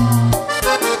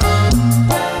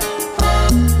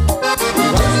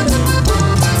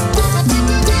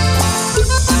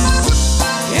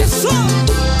 Eso.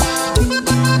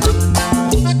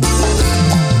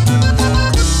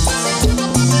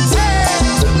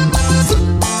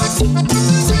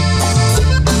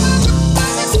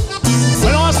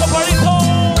 Bueno, más, compadrito.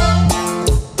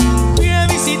 Fui a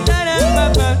visitar a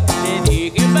papá, le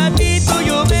dije, papito,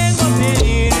 yo vengo a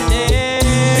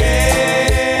pedirte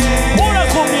Una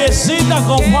cumbiecita,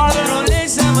 compadre.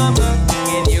 roles a mamá,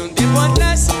 que de un tiempo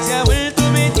atrás se ha vuelto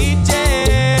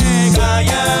metiche.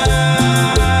 Calla.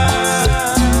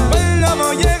 Cuando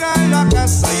amo llega a la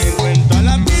casa y encuentro a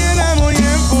la piedra muy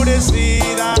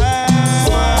enfurecida.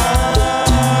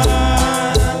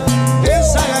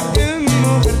 Esa la que mi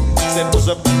mujer se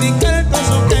puso a platicar con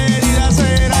su querida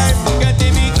cera.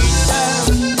 Fíjate, mijita,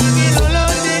 que no lo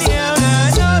tenía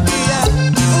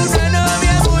una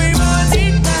novia muy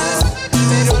bonita,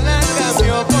 pero la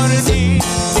cambió por ti.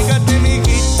 Fíjate,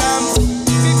 mijita,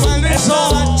 que cuando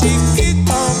estaba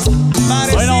chiquito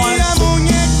parecía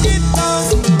muñequito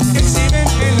que exhiben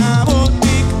en la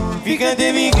boutique. Fíjate,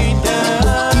 mijita,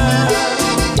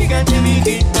 fíjate,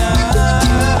 mijita,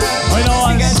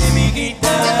 fíjate,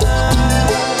 mijita,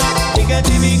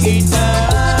 fíjate, mijita.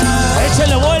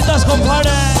 Échale vueltas, compadre.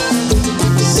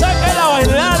 Sáquenla a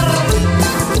bailar.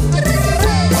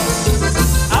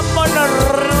 Vámonos,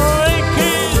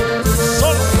 Ricky.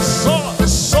 Solo, solo,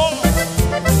 solo.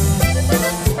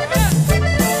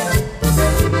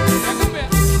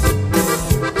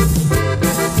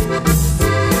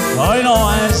 Hoy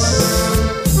no es.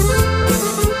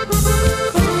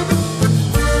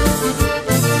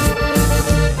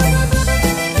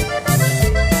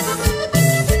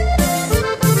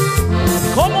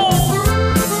 ¿Cómo?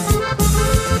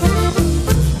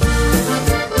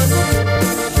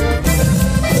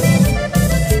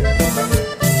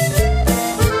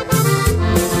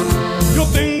 Yo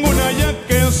tengo una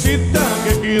yaquecita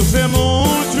que quise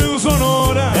mucho en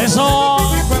Sonora. Eso.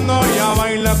 Y cuando ella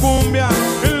baila cumbia,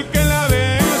 el que la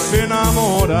ve se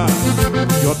enamora.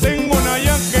 Yo tengo una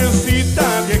yaquecita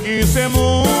que quise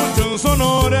mucho en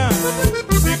Sonora.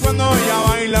 Y cuando ella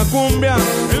baila cumbia,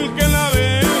 el que la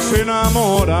ve se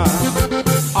enamora.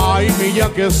 Ay, mi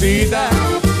yaquecita,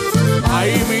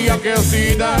 ay, mi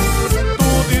yaquecita, tú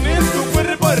tienes tu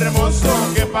cuerpo hermoso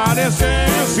que parece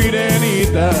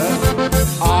sirenita.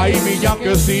 Ay, mi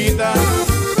yaquecita,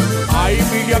 ay,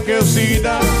 mi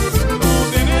yaquecita, tú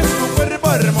tienes tu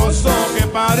cuerpo hermoso que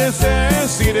parece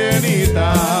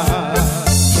sirenita.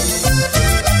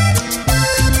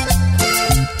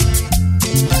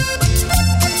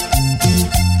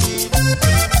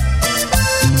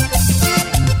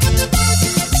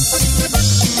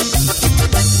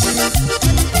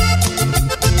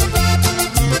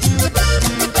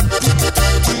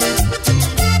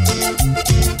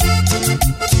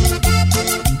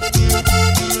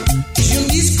 Hice un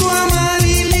disco a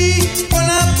Marily con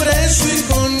aprecio y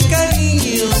con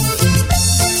cariño.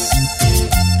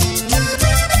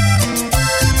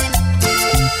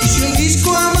 Hice un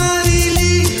disco a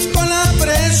Marily con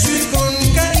aprecio y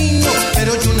con cariño,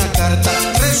 pero yo una carta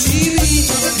recibí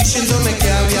diciéndome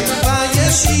que había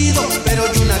fallecido.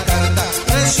 Pero yo una carta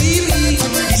recibí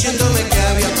diciéndome que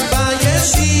había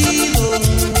fallecido.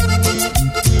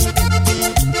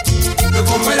 Yo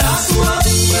como era su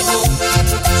amigo,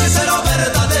 sincero,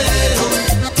 verdadero,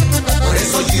 por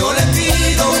eso yo le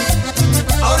pido,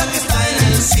 ahora que está en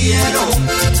el cielo.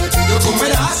 Yo como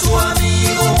era su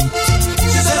amigo,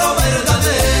 sincero,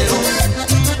 verdadero,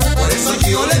 por eso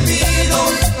yo le pido,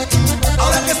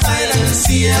 ahora que está en el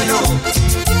cielo,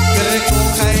 que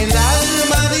recoja el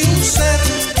alma de un ser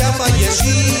que ha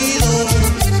fallecido,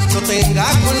 lo tenga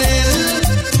con él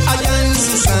allá en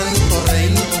su santo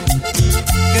reino.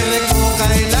 Que recoja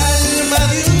el alma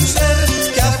de un ser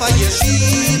que ha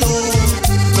fallecido,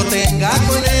 lo tenga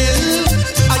con él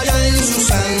allá en su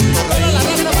santo reino.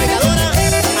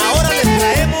 Ahora les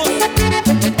traemos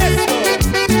esto.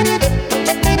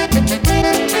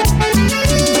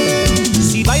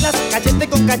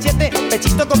 cachete,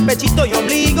 pechito con pechito y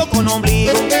ombligo con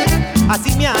ombligo.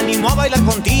 Así me animo a bailar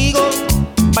contigo.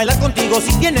 Bailar contigo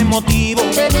si tiene motivo.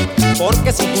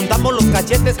 Porque si juntamos los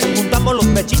cachetes, juntamos los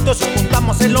pechitos y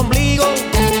juntamos el ombligo,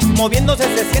 moviéndose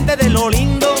se siente de lo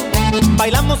lindo.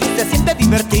 Bailamos y se siente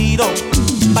divertido.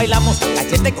 Bailamos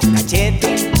cachete con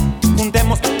cachete,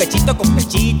 juntemos pechito con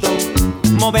pechito,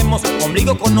 movemos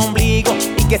ombligo con ombligo.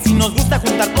 Y que si nos gusta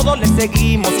juntar todo le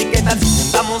seguimos. ¿Y qué tal si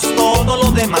juntamos todo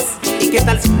lo demás? ¿Y qué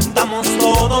tal si juntamos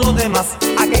todo lo demás?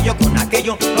 Aquello con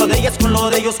aquello, lo de ellas con lo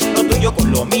de ellos, lo tuyo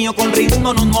con lo mío, con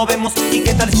ritmo nos movemos. ¿Y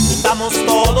qué tal si juntamos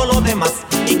todo lo demás?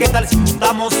 ¿Y qué tal si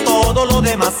juntamos todo lo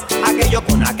demás? Aquello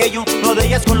con aquello, lo de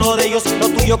ellas con lo de ellos, lo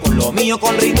tuyo con lo mío,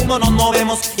 con ritmo nos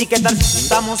movemos. ¿Y qué tal si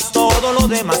juntamos todo lo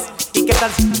demás? ¿Y qué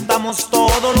tal si juntamos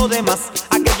todo lo demás?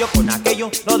 Aquello con aquello,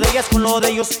 lo de ellas con lo de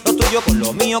ellos, lo tuyo con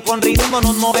lo mío, con ritmo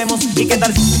nos movemos. ¿Y qué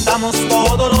tal si juntamos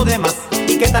todo lo demás?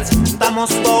 ¿Y qué tal si juntamos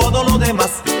todo lo demás?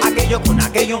 Aquello con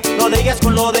aquello, lo de ellas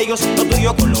con lo de ellos, lo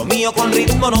tuyo con lo mío, con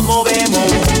ritmo nos movemos.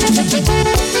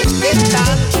 ¿Qué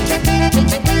tal?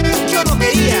 Yo no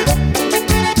quería,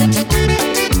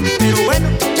 pero bueno.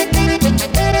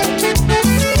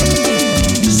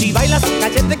 Si bailas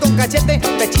cachete con cachete,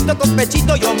 pechito con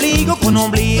pechito y ombligo con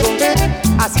ombligo,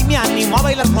 así me animo a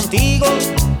bailar contigo.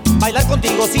 Bailar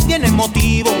contigo sí tiene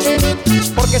motivo.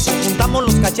 Porque si juntamos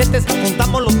los cachetes,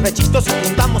 juntamos los pechitos y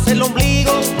juntamos el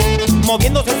ombligo,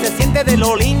 moviéndose se siente de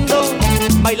lo lindo.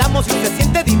 Bailamos y se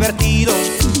siente divertido.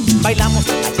 Bailamos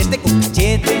cachete con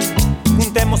cachete,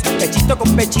 juntemos pechito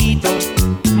con pechito,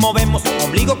 movemos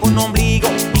ombligo con ombligo.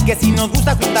 Y que si nos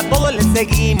gusta juntar todo le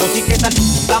seguimos. ¿Y qué tal si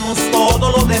juntamos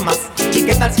todo lo demás? ¿Y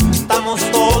qué tal si juntamos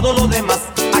todo lo demás?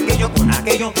 Aquello con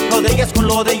aquello, lo de ellas con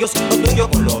lo de ellos, lo tuyo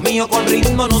con lo mío, con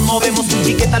ritmo nos movemos.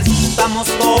 ¿Y qué tal si juntamos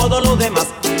todo lo demás?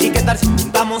 ¿Y qué tal si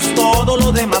juntamos todo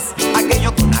lo demás?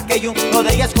 Aquello con aquello, lo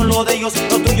de ellas con lo de ellos,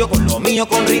 lo tuyo con lo mío,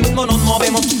 con ritmo nos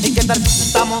movemos. ¿Y qué tal si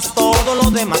juntamos todo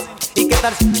lo demás? ¿Y qué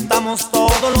tal si juntamos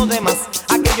todo lo demás?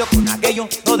 Aquello con aquello,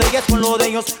 lo de ellas con lo de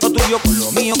ellos, lo tuyo con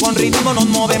lo mío, con ritmo nos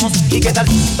movemos. ¿Y qué tal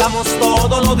si juntamos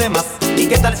todo lo demás? ¿Y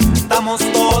qué tal si juntamos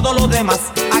todo lo demás?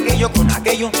 Aquello con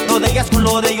aquello, lo de ellas con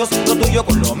lo de ellos, lo tuyo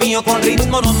con lo mío, con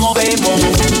ritmo nos movemos.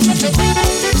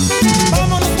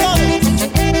 ¡Vámonos todos!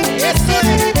 ¡Eso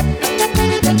es!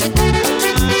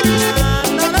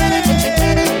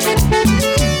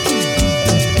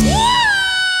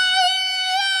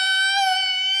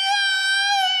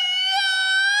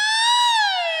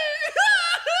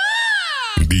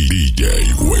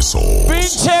 DJ Hueso.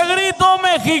 ¡Pinche grito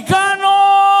mexicano!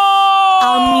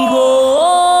 Amigos,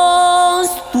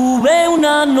 tuve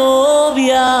una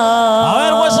novia. A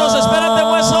ver, Huesos, espérate,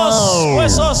 Huesos.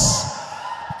 Huesos.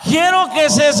 Quiero que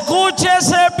se escuche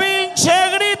ese pinche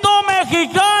grito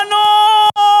mexicano.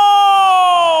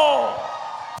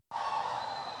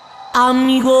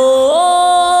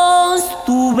 Amigos,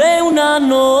 tuve una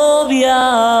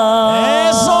novia.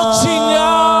 Eso,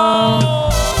 chingado.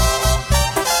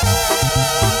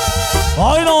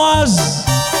 Hoy no más.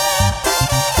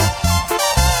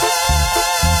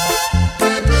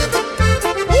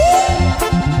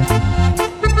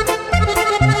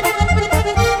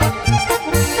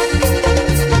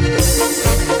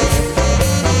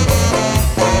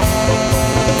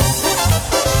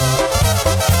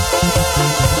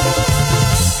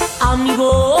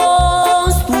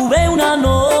 Amigos, tuve una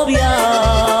novia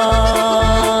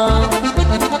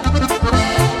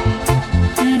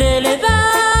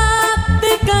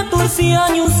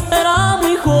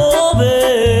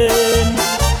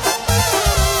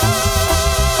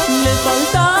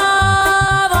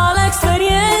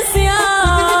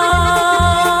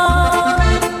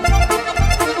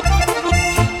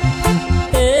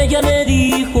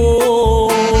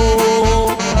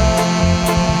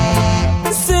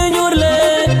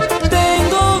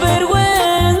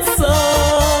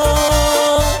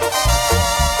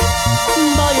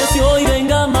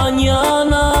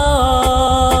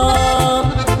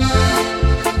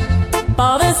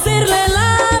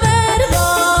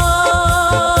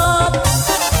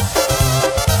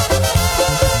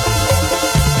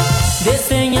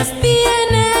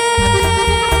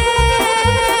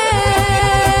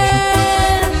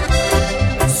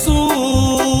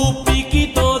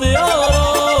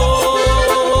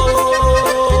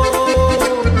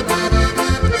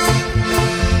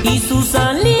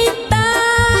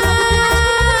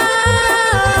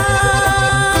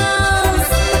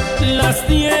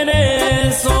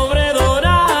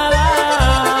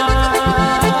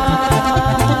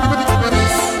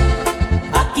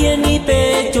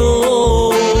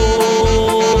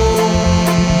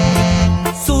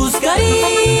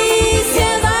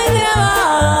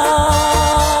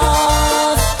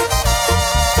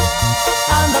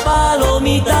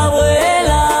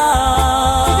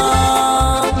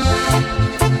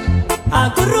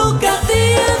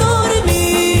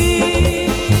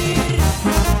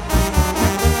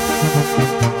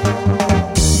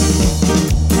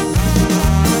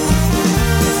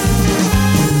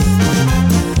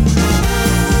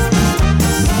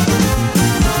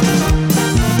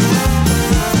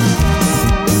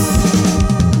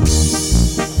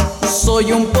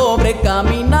soy un pobre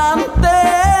caminante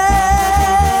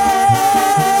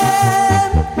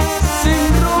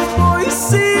sin rumbo y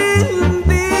sin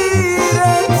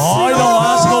dirección. ¡Ay, no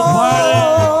vas, compadre!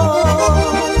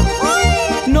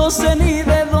 No sé ni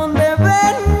de dónde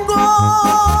vengo.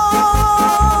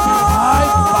 ¡Ay,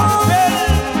 papel!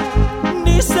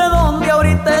 Ni sé dónde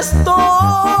ahorita estoy.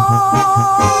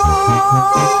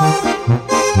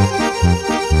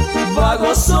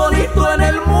 Vago solito en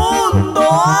el mundo.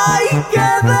 ¡Ay, qué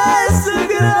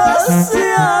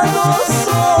desgraciado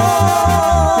soy!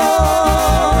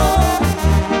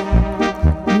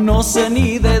 No sé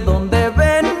ni de dónde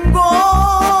vengo.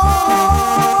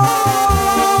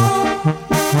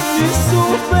 Y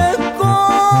supe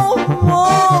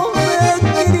cómo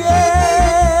me crié.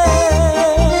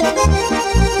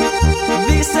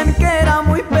 Dicen que era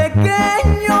muy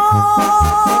pequeño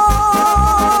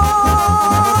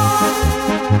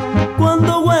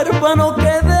cuando huérfano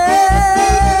quedé.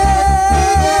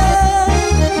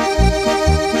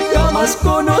 Jamás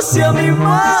conocí a mi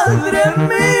madre,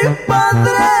 mi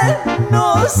padre,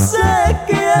 no sé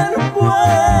quién fue.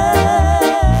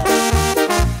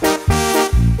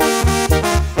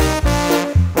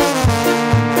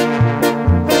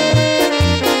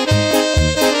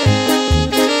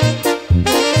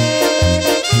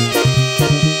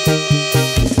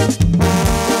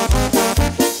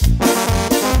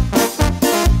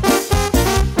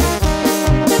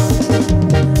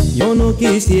 Yo no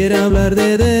quisiera hablar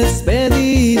de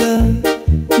despedida,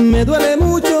 me duele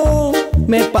mucho,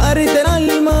 me parte el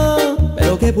alma,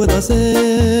 pero ¿qué puedo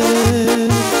hacer?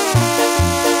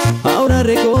 Ahora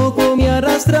recojo mi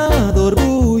arrastrado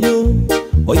orgullo,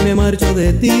 hoy me marcho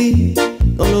de ti,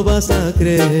 no lo vas a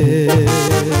creer.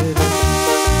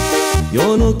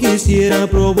 Yo no quisiera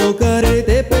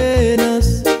provocarte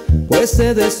penas, pues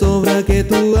sé de sobra que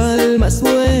tu alma es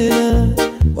buena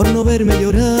por no verme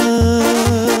llorar.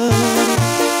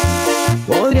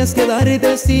 Podrías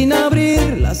quedarte sin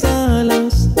abrir las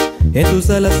alas, en tus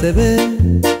alas se ve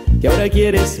que ahora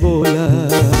quieres volar.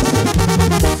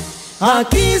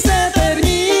 Aquí se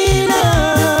termina,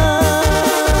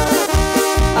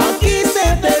 aquí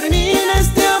se termina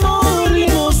este amor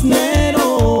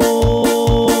limosnero.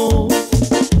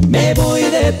 Me voy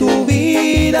de tu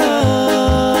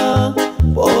vida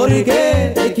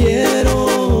porque te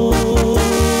quiero.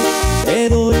 Te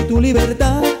doy tu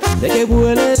libertad de que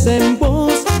vueles en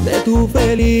pos de tu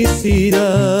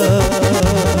felicidad.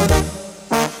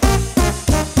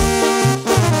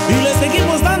 Y le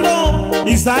seguimos dando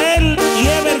Isael y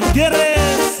Ever Gutiérrez.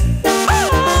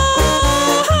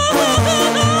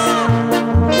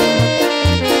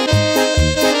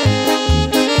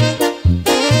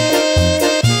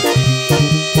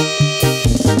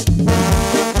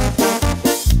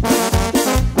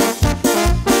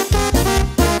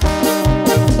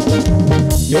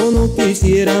 Yo no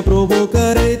quisiera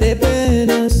provocarte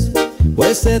penas,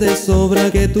 pues sé de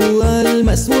sobra que tu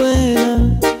alma es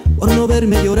buena por no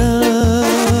verme llorar.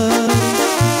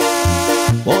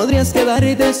 Podrías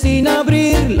quedarte sin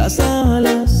abrir las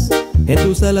alas, en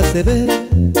tus alas se ve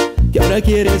que ahora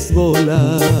quieres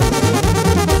volar.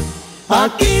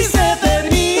 Aquí se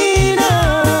termina,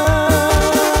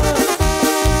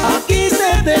 aquí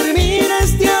se termina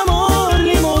este amor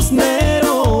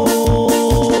limosnero.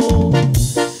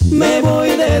 Me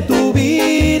voy de tu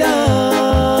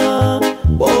vida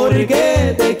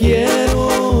porque te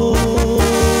quiero.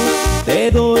 Te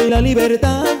doy la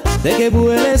libertad de que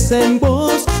vueles en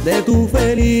pos de tu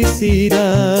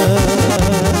felicidad.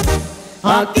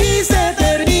 Aquí se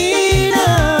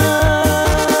termina,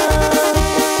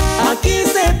 aquí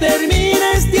se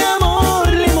termina este amor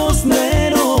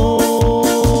limosnero.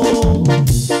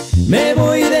 Me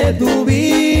voy de tu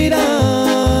vida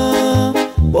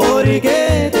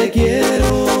porque te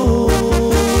quiero.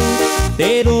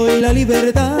 Te doy la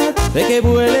libertad de que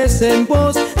vueles en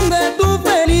pos de tu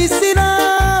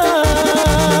felicidad.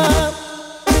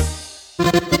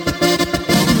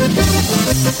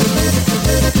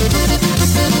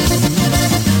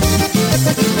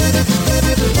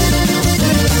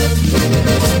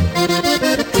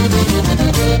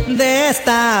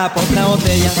 Destapo otra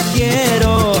botella,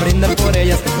 quiero brindar por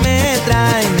ellas. Me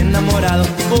traen enamorado,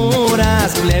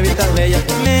 puras plebitas bellas.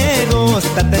 Me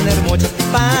gusta tener muchas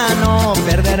para no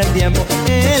perder el tiempo.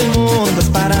 El mundo es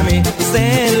para mí,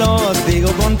 se los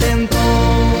digo contento.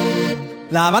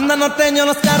 La banda norteño,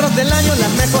 los carros del año, las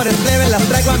mejores plebes las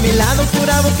traigo a mi lado.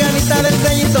 Pura bucanita del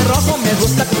sellito rojo, me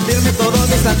gusta cumplirme todos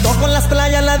mis antojos. Las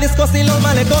playas, las discos y los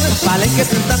malecones, vale que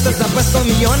sentaste se han puesto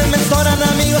millones. Me sobran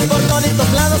amigos por toditos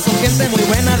lados, son gente muy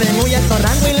buena de muy alto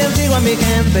rango. Y les digo a mi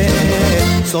gente,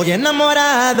 soy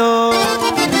enamorado.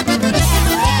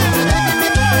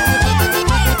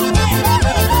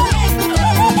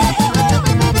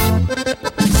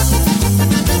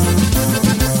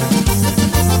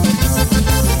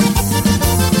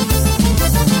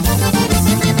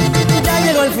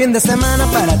 fin de semana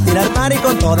para tirar party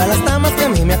con todas las damas que a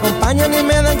mí me acompañan y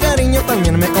me dan cariño,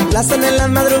 también me complacen en las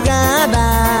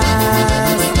madrugadas.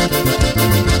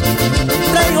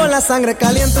 Traigo la sangre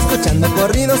caliente escuchando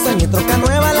corridos en mi troca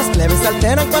nueva. Las plebes se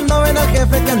alteran cuando ven al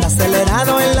jefe que anda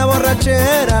acelerado en la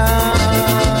borrachera.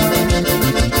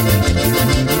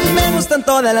 Me gustan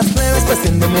todas las plebes,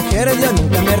 cuestión de mujeres, yo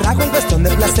nunca me rajo en cuestión de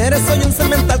placeres. Soy un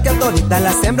cemental que a toditas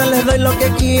las hembras les doy lo que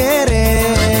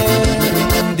quieren.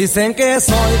 Dicen que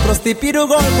soy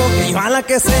prostipirugolfo, que yo a la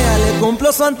que sea le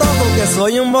cumplo su antojo, que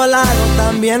soy un volado,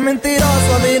 también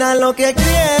mentiroso, dirán lo que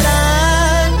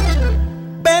quieran,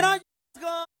 pero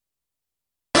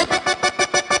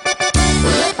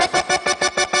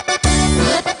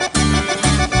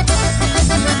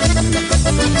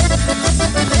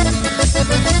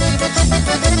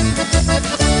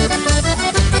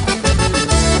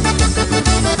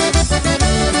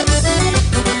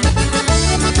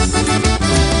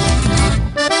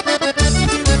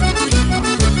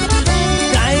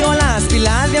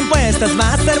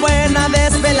va a ser buena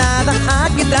desvelada.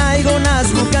 Aquí traigo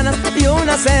unas bucanas y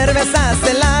unas cervezas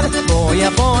heladas. Voy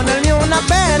a ponerme una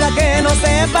peda que no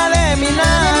sepa de mí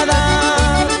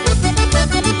nada.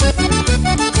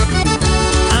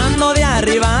 Ando de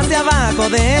arriba hacia abajo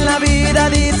de la vida,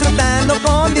 disfrutando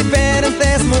con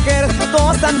diferentes mujeres,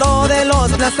 gozando de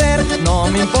los placeres. No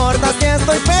me importa si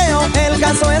estoy feo, el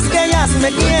caso es que ellas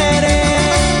me quieren.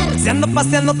 Si ando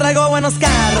paseando traigo buenos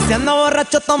carros, si ando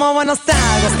borracho tomo buenos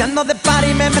tragos, si ando de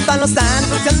party me meto a los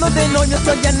santos, si ando de novio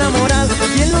estoy enamorado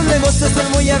y en los negocios soy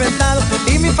muy aventado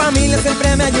y mi familia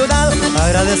siempre me ha ayudado.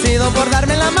 Agradecido por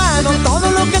darme la mano,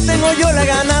 todo lo que tengo yo lo he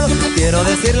ganado. Quiero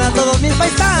decirle a todos mis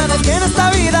paisanos que en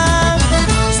esta vida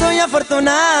soy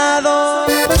afortunado.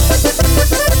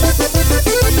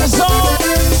 ¡Eso!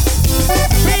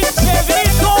 ¡Pinche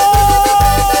grito!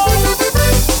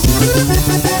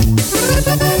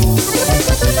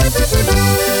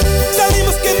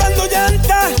 Salimos quemando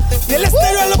llanta y el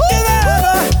estéreo a lo que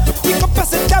daba. Mi compa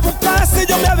se echaba un pase,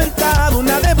 yo me aventaba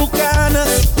una de bucanas.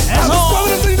 A los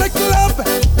pobres de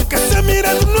club que se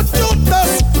miran unos chotas.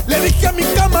 Le dije a mi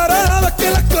camarada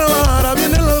que la clavara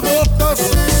bien en las botas.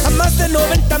 A más de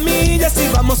 90 millas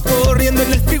íbamos corriendo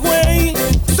en el freeway.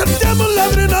 Sentíamos la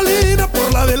adrenalina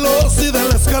por la velocidad en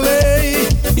la escalé.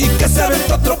 Y que se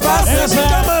aventó otro pase mi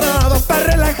camarada para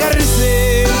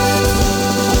relajarse.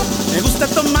 Me gusta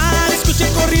tomar, escuchar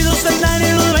corridos, andar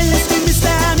en los bailes con mis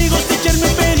amigos, echarme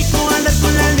un perico, andar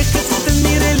con la leche, este es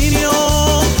mi delirio.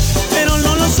 Pero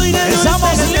no lo soy nada.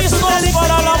 Estamos listos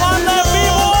para la banda en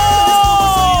vivo.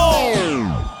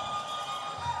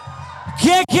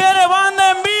 ¿Quién quiere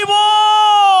banda en vivo?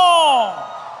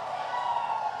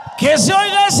 Que se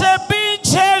oiga ese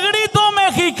pinche grito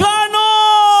mexicano.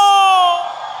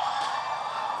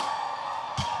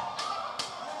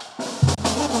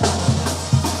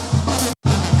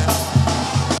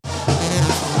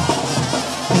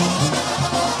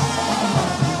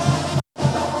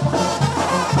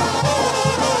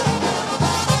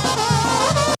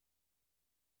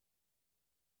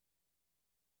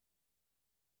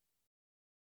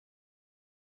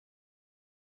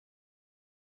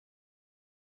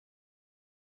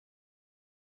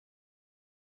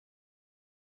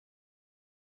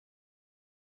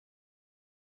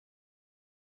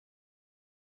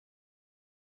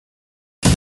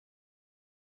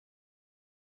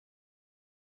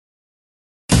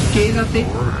 Quédate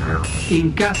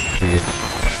en casa.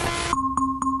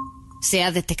 Se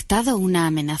ha detectado una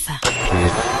amenaza.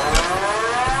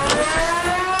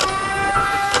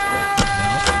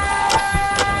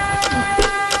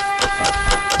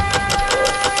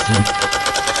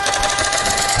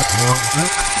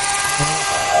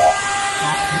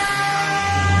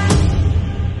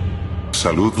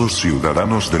 Saludos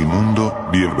ciudadanos del mundo,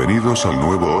 bienvenidos al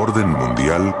nuevo orden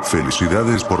mundial,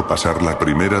 felicidades por pasar la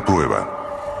primera prueba.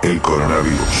 El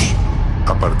coronavirus.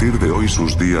 A partir de hoy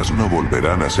sus días no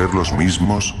volverán a ser los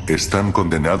mismos, están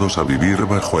condenados a vivir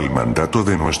bajo el mandato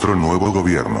de nuestro nuevo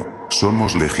gobierno.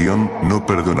 Somos legión, no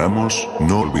perdonamos,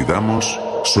 no olvidamos,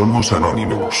 somos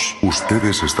anónimos.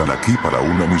 Ustedes están aquí para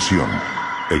una misión.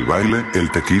 El baile, el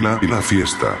tequila y la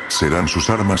fiesta serán sus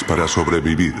armas para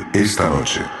sobrevivir esta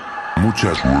noche.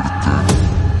 Mucha suerte.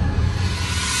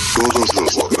 Todos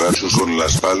los borrachos con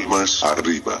las palmas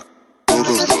arriba.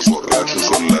 Todos los borrachos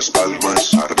con las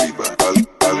palmas arriba.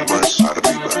 Palmas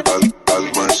arriba.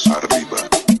 Palmas arriba.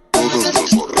 Todos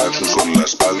los borrachos con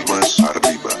las palmas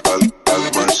arriba.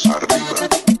 Palmas arriba.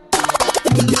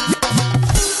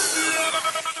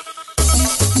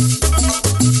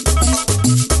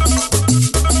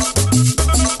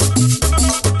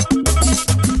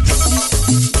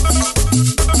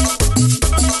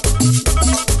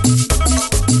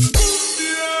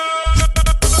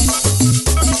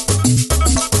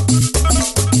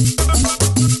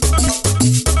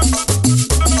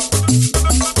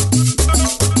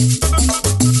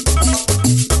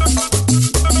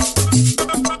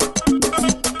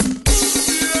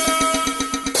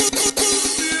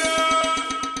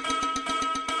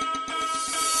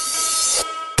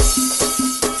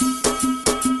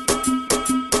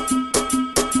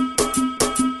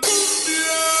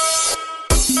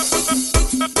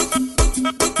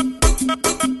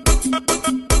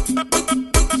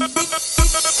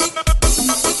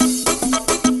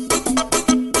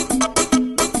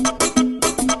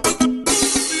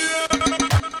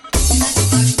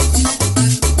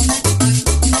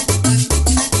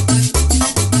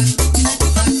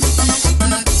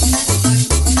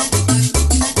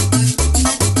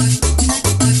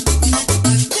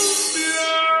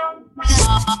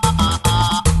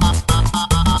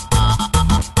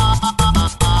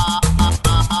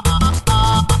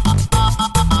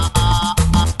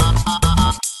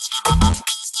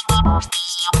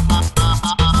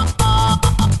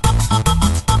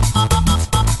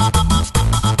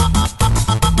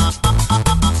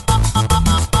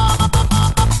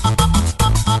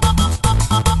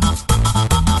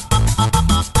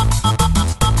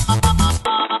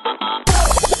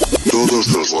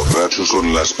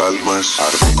 con las palmas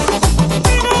arriba.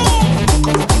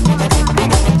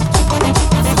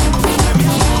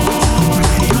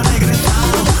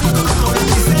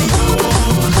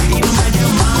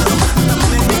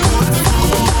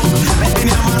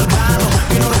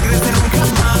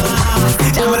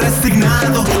 Ya me he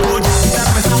resignado, voy a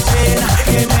quitarme esa pena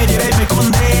que me lleve y me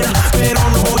condena, pero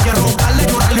no voy a rogarle,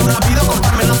 llorarle una vida,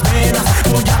 cortarme las venas.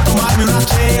 Voy a tomarme unas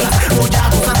chelas, voy a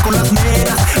gozar con las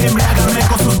nenas, embriagarme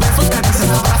con sus besos, caricias,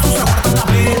 abrazos, aguantar la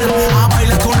pena, a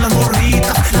bailar con las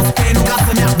morritas, las que nunca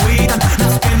se me agüitan,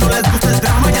 las que no les gusta el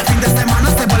drama y al fin de semana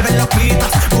se vuelven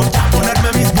loquitas. Voy a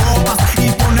ponerme mis botas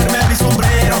y ponerme mi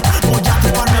sombrero, voy a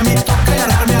treparme a mi toca y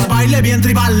largarme al baile bien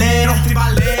tribalero.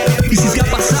 Y si te ha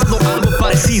pasado algo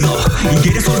parecido y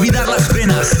quieres olvidar las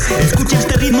penas, escucha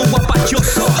este ritmo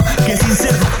guapachoso que sin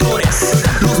ser doctores,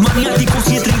 los maniáticos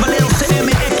y tribaleros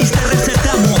MX te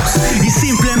recetamos y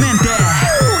simplemente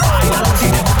báilalo si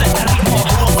te gusta este ritmo,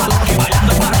 gózalo que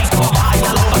bailando es más rico,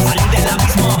 báilalo para salir del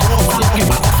abismo, gózalo que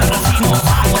pa' gozar nacimos,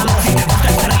 báilalo si te gusta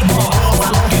este ritmo,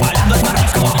 gózalo que bailando es más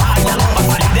rico, báilalo para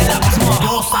salir del abismo,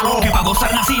 gózalo que pa'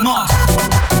 gozar nacimos.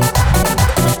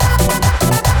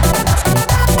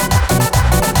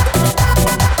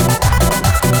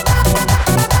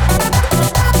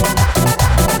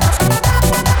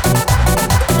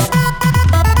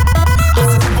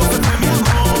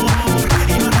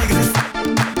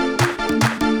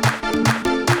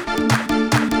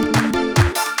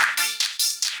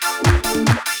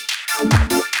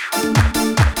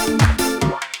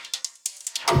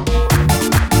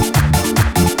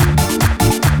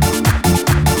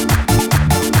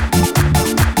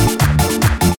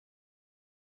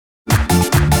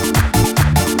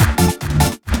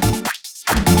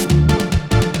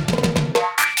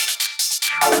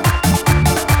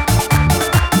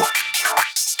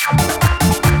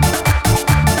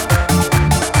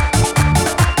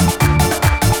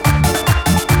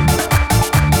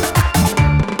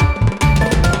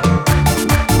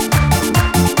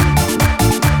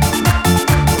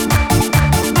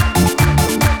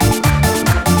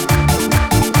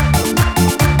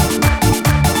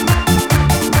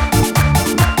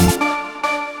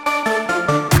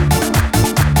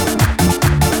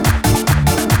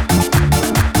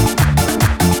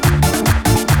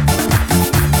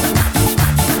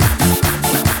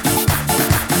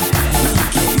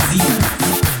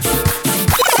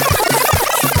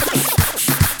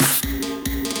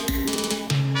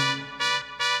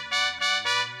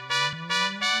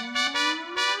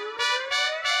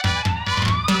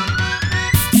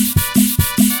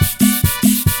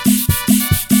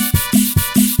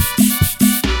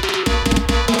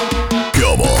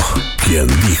 ¿Quién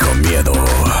dijo miedo?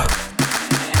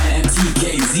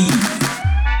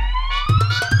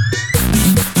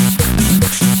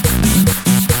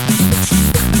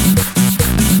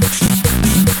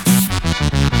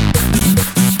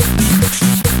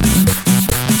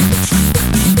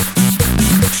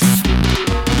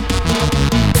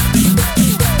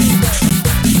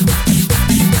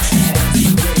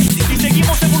 Y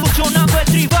seguimos evolucionando el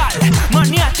tribal,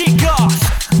 maniáticos,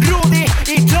 Rudy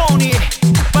y Tony,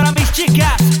 para mis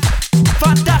chicas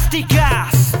fantásticas.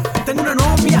 Tengo una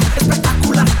novia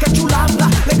espectacular, que chulada,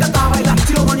 le encanta bailar.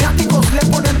 Si los maniáticos le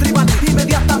ponen tribal,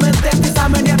 inmediatamente empieza a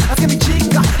menear. Así que mi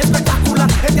chica espectacular,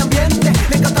 es de ambiente,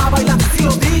 le encanta bailar. Si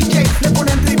los DJs le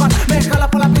ponen tribal, me jala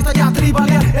por la pista ya a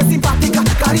tribalear. Es simpática,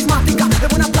 carismática, de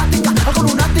buena plática, algo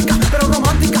lunática, pero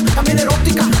romántica, también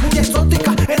erótica, muy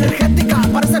exótica, energética,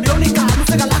 parece biónica,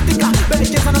 luce galáctica,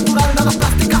 belleza natural, nada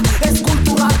plástica, es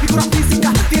cultural, figura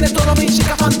física, tiene todo mi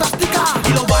chica fantástica.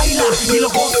 Y lo baila, y lo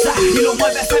goza, y lo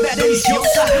mueve, se ve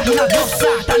deliciosa. Una diosa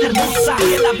tan hermosa,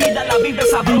 que la vida la vive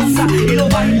sabrosa. Y lo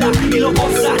baila, y lo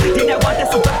goza, tiene aguante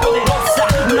súper poderosa.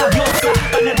 Una diosa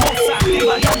tan hermosa, que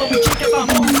bailando mi chica es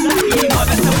famosa. Y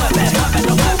mueve, se mueve, mueve,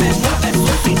 lo mueve, mueve su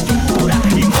cintura.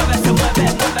 Y mueve, se mueve,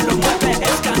 mueve, lo mueve,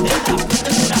 es candela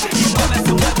pura. Y mueve,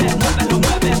 se mueve, mueve, lo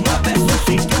mueve, mueve su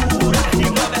cintura. Y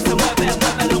mueve, se mueve,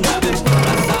 mueve, lo mueve,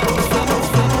 pura sabrosa.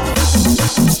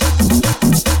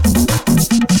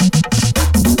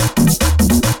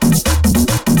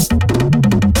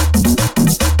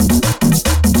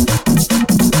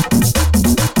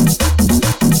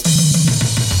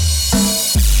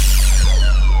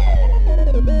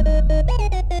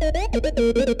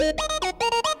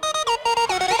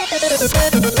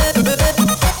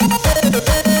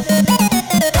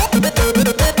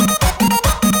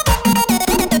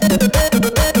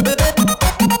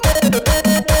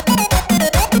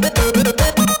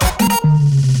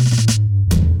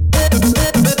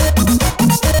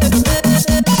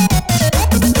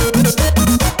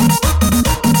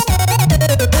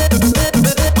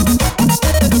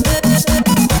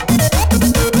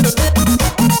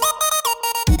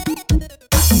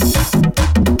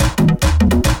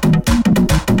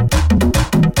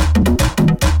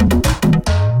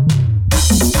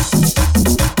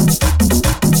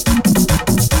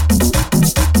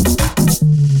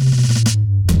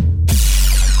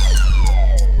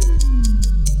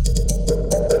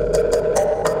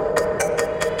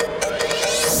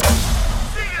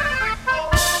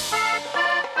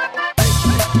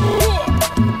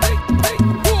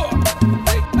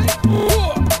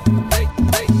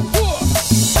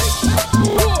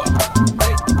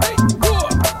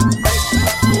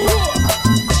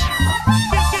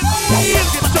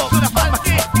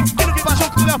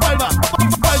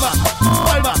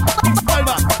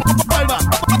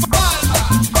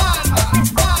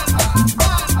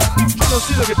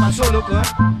 sé lo que pasó, loco, ¿eh?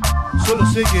 Solo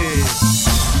sé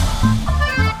que...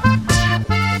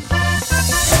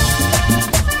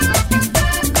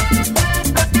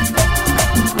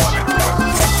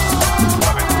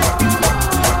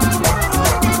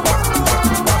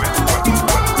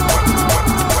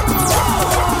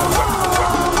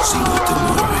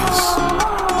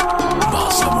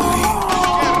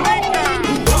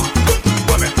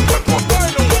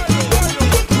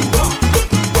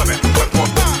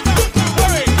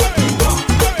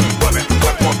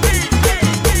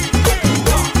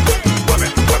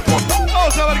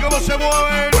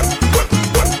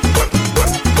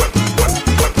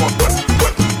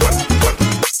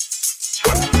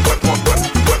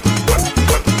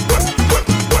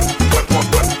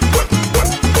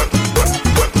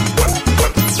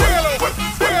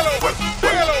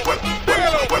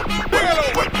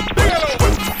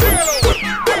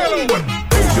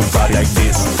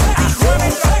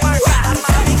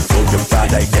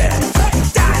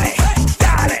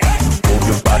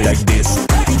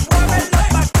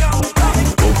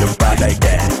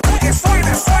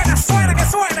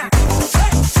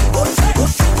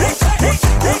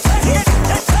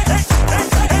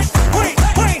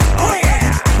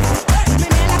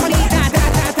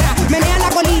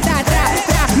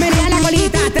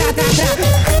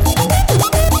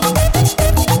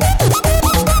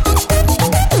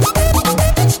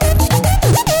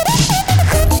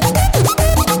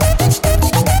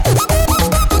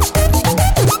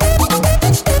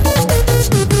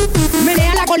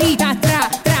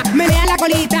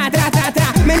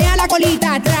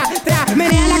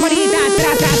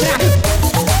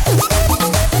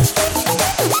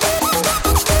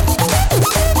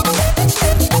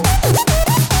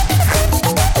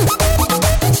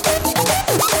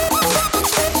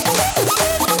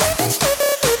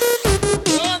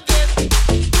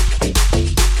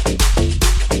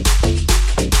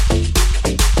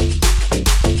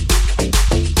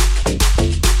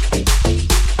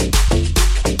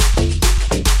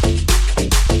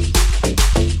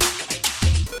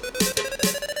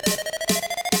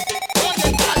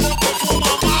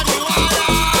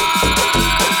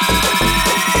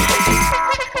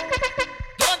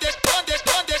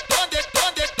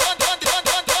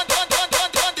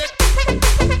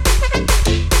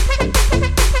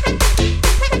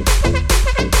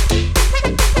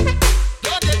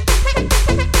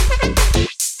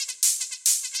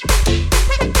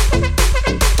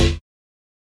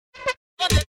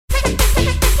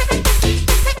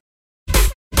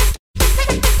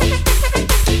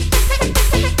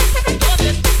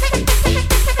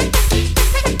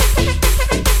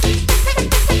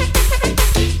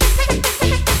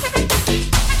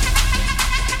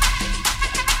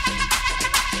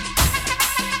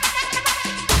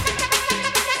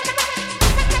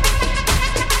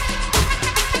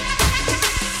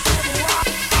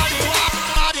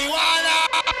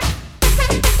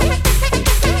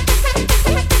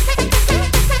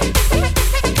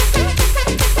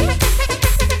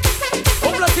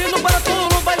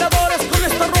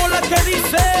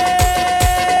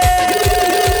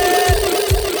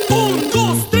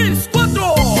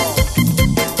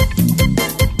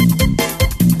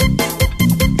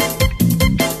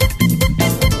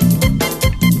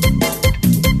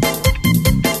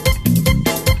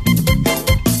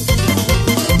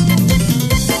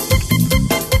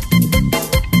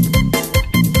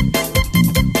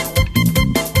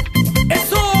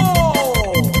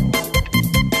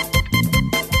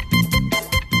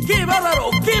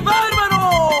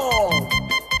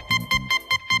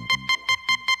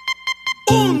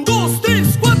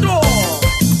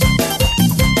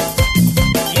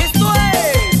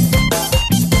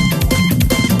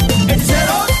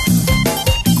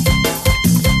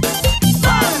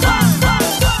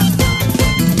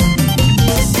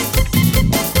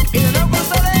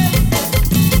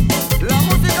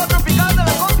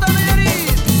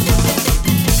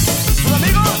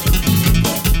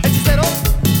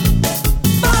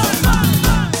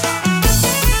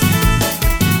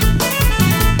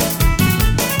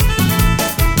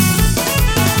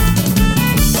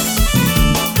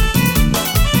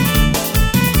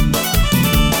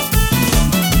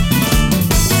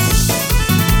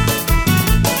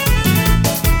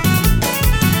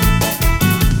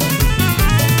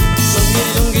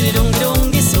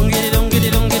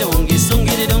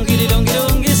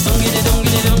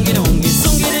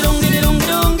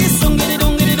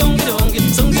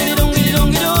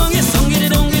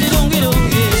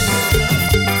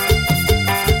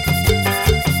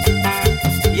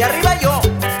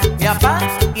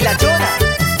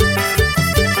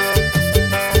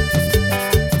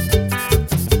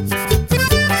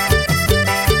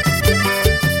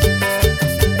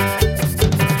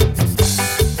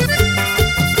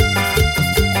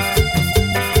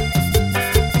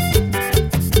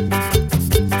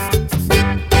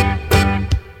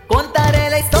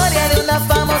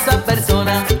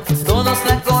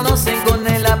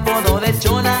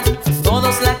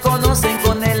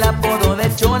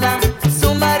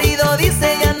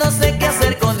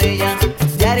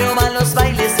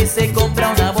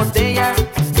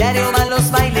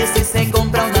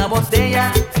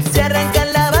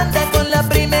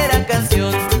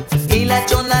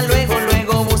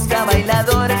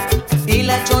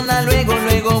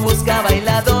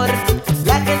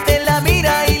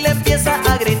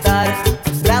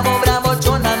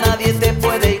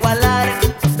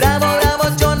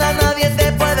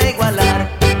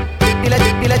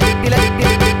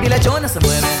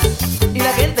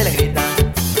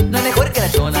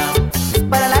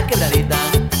 calladita.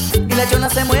 Y las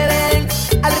chonas se mueven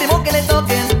al ritmo que le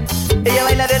toquen. Ella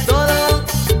baila de todo,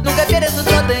 nunca pierde su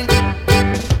trote.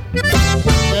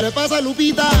 ¿Qué le pasa a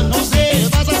Lupita? No sé. ¿Qué le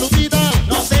pasa a Lupita?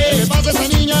 No sé. ¿Qué le pasa a esa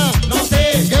niña? No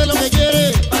sé. ¿Qué es lo que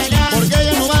quiere? Bailar. ¿Por qué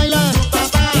ella no baila? Su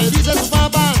papá. ¿Qué dice su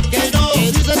papá? Que no.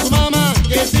 ¿Qué dice su mamá?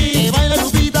 Que sí. ¿Que baila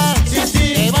Lupita? Sí,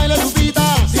 sí. ¿Que baila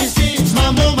Lupita? Sí, sí.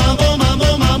 Mambo, mambo,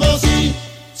 mambo, mambo, sí.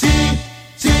 Sí,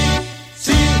 sí,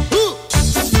 sí.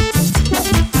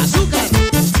 Azúcar.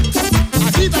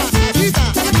 Agita, agita,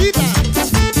 agita.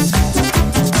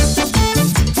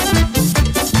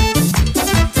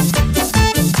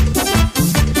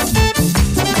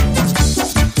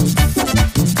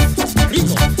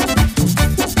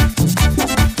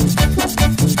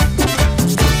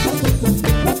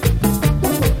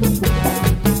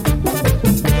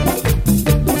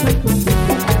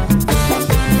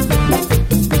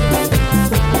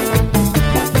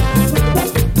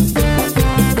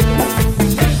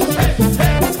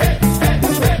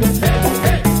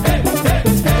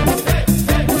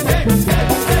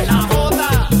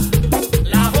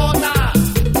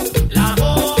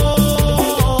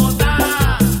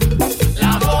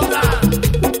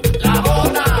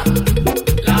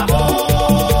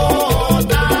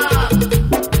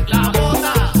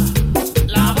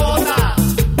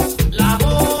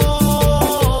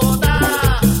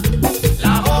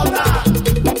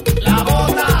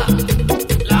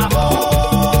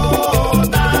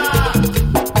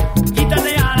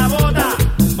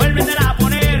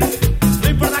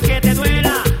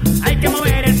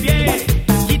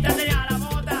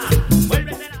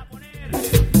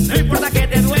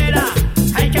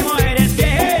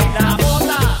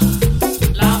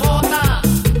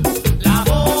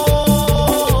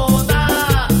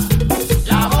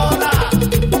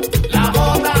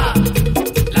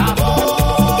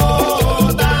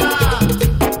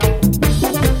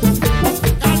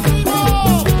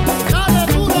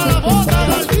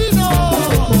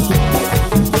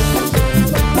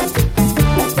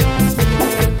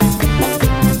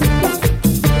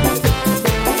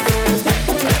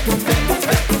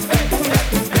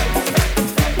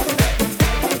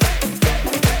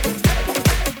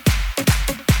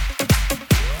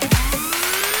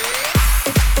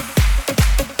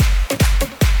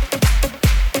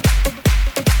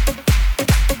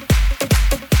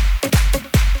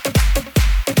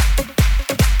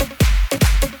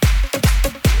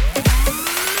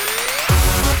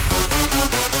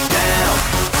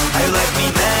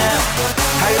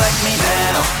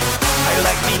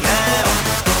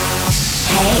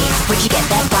 Where'd you get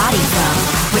that body from?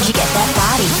 Where'd you get that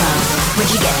body from?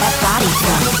 Where'd you get that body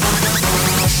from?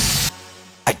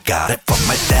 I got it from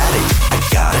my daddy. I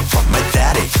got it from my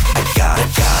daddy. I got it,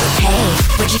 got it. Hey,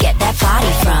 where'd you get that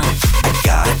body from? I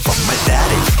got it from my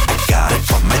daddy. I got it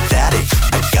from my daddy.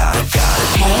 I got it, got it.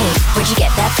 Hey, where'd you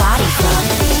get that body from?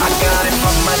 I got it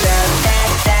from my daddy.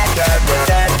 Daddy.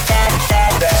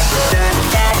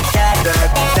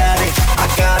 I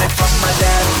got it from my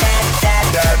daddy.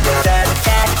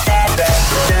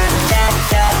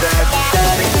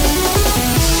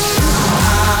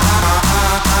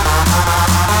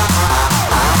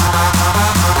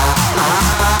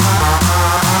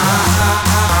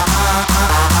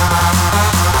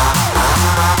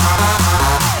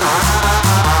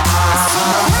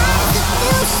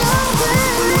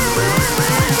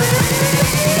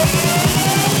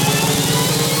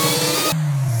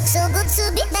 So good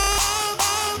to be back.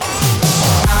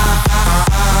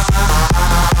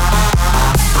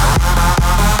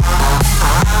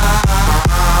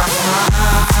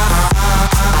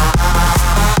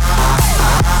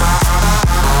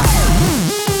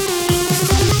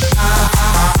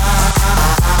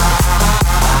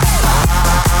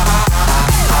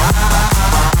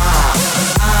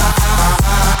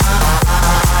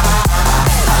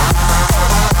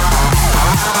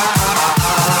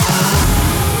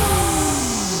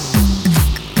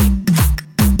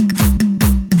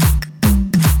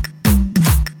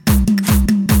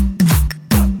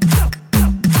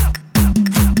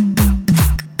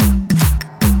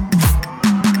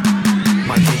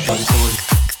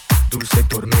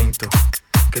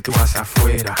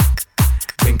 Afuera,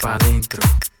 ven pa' adentro,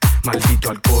 maldito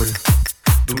alcohol,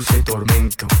 dulce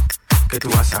tormento, que tú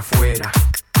vas afuera,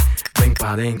 ven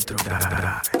pa' adentro.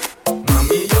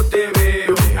 Mami, yo te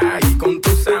veo ahí con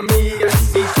tus amigas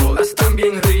y todas están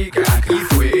bien ricas y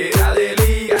fuera de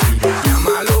liga.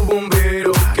 Llama a los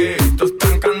bomberos que esto está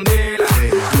en candela.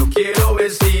 Yo quiero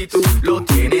besitos, lo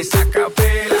tienes a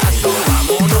capela. So,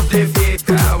 vámonos de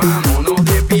fiesta, vámonos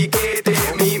de piquete,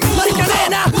 mi marica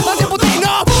nena, pase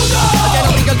putino, el que no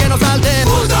pique, el que no salte, el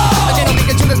que no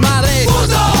pique, el desmadre,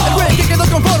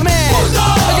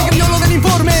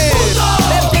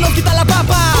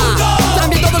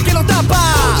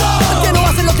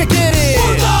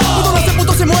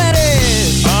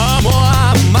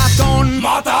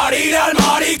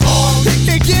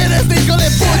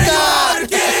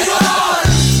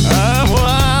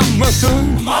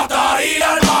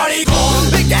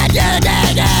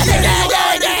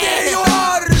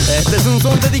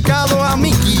 dedicado a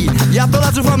Miki y a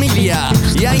toda su familia.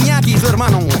 Y a Iñaki, su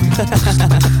hermano.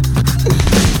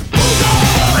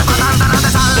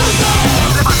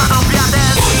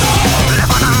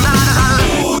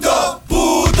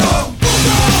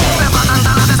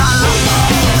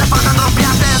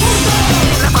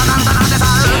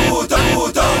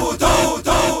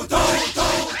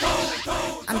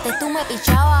 Antes tú me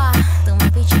pichabas,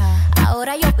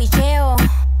 ahora yo picheo.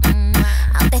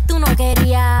 Antes tú no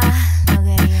querías,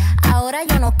 ahora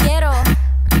yo no quiero.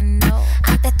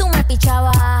 Antes tú me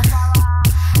pichabas,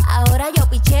 ahora yo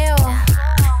picheo.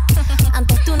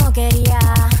 Antes tú no querías,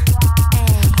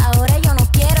 ahora yo no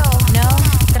quiero. No,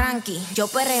 tranqui, yo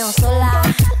perreo sola.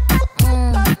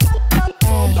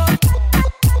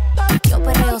 Yo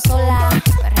perreo sola.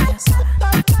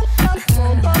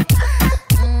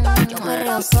 Yo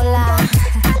perreo sola.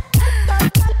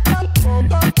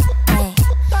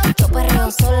 Yo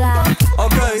perreo sola.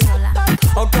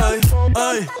 Ok,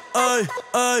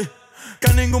 ey.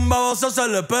 Que ningún baboso se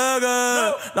le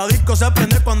pegue. La disco se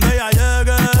prende cuando ella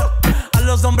llegue. A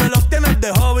los hombres los tienes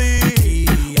de hobby.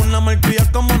 Una marquilla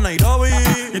como Nairobi.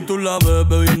 Y tú la ves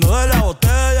bebiendo de la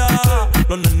botella.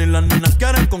 Los nenes y las nenas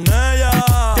quieren con ella.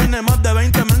 Tiene más de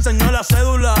 20, me enseñó la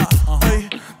cédula. Ey,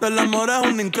 del amor es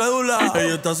una incrédula.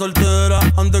 Ella está soltera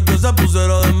antes que se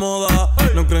pusiera de moda.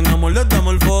 No creen amor, le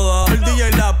damos el foda. El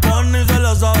DJ la pone y se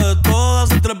la sabe toda.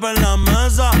 Se trepa en la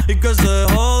mesa y que se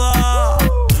joda.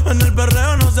 En el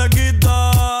perreo no se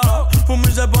quita. Fuma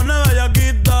y se pone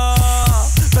bellaquita.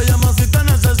 Te llama si te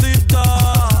necesita.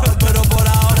 Pero por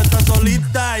ahora está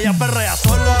solita. Ella perrea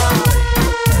sola.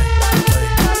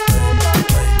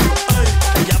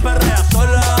 Ella perrea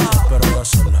sola.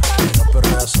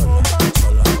 Perrea sola.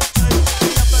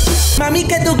 Mami,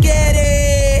 ¿qué tú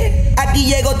quieres? Aquí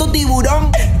llegó tu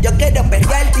tiburón. Yo quiero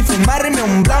perrearte y fumarme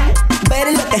un blon.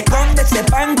 Ver lo que esconde ese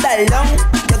pantalón.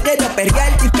 Yo quiero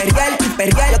perrearte y perrearte y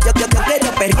perrearte. Yo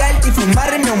quiero perrearte y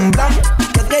fumarme un blon.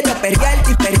 Yo quiero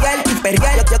perrearte y perrearte y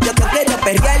perrearte. Yo quiero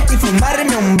perrearte y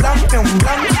fumarme un blon.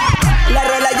 La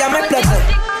rola ya me explotó.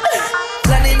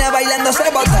 La nena bailando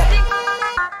se botó.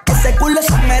 Ese culo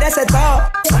se merece todo,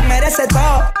 se merece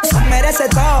todo, se merece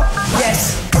todo.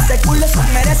 Yes, ese culo se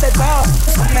merece todo,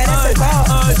 se merece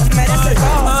todo, se merece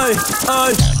todo.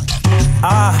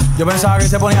 Ah, yo pensaba que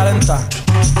se ponía lenta.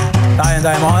 Está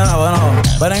bien, bueno.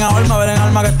 Ven en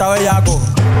alma que está bellaco.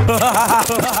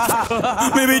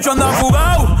 Mi bicho anda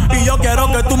fugado y yo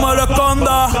quiero que tú me lo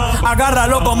escondas.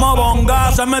 Agárralo como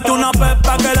bonga. Se mete una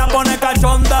pepa que la pone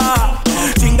cachonda.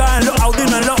 Chinga en los Audi,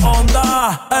 no en los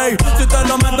Honda. Ey, si te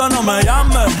lo meto no me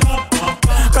llames.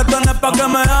 Que tú no es pa' que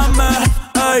me ames.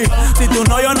 Ey, si tú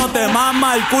no, yo no te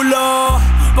mama el culo.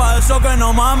 Pa' eso que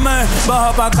no mames.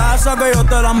 Baja pa' casa que yo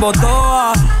te la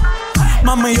embotoa.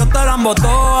 Mami, yo te la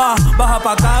embotoa. Baja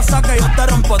pa' casa que yo te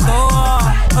rompo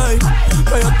toa. Ey,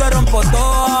 que yo te rompo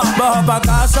toa. Baja pa'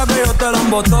 casa que yo te la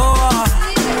embotoa.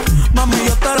 Mami,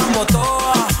 yo te la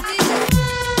embotoa.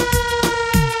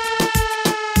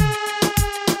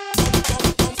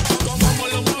 ¿Cómo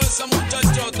lo mueve esa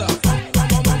muchachota?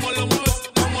 ¿Cómo lo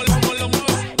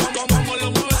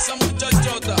mueve esa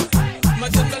muchachota?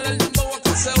 Metiéndole el dembow a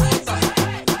que se bota.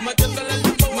 Metiéndole el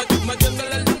dembow a que se bota.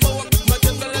 Metiéndole el dembow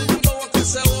a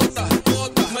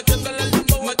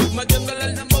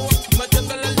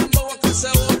que se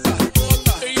bota.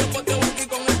 Y yo poteo aquí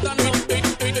con esta nota.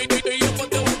 Y yo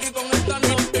poteo aquí con esta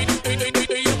nota. Y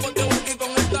yo poteo aquí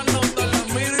con esta nota. Las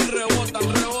miro y rebotan.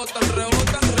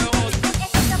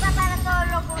 Esto va para todos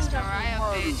los puntos.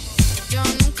 Yo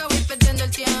nunca voy perdiendo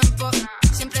el tiempo.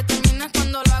 Siempre terminas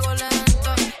cuando lo hago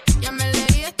lento. Ya me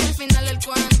leí hasta el final del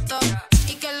cuento.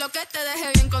 Y que es lo que te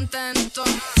deje bien contento.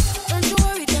 Don't you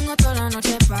worry, tengo toda la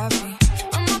noche, papi.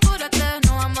 Vamos, apúrate,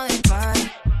 no vamos a disparar.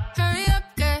 Hurry up,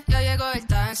 que ya llegó el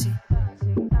taxi.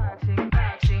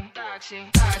 En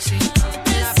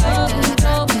la parte de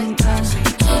atrás del taxi.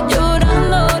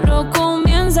 Llorando no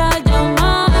comienza a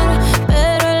llamar,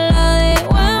 pero él la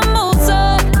dejó en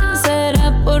buzón.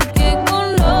 Será porque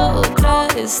con otra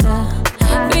está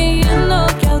creyendo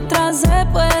que a otra se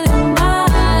puede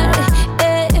amar.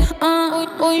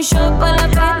 Un shot para la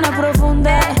pena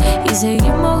profunda y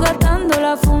seguimos gastando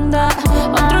la funda.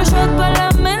 Otro shot para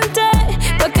la mente,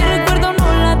 pa' que el recuerdo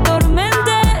no la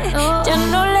atormente. Ya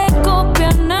no le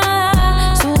copia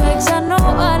nada, su exa no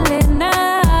vale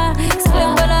nada.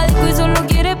 Sale para la disco y solo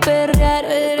quiere perrear,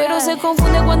 pero se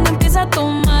confunde cuando empieza a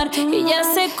tomar. Y ya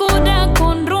se cura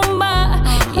con rumba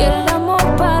y el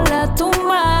amor para la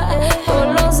tumba.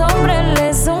 Todos los hombres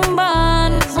le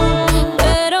zumban,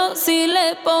 pero si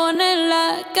le ponen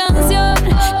la canción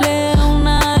le da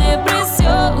una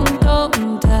depresión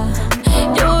tonta.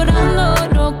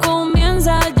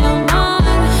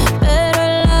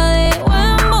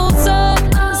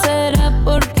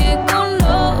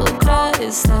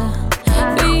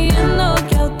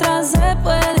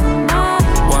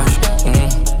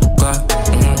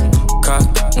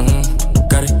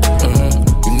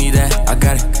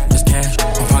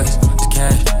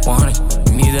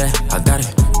 that, I got it,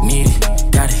 need it,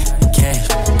 got it, cash,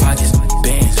 pockets,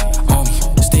 bands, on me,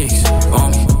 sticks,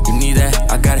 on me, you need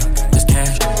that, I got it, this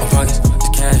cash, my pockets, this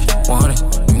cash,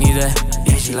 100, you need that,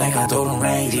 yeah, she like I throw them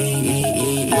rings,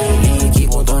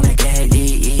 keep on throwing that cash,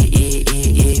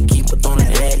 keep on throwing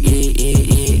that,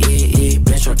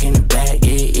 bitch truck in the back,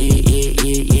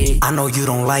 I know you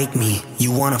don't like me,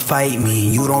 you wanna fight me.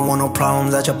 You don't want no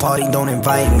problems at your party, don't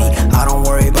invite me. I don't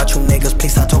worry about you niggas,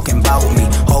 please stop talking about me.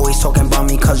 Always talking about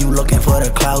me cause you looking for the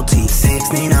clouty.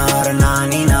 6 Nina, the 9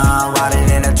 Nina, riding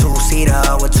in a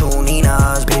 2-seater with 2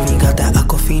 Ninas. Baby got that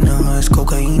Aquafina, it's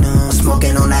cocaina.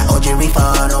 Smoking on that OG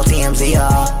reefer, no TMZ,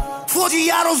 4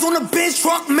 Giottos on the bench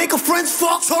truck, make her friends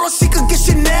fuck. Told her she could get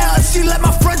Chanel if she let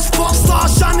my friends fuck.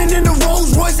 Stars shining in the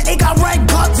Rolls Royce, it got red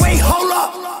guts. Wait, hold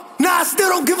up, nah, I still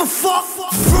don't give a fuck.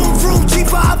 Vroom, vroom,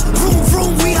 G5, vroom,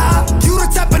 vroom, we high. You the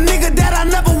type of nigga that I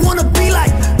never wanna be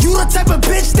like. You the type of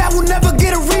bitch that will never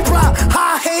get a reply.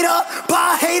 High hater,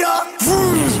 bye hater,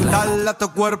 vroom. Dale a tu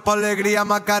cuerpo alegría,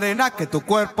 Macarena, que tu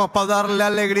cuerpo es pa' darle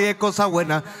alegría y cosa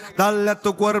buena. Dale a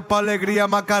tu cuerpo alegría,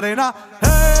 Macarena.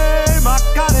 Hey,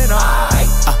 Macarena.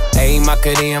 Ayy,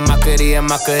 Macarena, Macarena,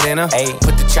 Macarena. Ayy,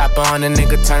 put the chopper on the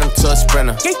nigga, turn him to a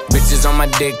sprinter. Bitches on my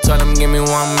dick, tell him give me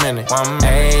 1 minute.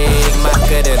 Ayy,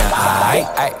 Macarena.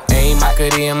 Ayy,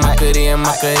 Macarena, Macarena,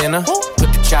 Macarena.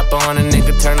 Put the chopper on a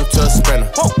nigga, turn him to a sprinter.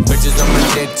 Bitches on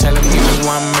my dick, tell him give me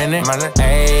 1 minute.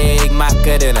 Ayy,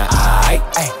 Macarena.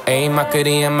 Ayy,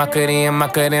 Macarena, Macarena,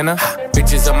 Macarena.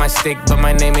 Bitches on my stick, but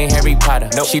my name ain't Harry Potter.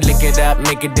 Nope. She lick it up,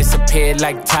 make it disappear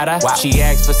like Tata. Wow. She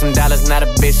asked for some dollars, not a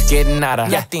bitch getting nada.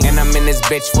 Yeah. And I'm in this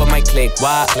bitch for my click.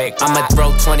 Why? I'ma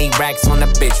throw 20 racks on the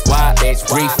bitch. Why?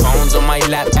 3 phones on my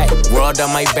lap, world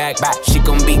on my back. She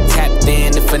gon' be tapped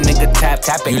in if a nigga tap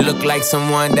it. You look like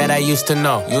someone that I used to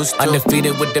know.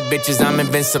 Undefeated with the bitches, I'm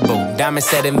invincible. Diamond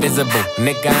said invisible.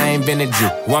 Nigga, I ain't been a Jew.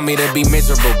 Want me to be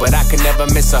miserable, but I can never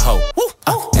miss a hoe.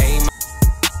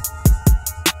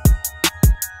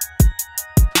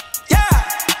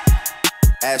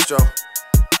 Astro.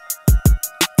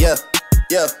 Yeah.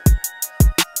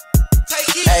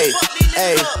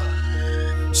 Hey.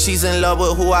 She's in love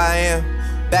with who I am.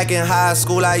 Back in high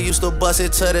school, I used to bust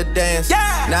it to the dance.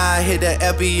 Yeah. Now I hit the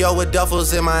FBO with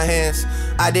duffels in my hands.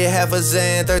 I did half a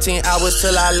Zan, 13 hours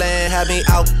till I land. Had me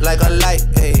out like a light,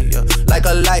 ayy, like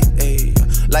a light, ayy,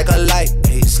 like a light,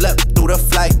 ayy. Slept through the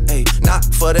flight, ayy, not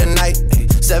for the night, ayy.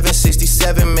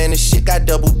 767, man, this shit got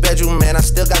double bedroom, man. I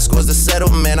still got scores to settle,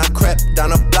 man. I crept down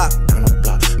the block,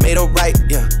 made a right,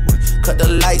 yeah. Cut the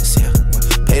lights, yeah.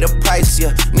 Pay the price,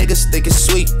 yeah. Niggas think it's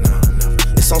sweet, no,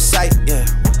 it's on sight, yeah.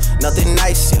 Nothing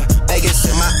nice, yeah. Vegas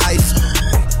in my ice.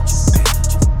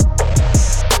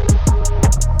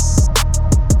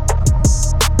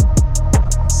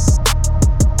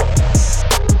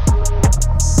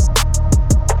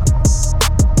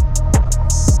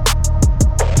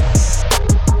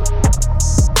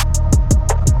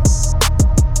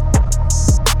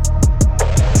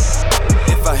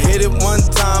 If I hit it 1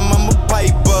 time, I'm a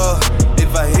piper.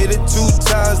 If I hit it 2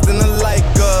 times, then I like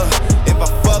her. If I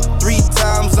fuck 3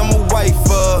 times, I'm a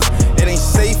wifer. It ain't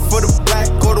safe for the black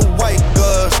or the white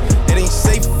girls. It ain't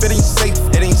safe, it ain't safe,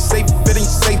 it ain't safe, it ain't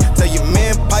safe. Tell your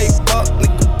man pipe up,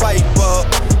 nigga pipe up.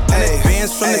 And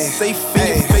advance from the safe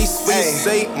in your face when you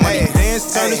say money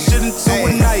dance, turn the shit into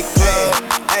a nightclub.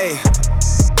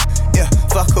 Yeah,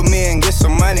 fuck with me and get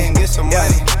some money,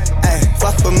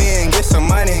 fuck with me and get some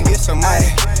money,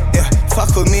 yeah,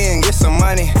 fuck with me and get some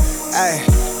money,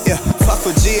 yeah, fuck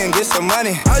with G and get some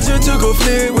money. I just took a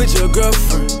flick with your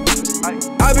girlfriend.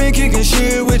 I been kicking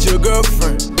shit with your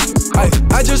girlfriend.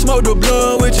 I just smoked a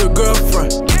blunt with your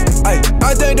girlfriend.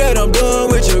 I think that I'm done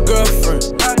with your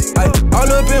girlfriend.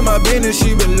 All up in my business,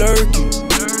 she been lurking.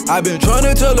 I been trying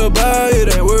to tell her about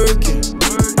it ain't working.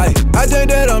 I think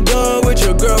that I'm done with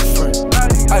your girlfriend.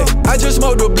 I just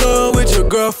smoked a blunt with your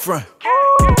girlfriend.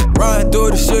 Riding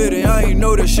through the city, I ain't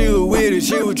know that she was with it.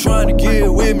 She was trying to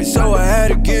get with me, so I had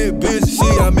to get busy.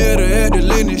 See, I met her at the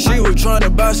Lennon. She was trying to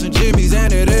buy some Jimmy's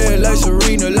and it had like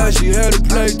Serena, like she had to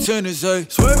play tennis. Ay.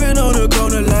 Swerving on the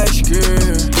corner like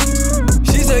scared.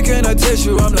 She said, can I touch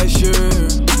you? I'm like, sure.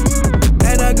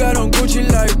 And I got on Gucci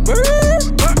like, bird.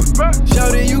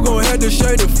 Shouting, you gon' have to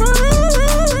shake the front.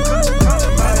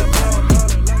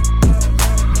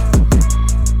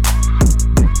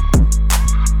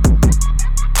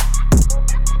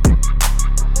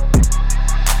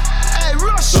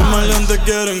 Los maleantes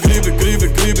quieren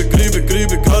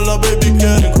gripe, Cala baby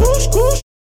quieren kush.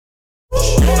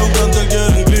 Los cantantes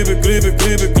quieren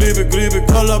gripe,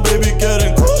 Cala baby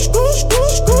quieren kush.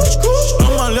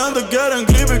 Los maleantes quieren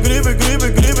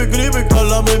gripe,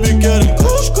 Cala baby quieren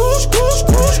kush.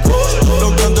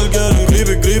 Los cantantes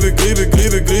quieren gripe,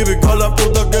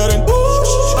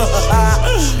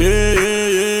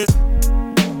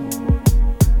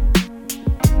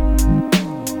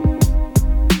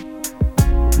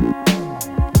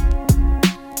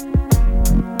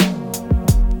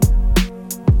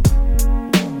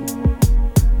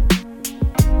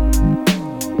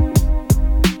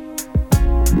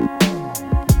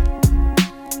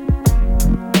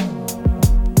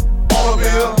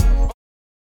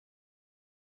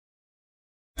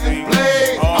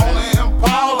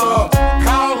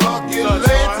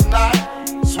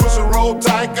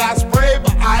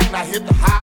 hit the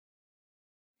high.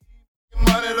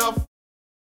 Money to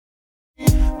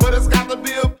but it's got to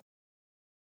be a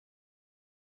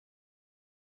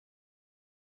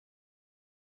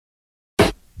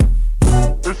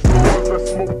it's the ones that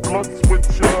smoke blunts with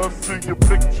ya, see your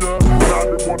picture. Now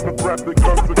they wanna grab their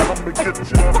guns and come and get ya.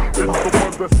 It's the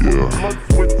ones that smoke blunts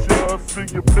with ya, see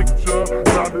your picture.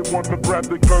 Now they wanna grab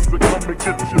their guns and come and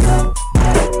get ya.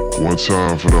 One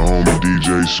time for the homie DJ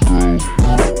Screw.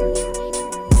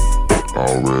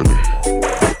 Already,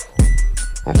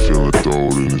 I'm feeling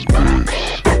throwed in this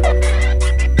bitch.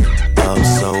 I'm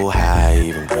so high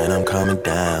even when I'm coming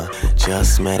down.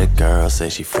 Just met a girl, say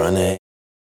she from the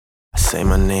I say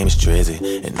my name is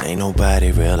Drizzy, and ain't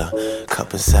nobody realer.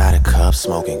 Cup inside a cup,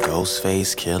 smoking ghost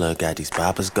face killer. Got these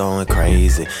poppers going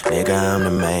crazy, nigga I'm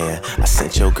the man. I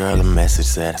sent your girl a message,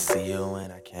 said I see you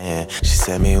when I can. She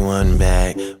sent me one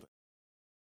back.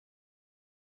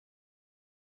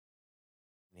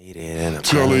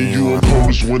 Telling you I'm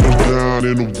coldest when I'm down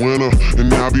in the winter,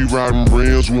 and I be riding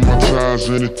rims with my tires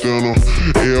in it thinner.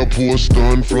 Airport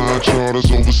stun, flying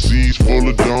charters overseas, full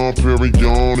of Dom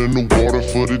Perignon in the water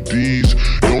for the D's.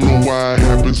 Don't know why it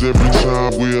happens every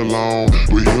time we're alone,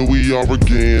 but here we are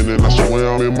again, and I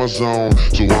swear I'm in my zone.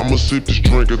 So I'ma sip this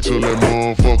drink until that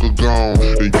motherfucker gone,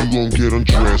 and you gon' get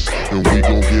undressed, and we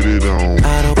gon' get it on.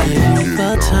 I don't give you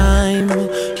the time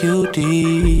you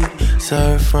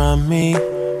deserve from me.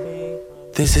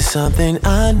 This is something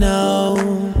I know,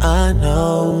 I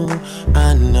know,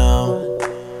 I know.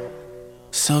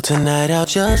 So tonight I'll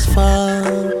just fuck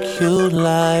you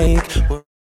like we're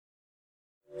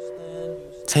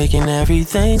taking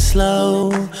everything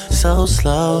slow, so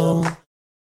slow.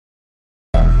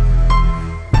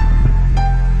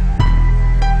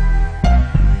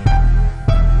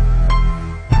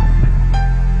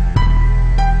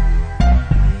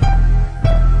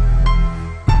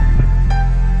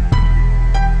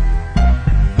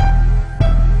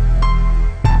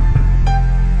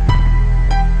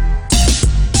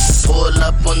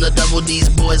 These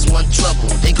boys want trouble.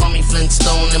 They call me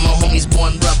Flintstone and my homies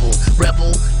born rebel.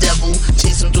 Rebel, devil,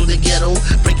 chase them through the ghetto.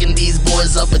 Breaking these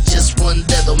boys up with just one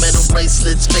death'll. Metal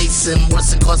bracelets, facing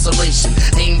worse incarceration.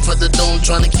 Aim for the dome,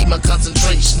 trying to keep my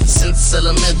concentration. Since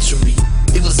elementary,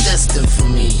 it was destined for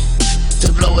me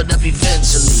to blow it up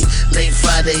eventually. Late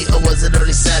Friday, or was it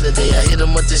early Saturday? I hit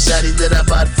him with the shotty that I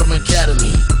bought from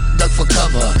Academy. Duck for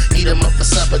cover, eat him up for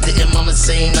supper. Didn't mama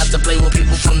say not to play with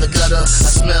people from the gutter? I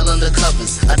smell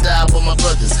undercovers, I die with my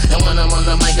brothers. And when I'm on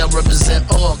the mic, I represent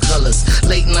all colors.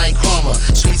 Late night karma,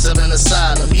 streets of an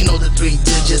asylum. You know the 3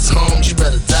 digits, homes, you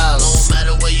better dial. No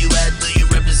matter where you at, do you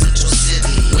represent your city?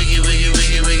 Wiggy, wiggy,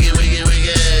 wiggy, wiggy, wiggy,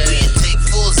 wiggy. Do you take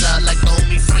fools out like the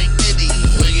homie Frank Diddy?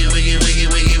 Wiggy, wiggy, wiggy,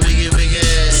 wiggy, wiggy, wiggy.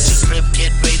 Did your crib get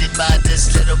raided by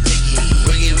this little piggy?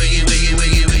 Wiggy, wiggy, wiggy,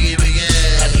 wiggy, wiggy, wiggy.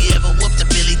 Have you ever whooped a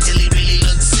Billy till he really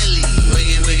looks silly?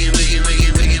 Wiggy, wiggy, wiggy, wiggy,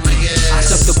 wiggy, wiggy. I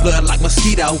suck the blood like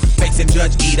mosquito, facing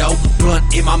Judge Ito. Blunt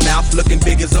in my mouth, looking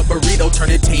big as a burrito.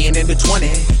 Turning 10 into 20,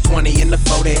 20 into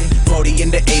 40, 40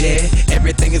 into 80.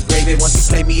 Everything is gravy once you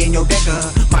play me in your decker.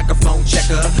 Microphone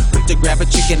checker, quick to grab a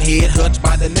chicken head, hutch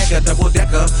by the neck, a double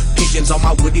decker. Pigeons on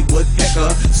my woody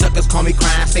woodpecker. Suckers call me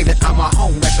crime, say that I'm a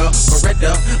home wrecker.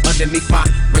 Beretta, underneath my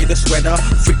Raider sweater.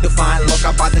 Freak to find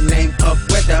loca by the name of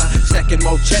Weather. Second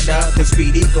more cheddar than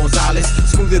Speedy Gonzalez.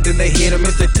 Smoother than the hit of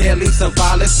Mr. Telly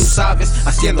Savalas. Tu sabes,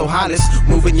 haciendo jales,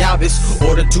 moving llaves.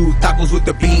 Order 2 tacos with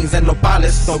the beans and no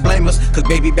pales. Don't blame us, cause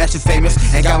Baby Bash is famous.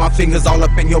 And got my fingers all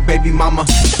up in your baby mama.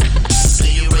 Do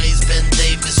you raise Ben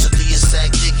Davis or do you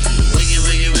sack Dickie? Wiggy,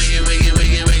 wiggy, wiggy, wiggy,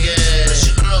 wiggy, wiggy. Does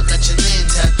your girl got your name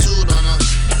tattooed on her?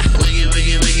 Wiggy,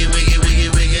 wiggy, wiggy, wiggy, wiggy,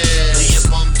 wiggy. Do you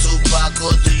bump Tupac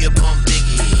or do you bump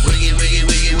Biggie? Wiggy, wiggy,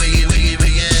 wiggy, wiggy, wiggy,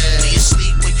 wiggy. Do you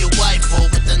sleep with your wife or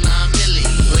with the 9 milli?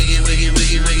 Wiggy, wiggy,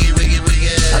 wiggy, wiggy, wiggy,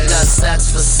 wiggy. I got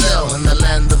sacks for sale in the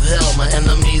land of hell. My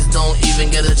enemies don't even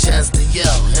get a chance to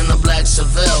yell. In the black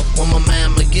Chevelle with my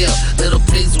man McGill. Little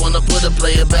pigs wanna put a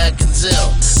player back in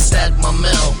jail. Stack my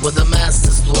mail where the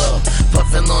masters dwell.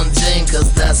 Puffin' on Jane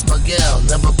cause that's my gal.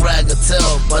 Never brag or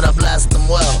tell, but I blast them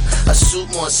well. I shoot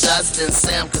more shots than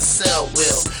Sam Cassell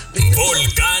will.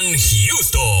 Volcan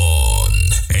Houston,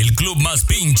 el club más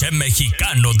pinche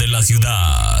mexicano de la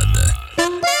ciudad.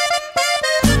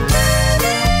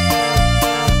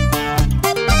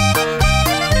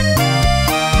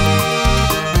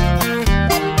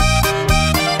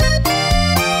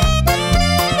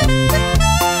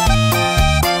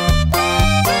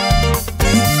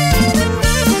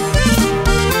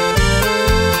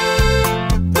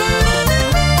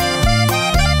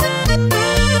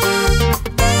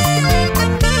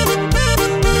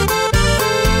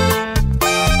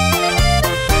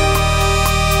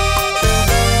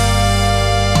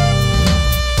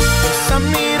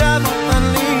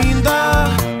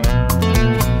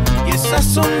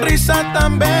 sonrisa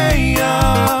tan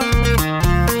bella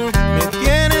me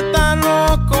tiene tan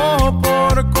loco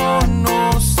por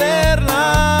conocerla.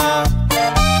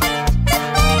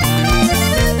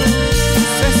 No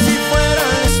sé si fuera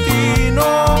destino,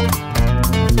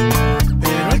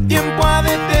 pero el tiempo ha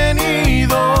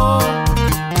detenido.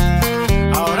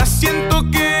 Ahora siento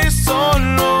que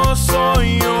solo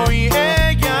soy yo y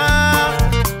ella.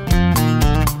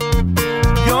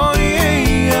 Yo y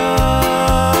ella.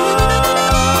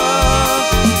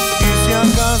 Y si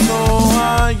acaso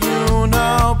hay una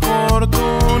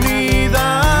oportunidad,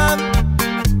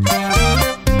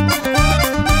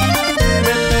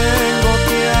 me tengo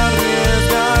que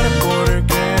arriesgar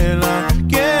porque la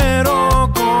quiero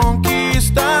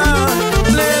conquistar.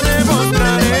 Le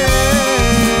demostraré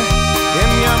que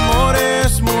mi amor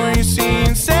es muy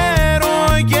sincero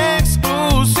y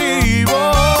exclusivo.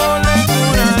 Le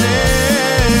curaré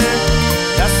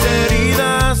las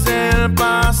heridas del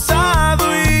pasado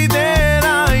y del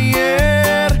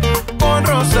ayer con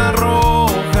rosas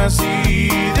rojas y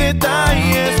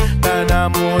detalles. La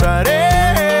enamoraré.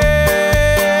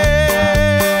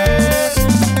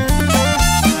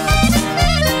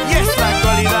 Y es la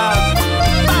actualidad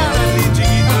para ti,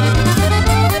 chiquito.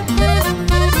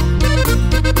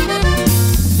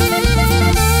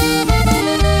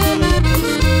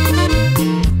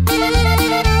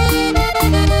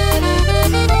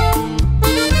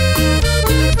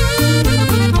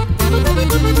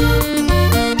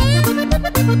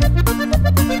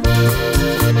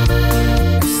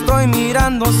 Estoy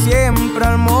mirando siempre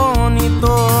al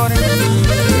monitor.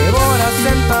 Llevo horas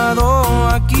sentado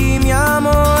aquí, mi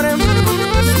amor.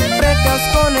 Siempre te has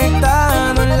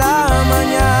conectado en la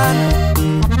mañana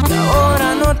y ahora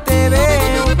no te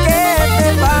veo. ¿Qué te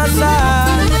pasa?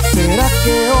 ¿Será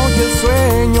que hoy el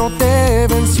sueño te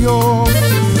venció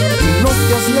y no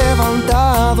te has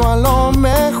levantado a lo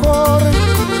mejor?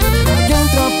 Ay,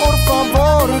 entra por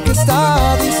favor, que esta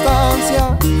distancia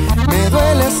me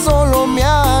duele, solo me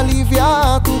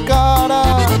alivia tu cara.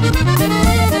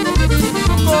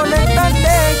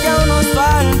 Conéctate que aún nos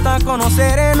falta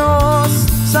conocernos,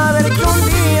 saber que un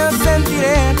día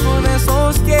sentiré tus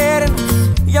besos tiernos.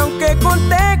 Y aunque con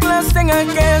teclas tenga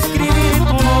que escribir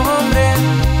tu nombre,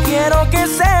 quiero que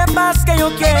sepas que yo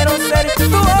quiero ser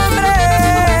tu hombre.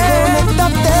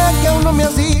 Conéctate que aún no me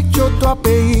has dicho tu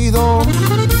apellido.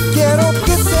 Quiero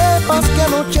que sepas que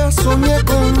anoche soñé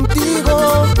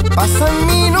contigo. Pasan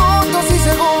minutos y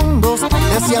segundos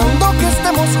deseando que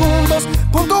estemos juntos.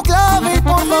 Punto clave y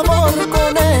por favor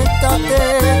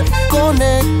conéctate,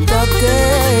 conéctate.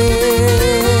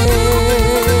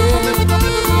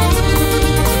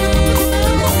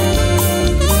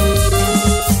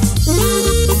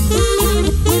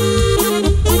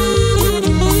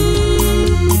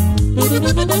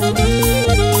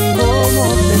 Cómo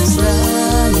te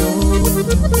extraño,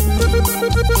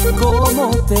 cómo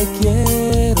te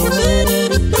quiero.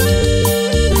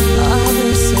 A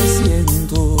veces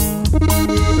siento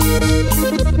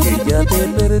que ya te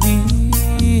perdí.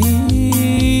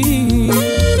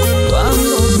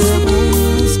 Cuando te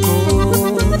busco,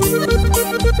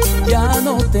 ya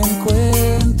no te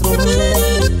encuentro.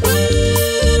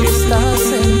 Estás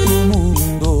en tu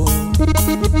mundo,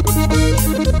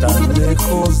 tan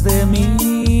lejos de mí.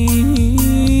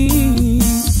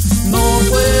 No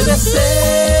puede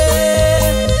ser,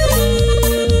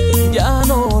 ya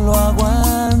no lo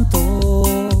aguanto.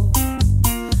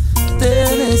 Te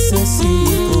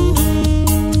necesito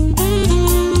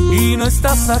y no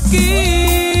estás aquí.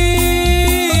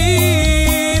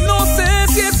 No sé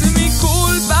si es mi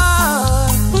culpa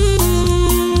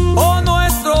o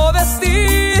nuestro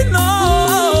destino,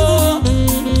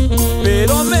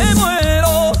 pero me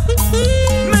muero,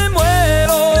 me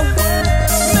muero,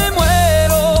 me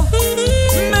muero,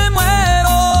 me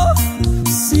muero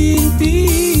sin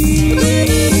ti.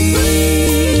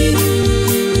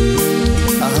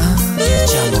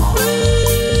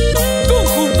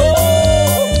 Conjunto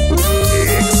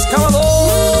Excavador.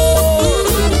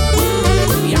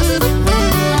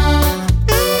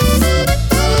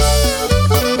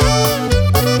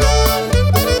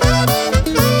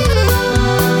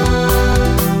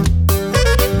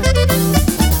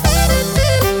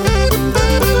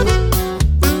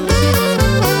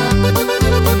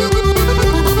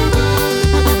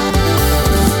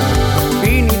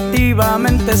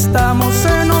 Definitivamente estamos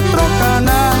en otro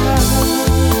canal.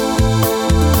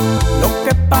 Lo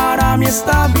que para mí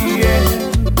está bien,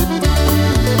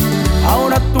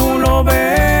 ahora tú lo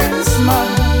ves mal.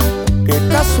 Qué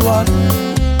casual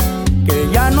que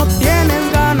ya no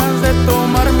tienes ganas de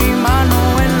tomar mi mano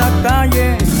en la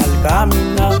calle al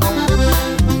caminar.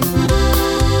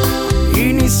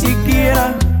 Y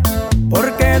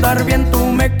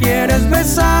me quieres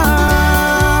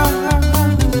besar.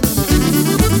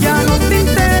 Ya no te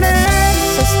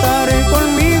interesa estar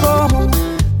conmigo,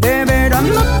 de veras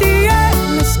no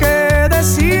tienes que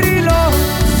decirlo.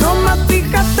 Nomás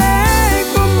fíjate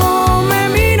cómo me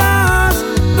miras,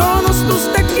 todos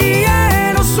tus te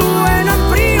quiero suenan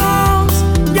fríos.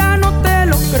 Ya no te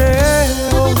lo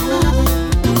creo,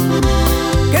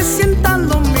 que sientas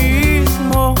lo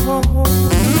mismo.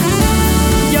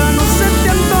 Ya no se te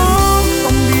antoja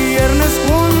un viernes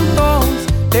juntos,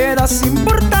 le das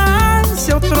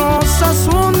importancia a otros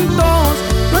asuntos.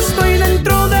 No estoy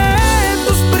dentro de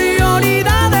tus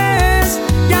prioridades,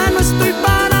 ya no estoy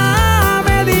para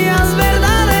medias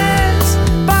verdades.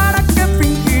 ¿Para qué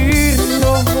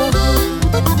fingirlo?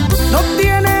 No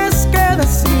tienes que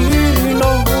decirlo,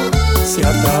 se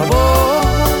acabó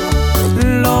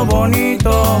lo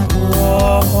bonito.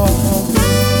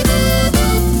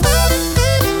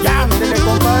 Ya, dile,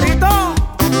 compadrito.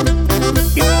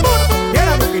 Y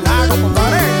viene a Milagro,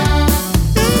 compadre.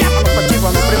 Llámalo pa' chico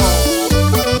a mi primo.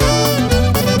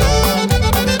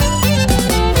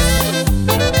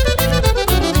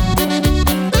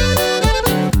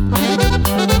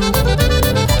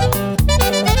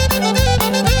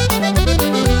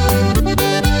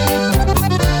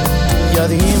 Ya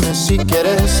dime si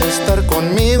quieres estar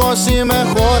conmigo, si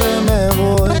mejor me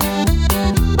voy.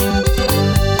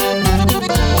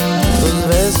 Tus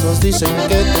besos dicen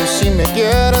que tú sí me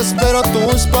quieres, pero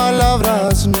tus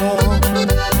palabras no.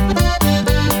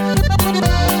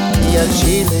 Y al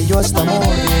chile yo hasta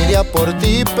moriría por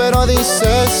ti, pero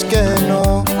dices que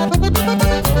no.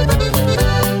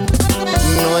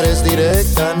 No eres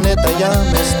directa, neta, ya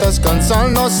me estás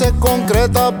cansando. Sé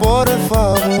concreta, por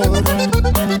favor.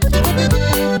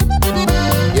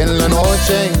 Y en la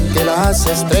noche en que las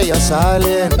estrellas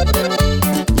salen,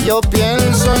 yo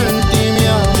pienso en ti, mi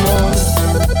amor.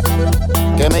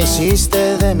 Que me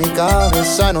hiciste de mi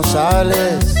cabeza, no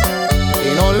sales.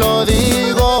 Y no lo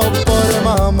digo por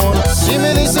mamón. Si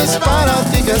me dices para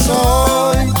ti que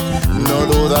soy, no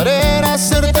dudaré en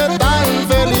hacerte tan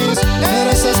feliz.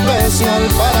 Eres especial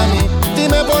para mí,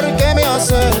 dime por qué me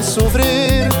haces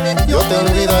sufrir. Yo te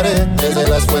olvidaré desde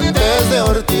las fuentes de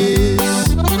Ortiz.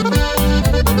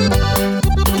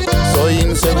 Soy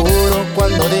inseguro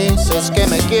cuando dices que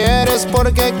me quieres,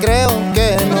 porque creo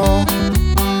que no.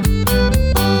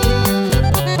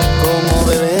 Como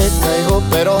bebé caigo,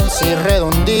 pero sí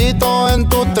redondito en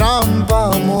tu trampa,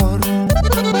 amor.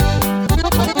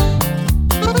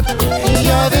 Y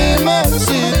ya dime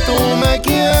si tú me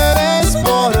quieres,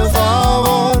 por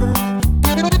favor.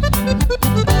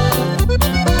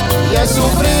 Y he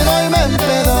sufrido y me he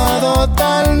empedado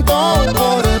tanto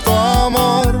por tu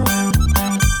amor.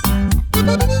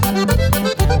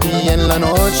 Y en la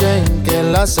noche en que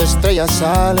las estrellas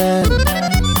salen,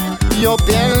 yo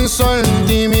pienso en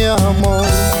ti, mi amor.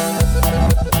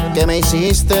 Que me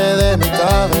hiciste de mi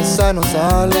cabeza, no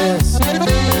sales.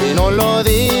 Y no lo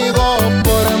digo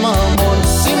por mamón.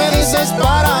 Si me dices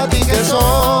para ti que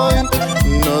soy,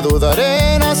 no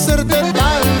dudaré en hacerte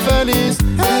tan feliz.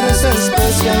 Eres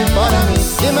especial para mí,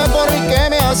 dime por qué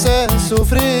me haces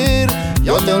sufrir.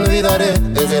 Yo te olvidaré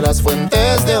desde las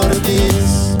fuentes de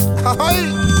Ortiz.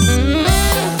 ¡Ay!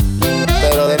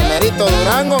 Pero del merito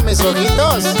Durango, mis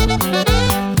ojitos.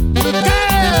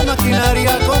 ¡Qué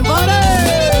maquinaria, compadre!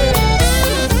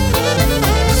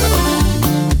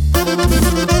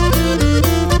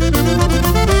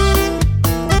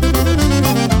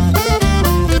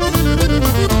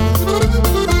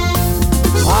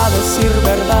 A decir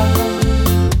verdad,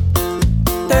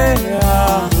 te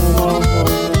amo.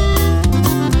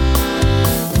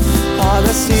 A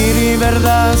decir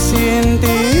verdad, sin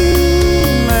ti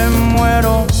me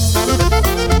muero.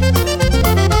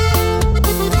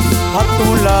 A tu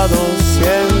lado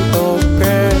siento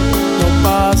que no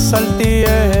pasa el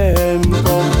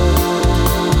tiempo,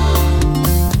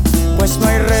 pues no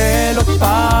hay reloj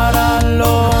para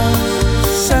los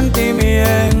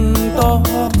sentimientos.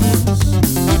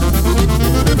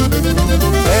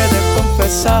 He de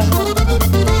confesarte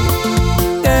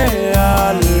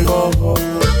algo,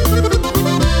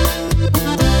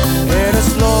 eres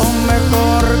lo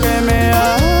mejor que me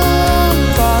ha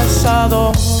pasado.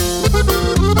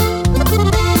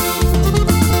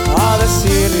 A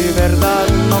decir verdad,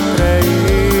 no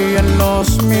creí en los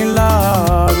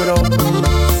milagros,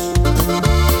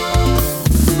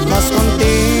 mas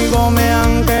contigo me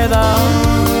han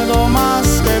quedado más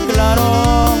que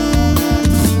claros.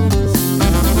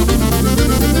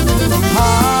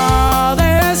 A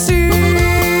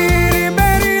decir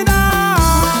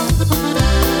verdad,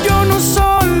 yo no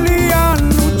solía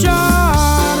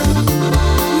luchar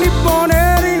ni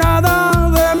poner nada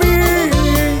de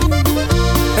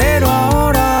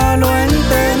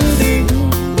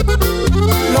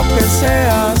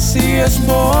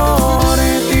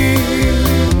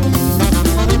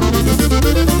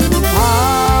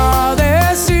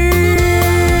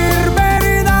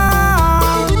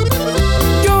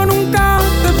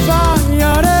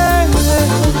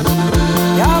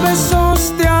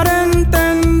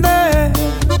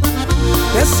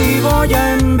voy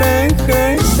a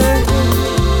envejecer,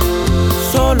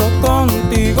 solo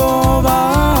contigo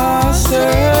va a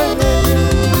ser.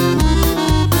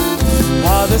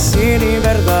 A decir y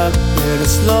verdad,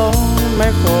 eres lo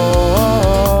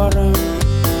mejor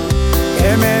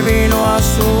que me vino a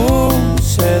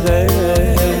suceder.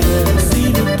 Si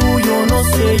lo tuyo no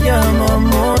se llama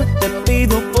amor, te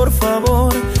pido por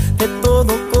favor, de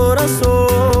todo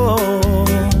corazón,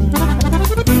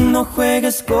 no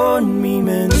juegues con mi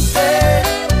mente.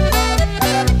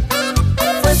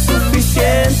 Fue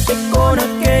suficiente con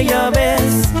aquella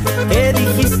vez que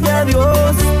dijiste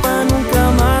adiós para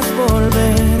nunca más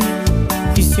volver.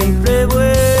 Y siempre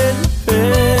vuelves,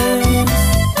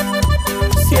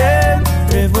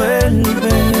 siempre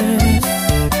vuelves.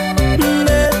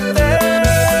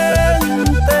 Detente.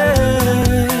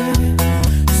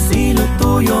 Si lo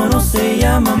tuyo no se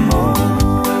llama amor,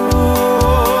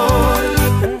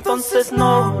 entonces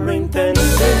no lo intentes.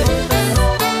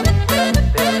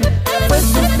 Fue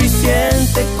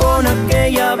suficiente con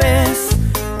aquella vez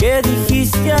que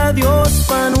dijiste adiós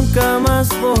para nunca más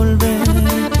volver.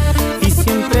 Y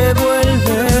siempre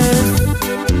vuelves,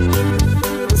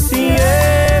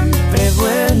 siempre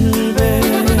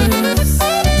vuelves.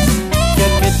 Ya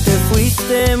que te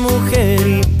fuiste, mujer,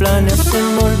 y planeas en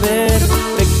volver,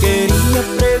 te quería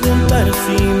preguntar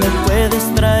si me puedes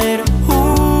traer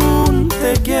un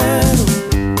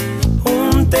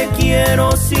te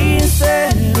quiero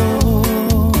sincero.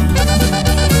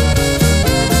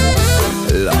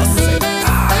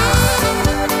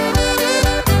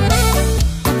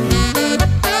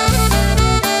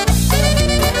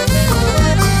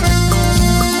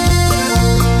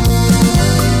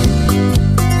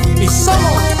 Y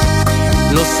somos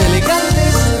los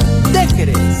elegantes de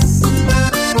Jerez.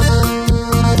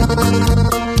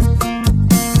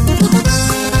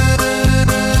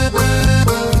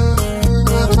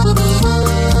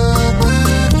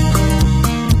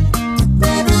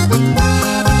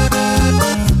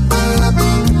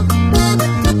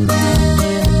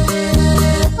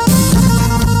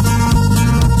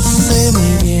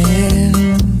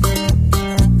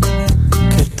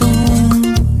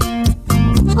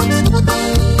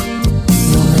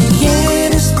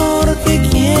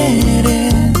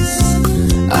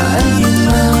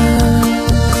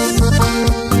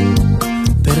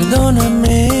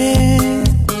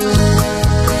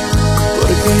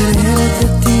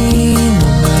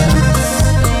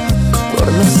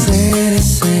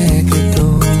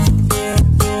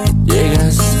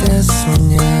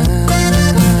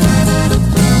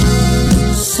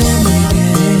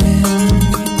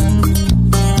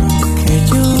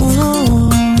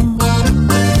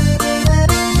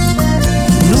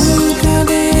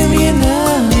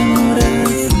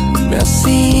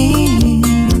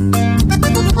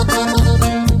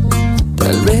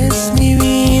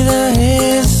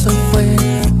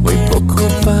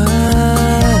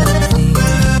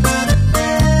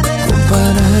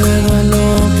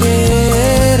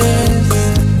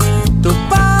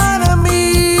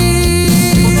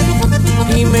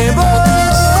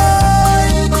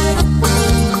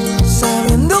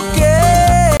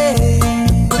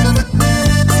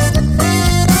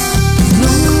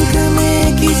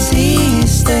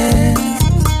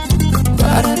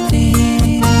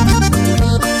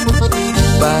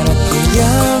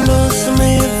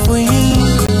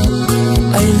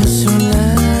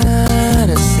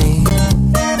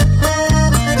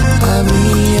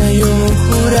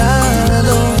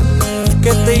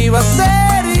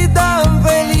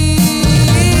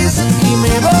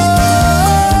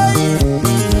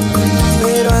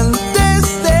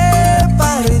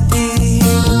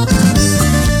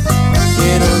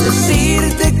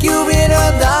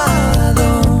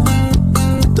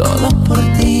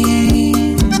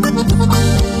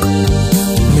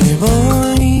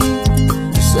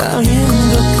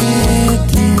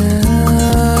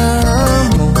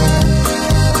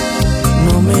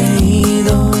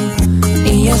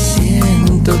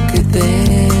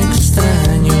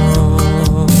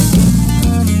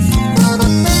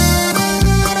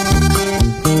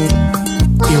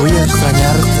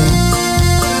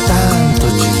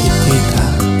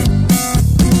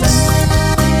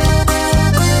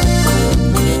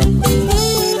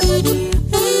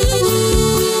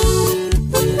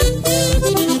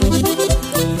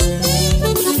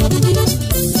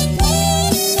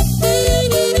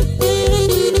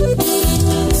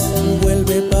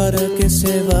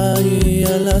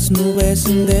 nubes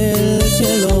del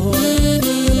cielo.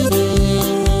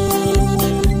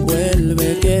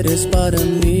 Vuelve que eres para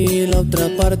mí la otra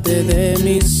parte de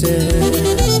mi ser.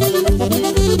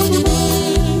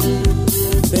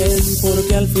 Ven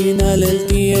porque al final el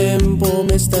tiempo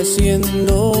me está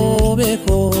haciendo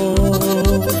viejo.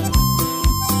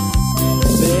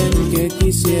 Ven que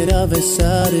quisiera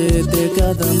besarte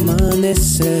cada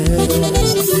amanecer.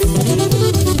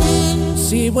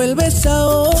 Si vuelves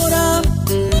ahora,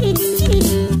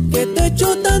 que te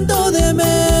echo tanto de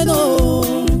menos,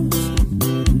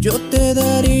 yo te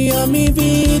daría mi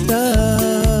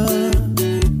vida,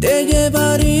 te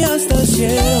llevaría hasta el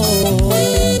cielo.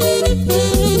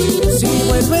 Si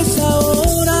vuelves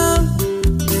ahora,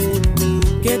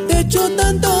 que te echo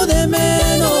tanto de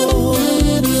menos,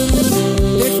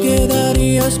 te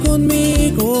quedarías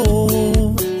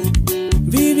conmigo,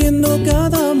 viviendo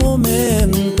cada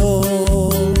momento.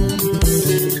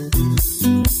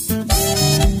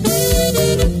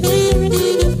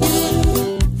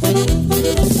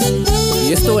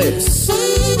 Y esto es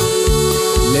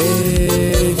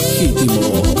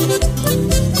Legítimo.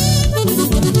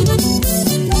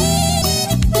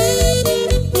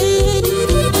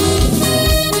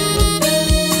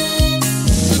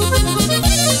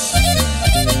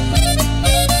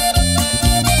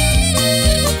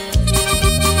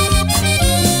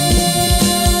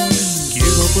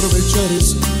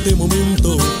 Este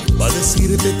momento va a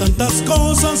decirte tantas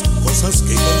cosas, cosas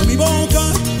que con mi boca,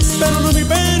 pero no mi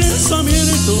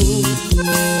pensamiento.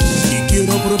 Y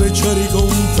quiero aprovechar y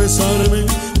confesarme,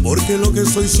 porque lo que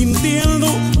estoy sintiendo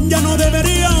ya no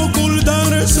debería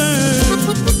ocultarse.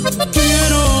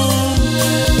 Quiero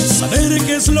saber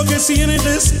qué es lo que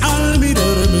sientes al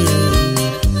mirarme,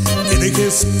 que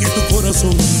dejes que tu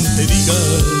corazón te diga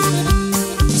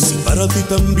si para ti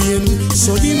también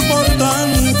soy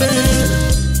importante.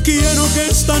 Quiero que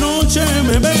esta noche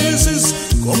me beses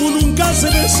como nunca has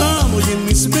besado y en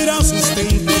mis brazos te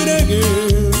entregues.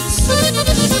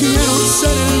 Quiero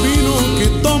ser el vino que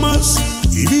tomas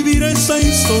y vivir esa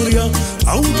historia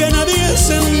aunque nadie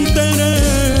se entere.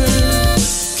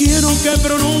 Quiero que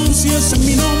pronuncies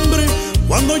mi nombre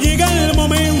cuando llegue el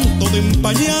momento de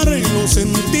empañar los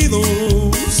sentidos.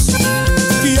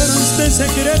 Quiero este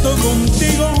secreto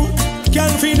contigo, que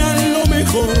al final lo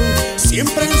mejor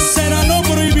siempre será lo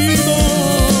prohibido.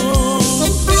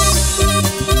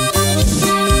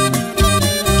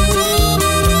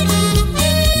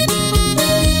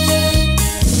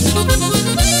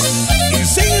 Y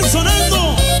siguen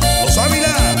sonando los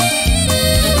Ávila.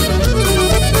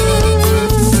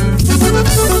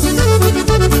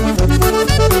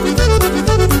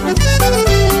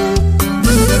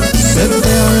 Se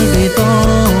te olvidó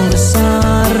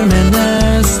besarme en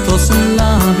estos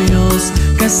labios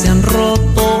que se han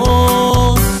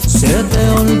roto. Se te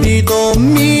olvidó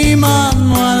mi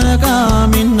mano al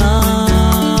caminar.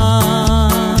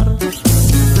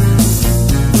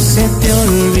 Se te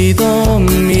olvidó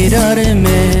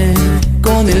mirarme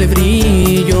con el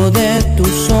brillo de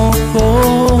tus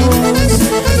ojos.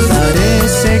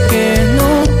 Parece que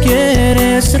no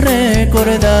quieres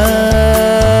recordar.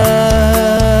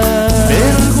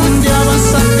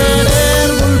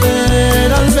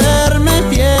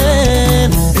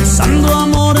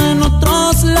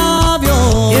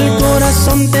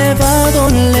 Te va a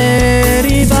doler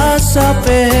y vas a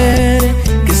ver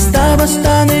que estabas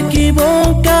tan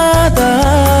equivocada.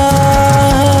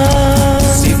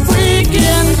 Si fui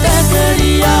quien te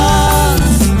quería,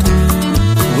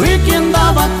 fui quien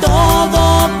daba todo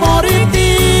por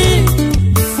ti,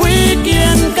 fui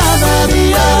quien cada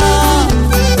día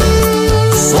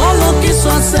solo quiso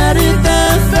hacerte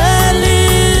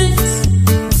feliz,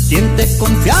 quien te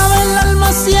confiaba el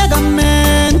alma ciegamente,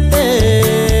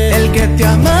 que te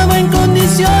amaba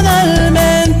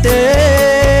incondicionalmente,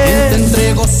 quien te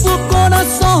entregó su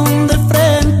corazón de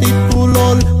frente y tú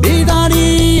lo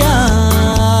olvidarías.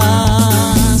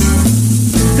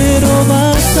 Pero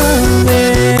vas a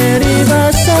ver y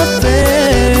vas a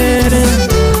ver,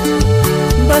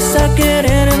 vas a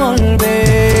querer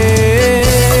volver.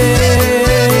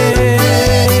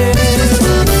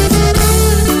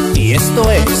 Y esto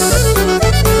es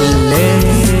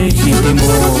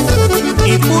Legítimo.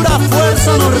 Y pura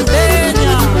fuerza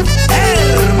norteña,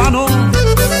 hermano.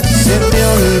 Se te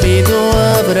olvidó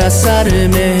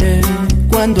abrazarme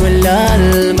cuando el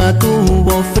alma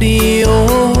tuvo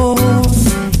frío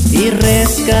y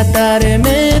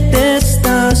rescatarme de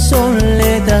esta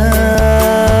soledad.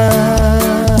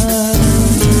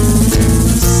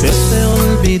 Se te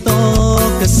olvidó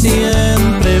que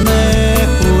siempre me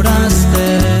juraste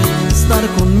estar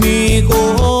conmigo.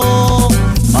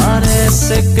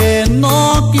 Parece que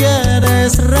no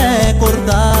quieres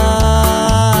recordar,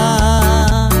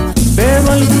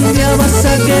 pero algún día vas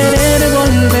a querer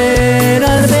volver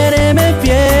al verme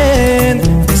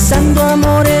bien, besando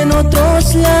amor en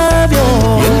otros labios.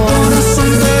 Y el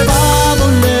corazón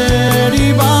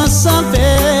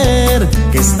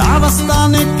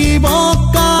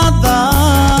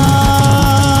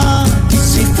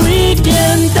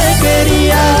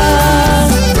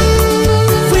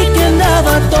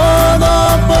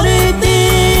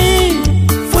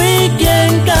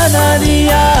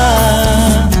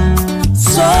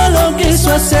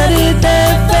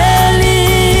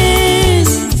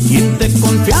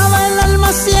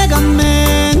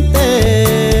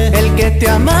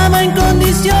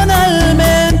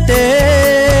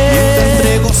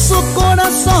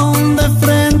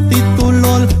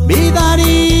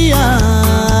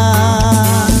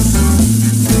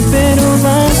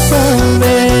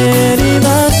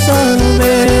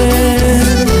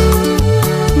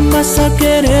vas a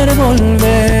querer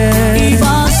volver. Y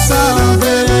vas a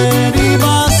ver, y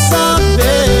vas a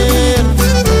ver,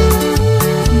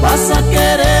 vas a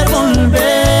querer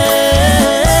volver.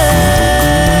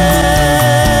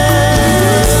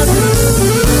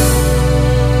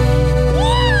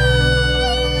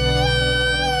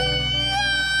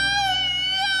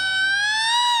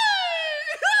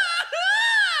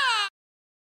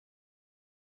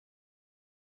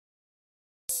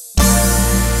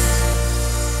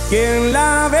 ¿Quién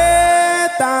la ve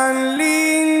tan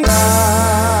linda?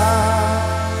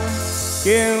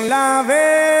 ¿Quién la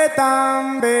ve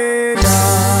tan bella?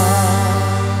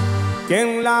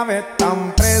 ¿Quién la ve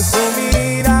tan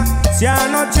presumida? Si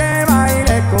anoche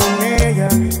bailé con ella.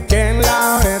 ¿Quién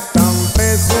la ve tan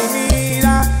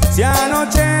presumida? Si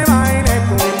anoche bailé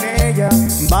con ella.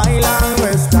 Bailando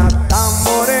esta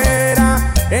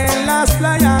tamborera en las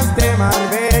playas de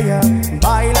Marbella.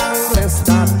 Bailando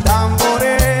esta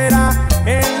tamborera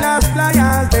en las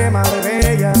playas de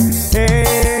Marbella.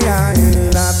 Ella en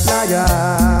la playa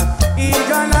y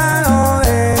yo al lado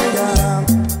de ella.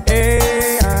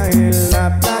 Ella en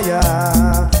la playa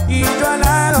y yo al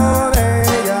lado de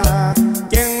ella.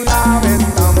 ¿Quién la ve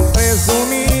tan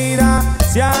presumida?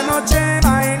 Si anoche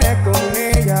bailé con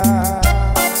ella.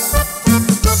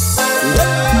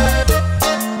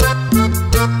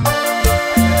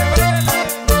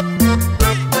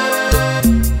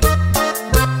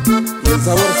 Y el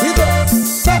saborcito.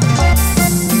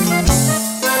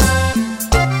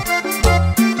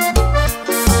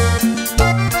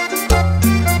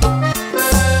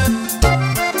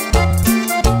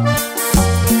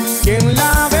 ¿Quién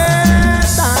la ve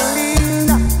tan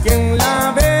linda? ¿Quién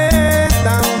la ve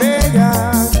tan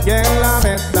bella? ¿Quién la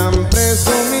ve tan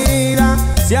presumida?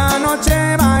 Si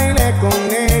anoche bailé con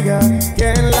ella.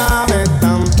 ¿Quién la ve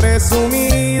tan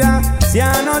presumida? Si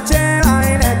anoche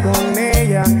bailé con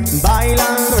ella.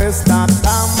 Bailando esta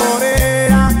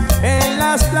tamborera en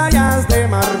las playas de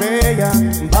Marbella.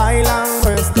 Bailando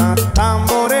esta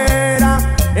tamborera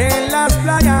en las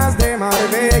playas de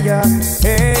Marbella.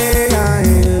 Ella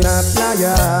en la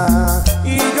playa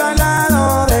y yo al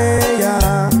lado de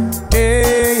ella.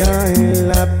 Ella en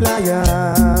la playa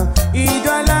y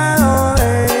yo al lado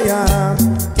de ella.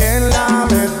 ¿Quién la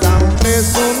ve tan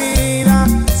presumida?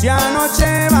 Si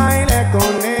anoche bailé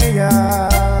con ella.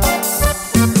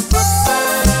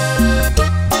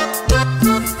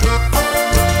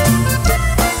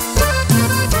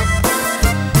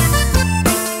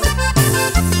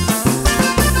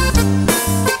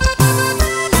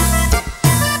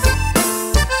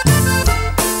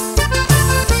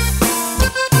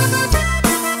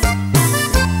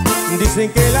 Dicen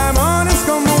que el amor es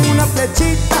como una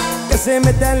flechita que se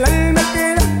mete al alma y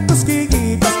queda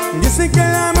cosquillitas. Dicen que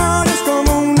el amor es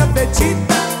como una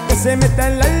flechita que se mete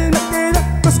al alma y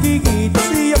queda cosquillitas.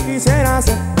 Y yo quisiera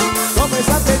ser como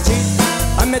esa flechita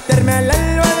a meterme al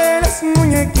alma de las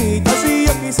muñequitas. Y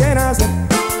yo quisiera ser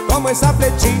como esa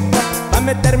flechita a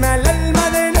meterme al alma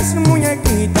de las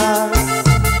muñequitas.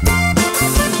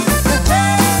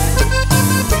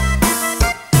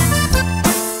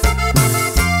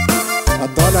 A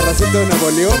toda la racita de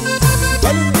Nuevo León.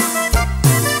 Vale.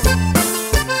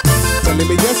 Dale,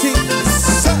 mi Jessy.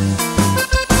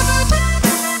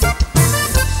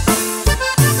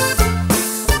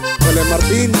 Dale,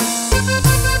 Martín.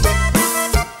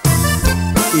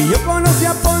 Y yo conocí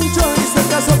a Poncho y se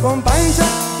casó con Pancha,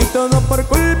 y todo por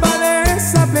culpa de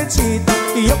esa flechita.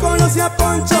 Y yo conocí a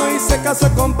Poncho y se casó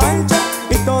con Pancha,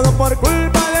 y todo por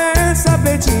culpa de esa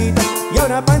flechita. Y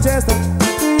ahora Pancha está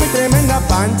muy tremenda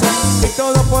Pancha, y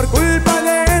todo por culpa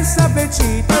de esa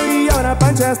flechita. Y ahora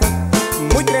Pancha está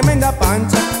muy tremenda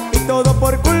Pancha, y todo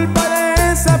por culpa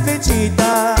de esa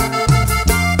flechita.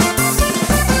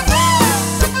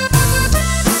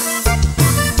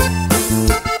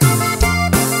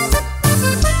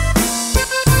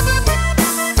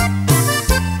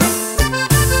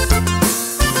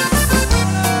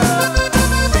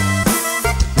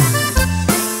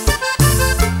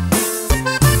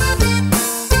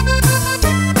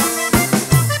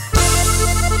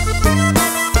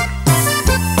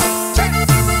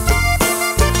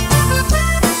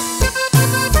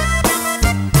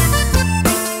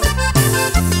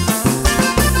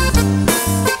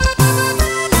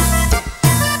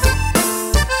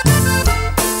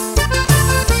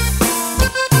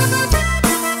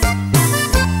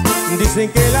 Dicen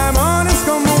que el amor es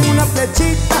como una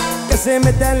flechita que se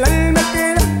mete al alma y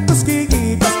queda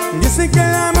cosquillitas. Dicen que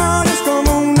el amor es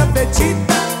como una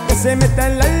flechita que se mete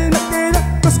al alma y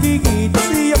queda cosquillitas.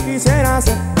 Y yo quisiera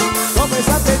ser como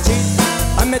esa flechita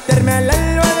a meterme al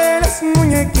alma de las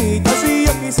muñequitas. Y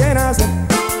yo quisiera ser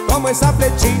como esa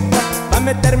flechita va a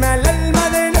meterme al alma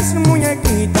de las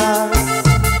muñequitas.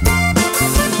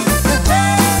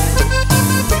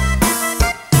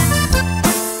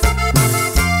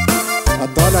 A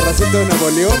toda la racita de Nuevo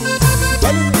León.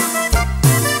 Dale.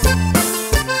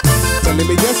 Dale,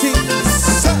 mi Jessy.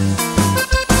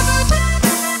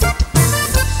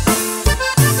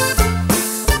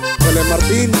 Dale,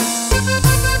 Martín.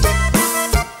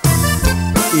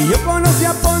 Y yo conocí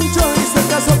a Poncho y se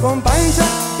casó con Pancha,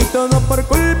 y todo por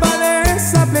culpa de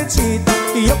esa flechita.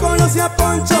 Y yo conocí a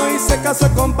Poncho y se casó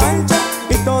con Pancha,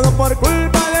 y todo por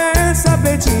culpa de esa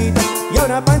flechita. Y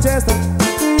ahora Pancha está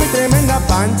muy tremenda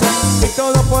Pancha, y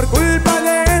todo por culpa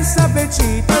de esa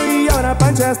flechita. Y ahora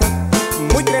Pancha está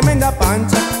muy tremenda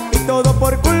Pancha, y todo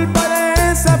por culpa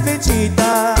de esa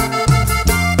flechita.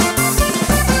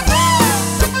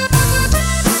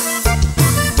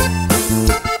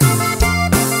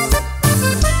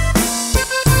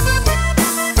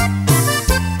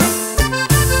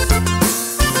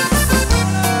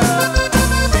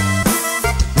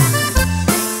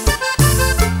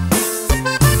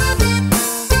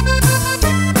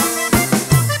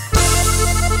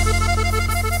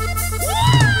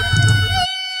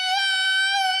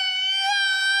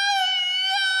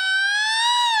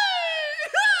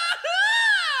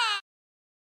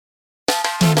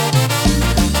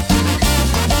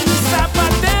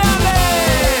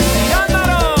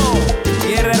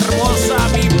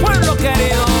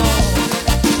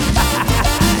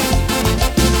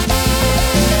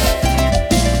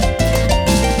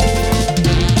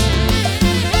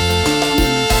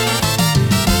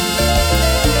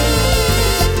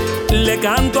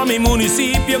 Canto a mi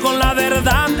municipio con la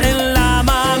verdad en la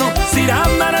mano.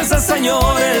 Cirandarenses,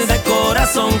 señores de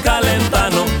corazón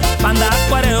calentano.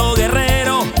 Pandacuareo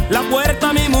guerrero, la puerta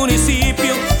a mi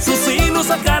municipio. Su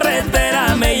sinuosa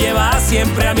carretera me lleva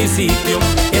siempre a mi sitio.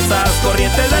 Esas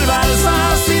corrientes del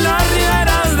Balsas y las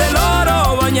riberas del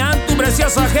Oro bañan tu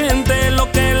preciosa gente,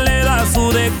 lo que le da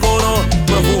su decoro.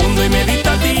 Profundo y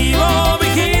meditativo,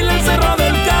 vigila el cerro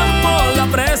del campo. La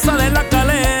presa de la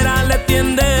Calera le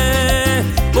tiende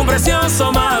un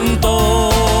precioso manto.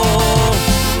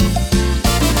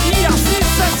 Y así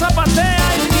se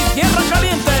zapatea en mi tierra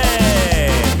caliente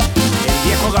el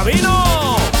viejo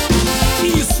Gavino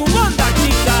y su banda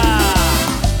chica.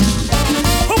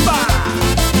 ¡Upa!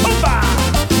 ¡Upa!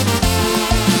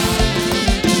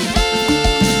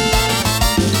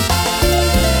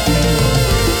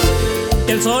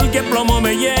 El sol que plomo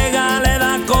me llega le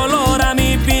da color a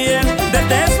mi piel. De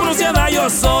tez bronceada yo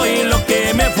soy, lo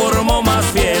que me formó más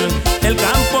fiel. El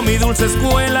campo, mi dulce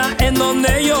escuela, en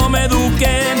donde yo me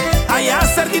eduqué. Allá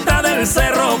cerquita del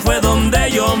cerro fue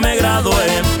donde yo me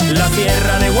gradué. La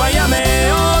tierra de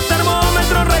Guayameo,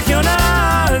 termómetro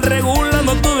regional,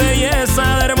 regulando tu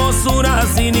belleza de hermosura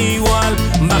sin igual.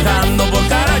 Bajando por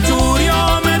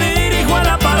Carachurio me dirijo a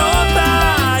la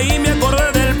Parota. Ahí me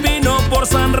acordé del Pino por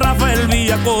San Rafael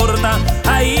Villacorta.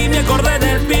 Ahí me acordé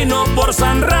del Pino por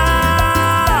San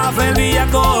Rafael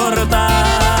Villacorta.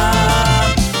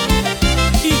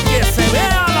 Y que se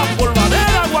vea la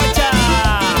polvadera, guacha,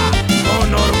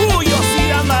 con orgullo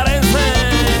cirandarense.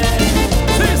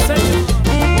 Sí, señor.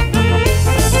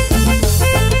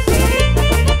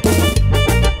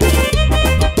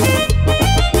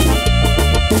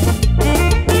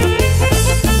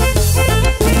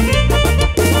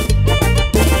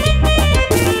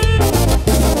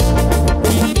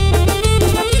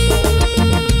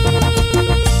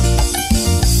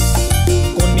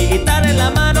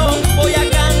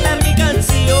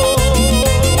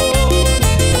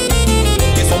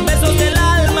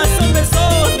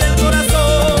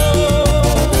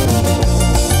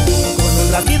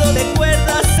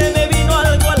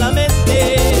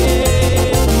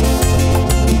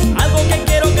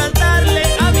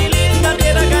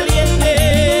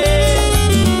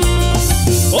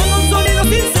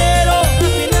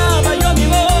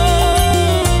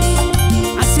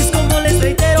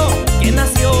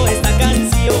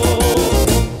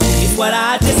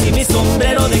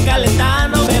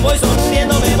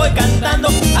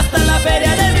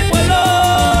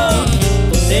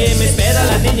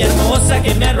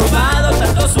 Que me ha robado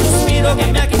tanto suspiro, que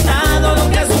me ha quitado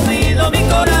lo que ha sufrido mi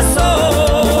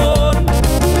corazón.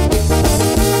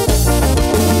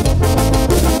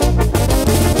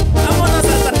 Vámonos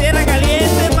hasta tierra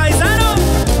caliente, paisano,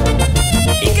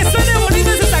 y que suene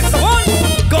bonito ese saxofón,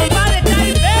 compadre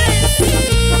Chay Pérez.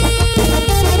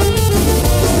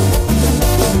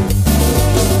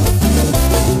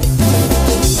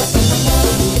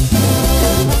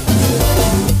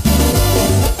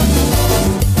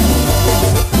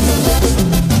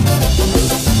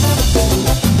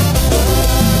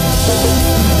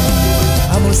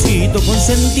 Amorcito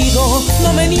consentido,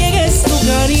 no me niegues tu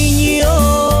cariño.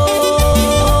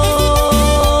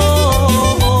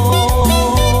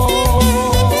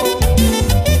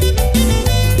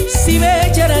 Si me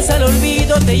echaras al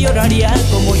olvido, te lloraría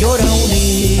como llora un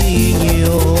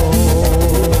niño.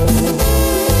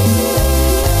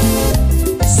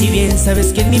 Si bien sabes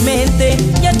que en mi mente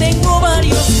ya tengo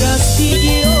varios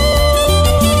castillos,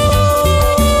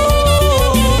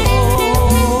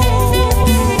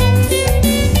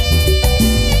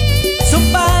 son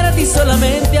para ti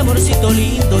solamente, amorcito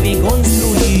lindo, bien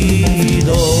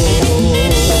construido.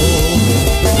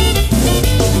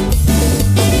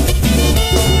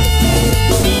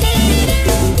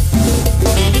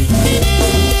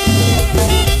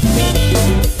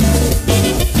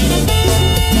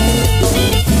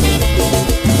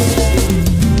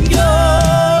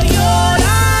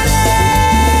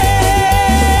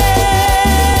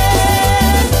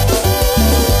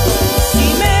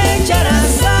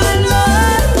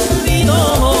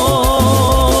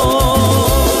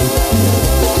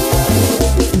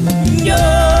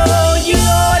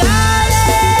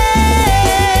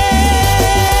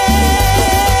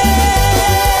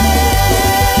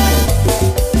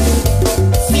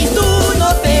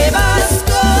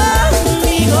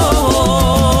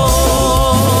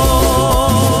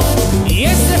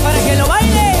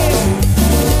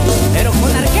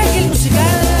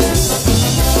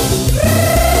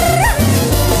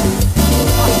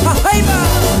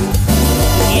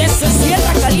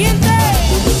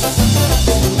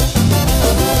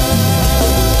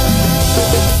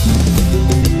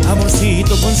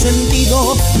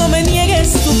 Consentido, no me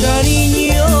niegues tu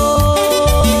cariño.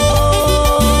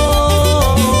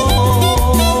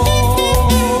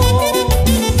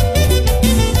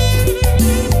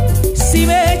 Si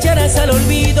me echaras al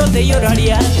olvido, te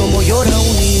lloraría como llora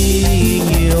un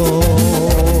niño.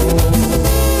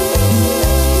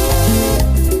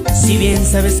 Si bien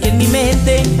sabes que en mi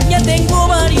mente ya tengo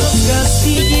varios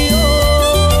castillos,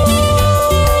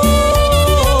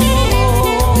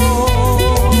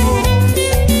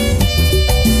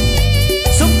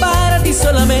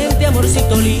 solamente,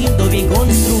 amorcito lindo, bien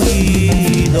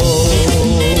construido.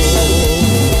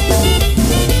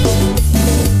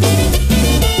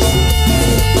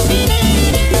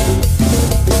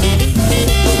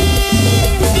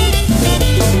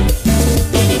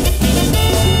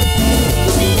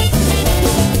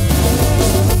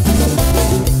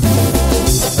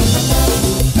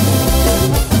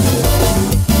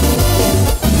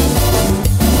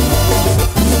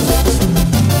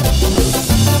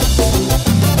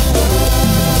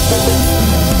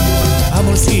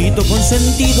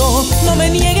 Consentido, no me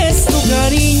niegues tu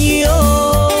cariño.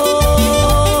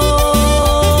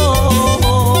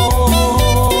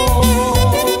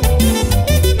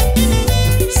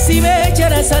 Si me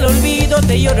echaras al olvido,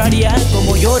 te lloraría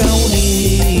como llora un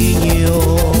niño.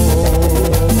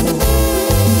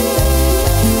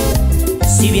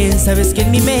 Si bien sabes que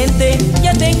en mi mente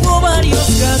ya tengo varios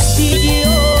castillos,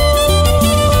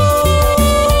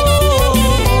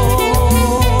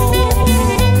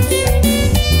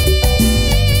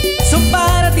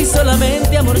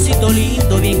 solamente, amorcito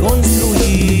lindo, bien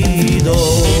construido.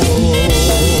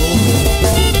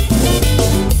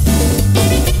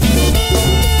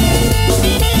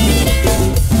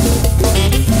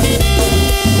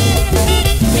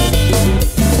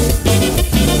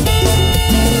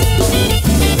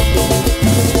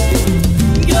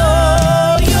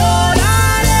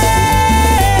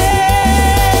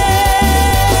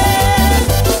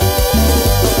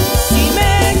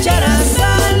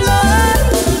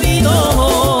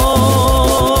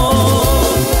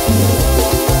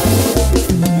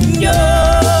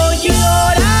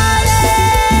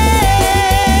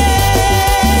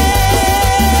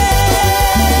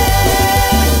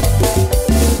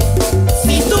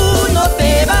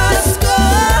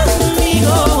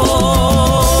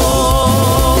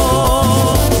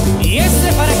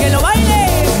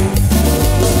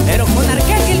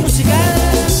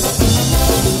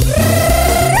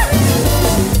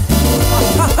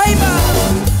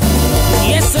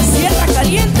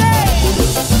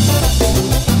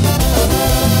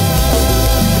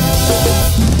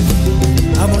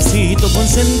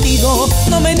 Consentido,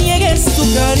 no me niegues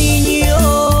tu cariño.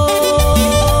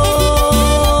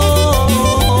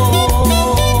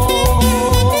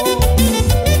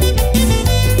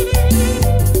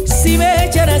 Si me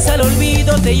echaras al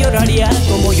olvido, te lloraría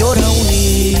como llora un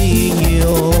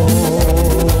niño.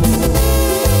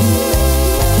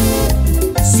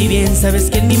 Si bien sabes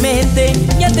que en mi mente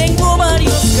ya tengo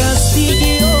varios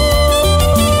castillos,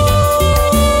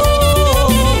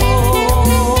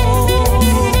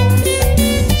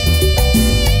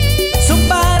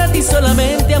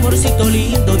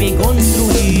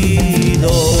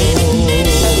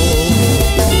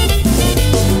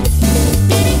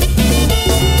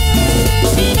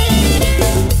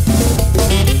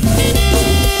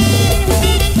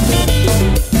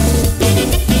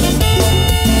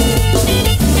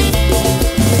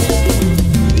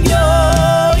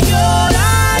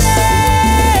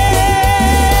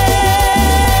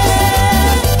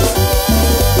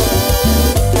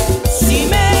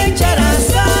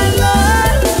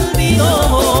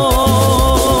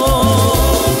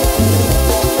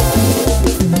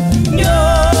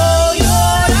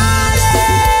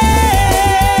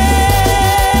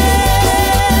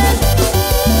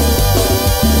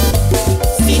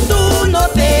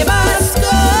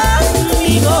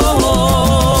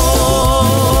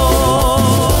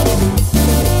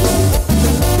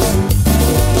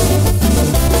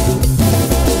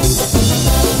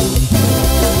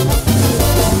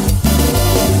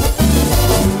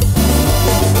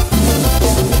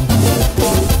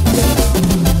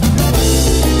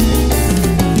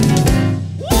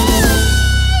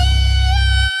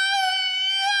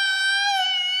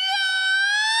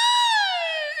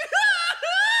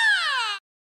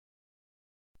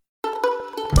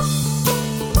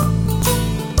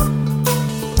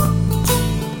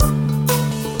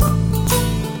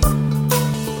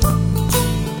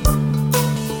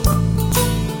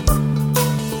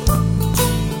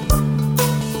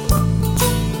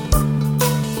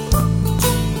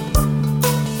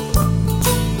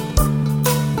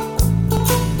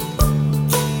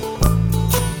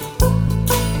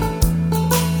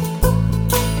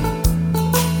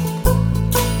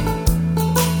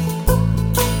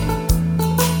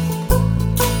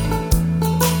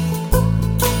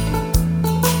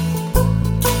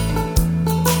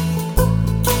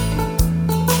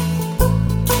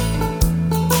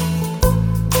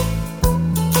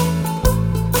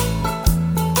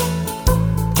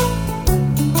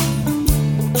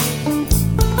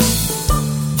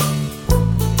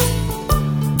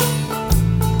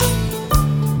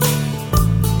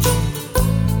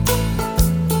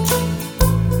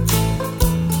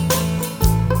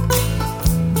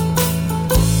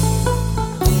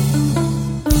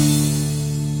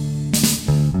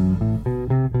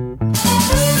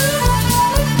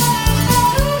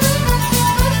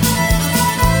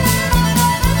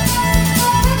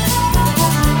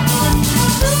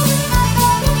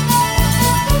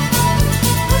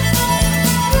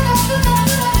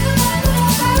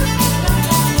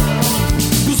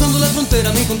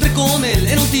 encontré con él.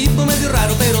 Era un tipo medio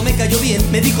raro, pero me cayó bien.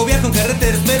 Me dijo viajo en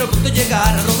carretera, espero pronto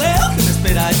llegar al rodeo que me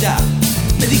espera allá.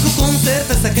 Me dijo con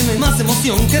certeza que no hay más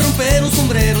emoción que romper un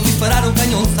sombrero, disparar un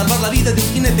cañón, salvar la vida de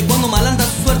un jinete cuando mal anda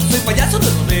su suerte. Soy payaso de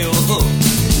rodeo.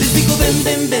 Les digo ven,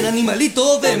 ven, ven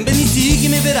animalito, ven, ven y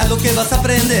sígueme, verás lo que vas a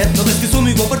aprender. No ves que soy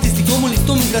muy guapo, artístico, muy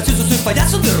listo, muy gracioso, soy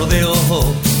payaso de rodeo.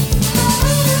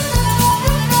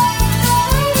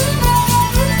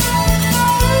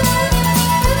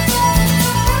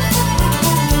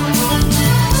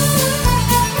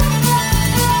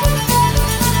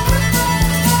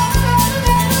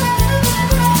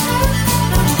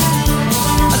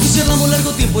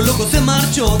 Largo tiempo el loco se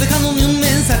marchó, dejándome un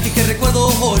mensaje que recuerdo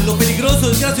hoy. Lo peligroso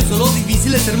es gracioso, lo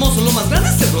difícil es hermoso, lo más grande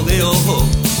es el rodeo.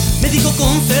 Me dijo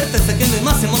con certeza que no hay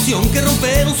más emoción que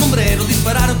romper un sombrero,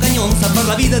 disparar un cañón, salvar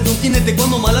la vida de un jinete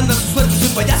cuando mal anda su suerte. Soy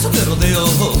payaso de rodeo.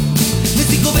 Les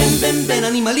digo ven, ven, ven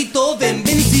animalito, ven,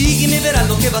 ven y sígueme, verás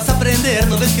lo que vas a aprender.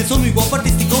 No ves que soy muy guapo,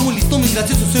 artístico, muy listo, muy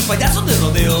gracioso, soy payaso de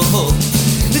rodeo.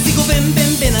 Les digo ven,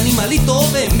 ven, ven animalito,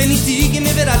 ven, ven y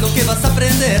sígueme, verás lo que vas a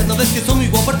aprender. No ves que soy muy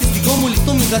guapo, artístico, muy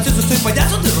listo, muy gracioso, soy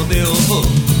payaso de rodeo.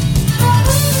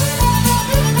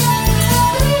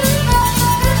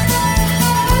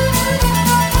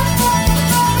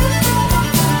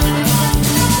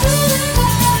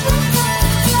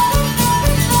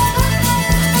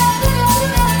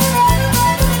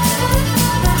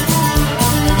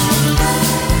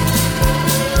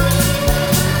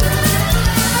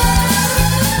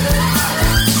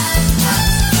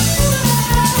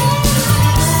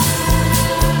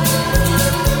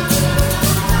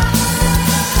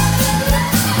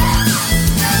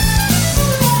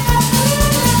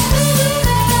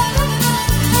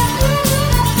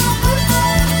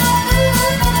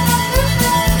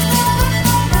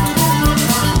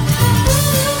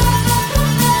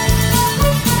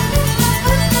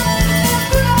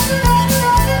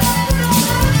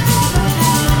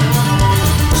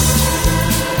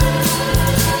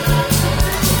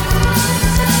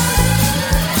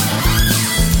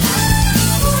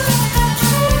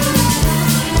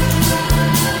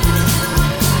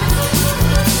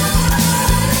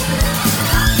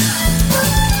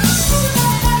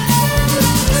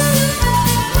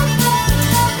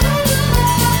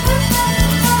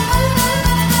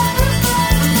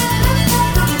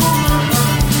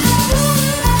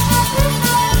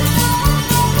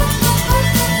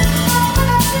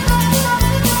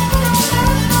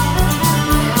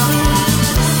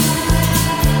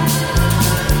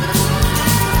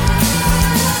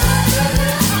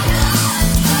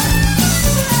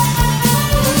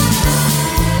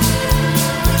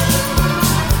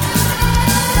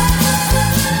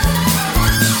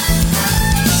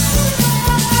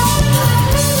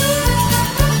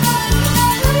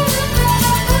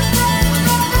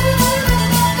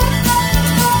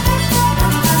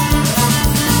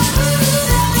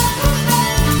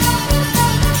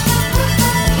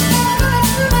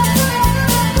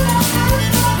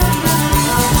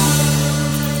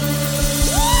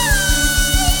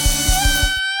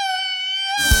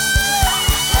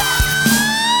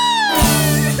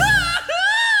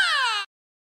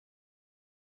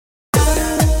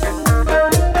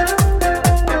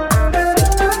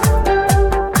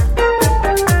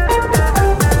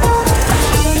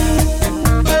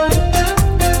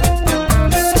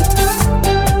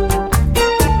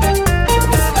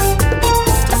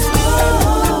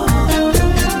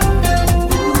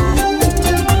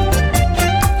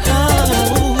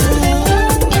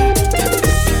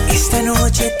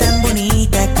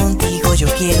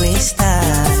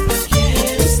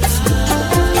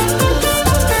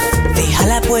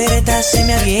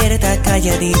 abierta,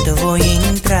 calladito voy a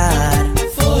entrar.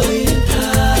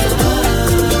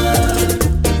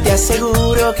 Te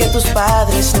aseguro que tus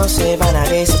padres no se van a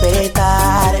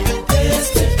despertar.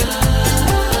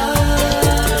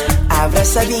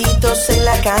 Abrazaditos en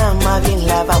la cama, bien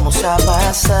la vamos a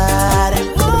pasar.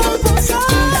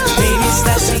 Baby,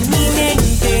 estás en mi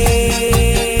mente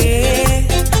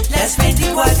las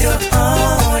 24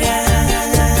 horas.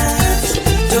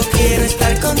 Yo quiero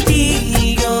estar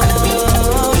contigo.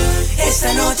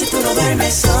 Esta noche tú no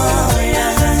duermes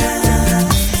sola.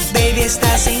 Baby,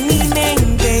 estás en mi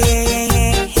mente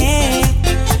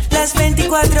las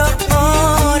 24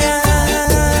 horas.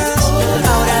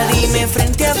 Ahora dime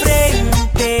frente a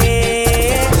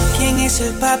frente, ¿quién es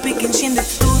el papi que enciende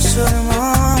tus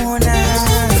hormonas?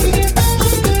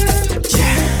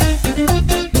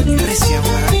 Impresión,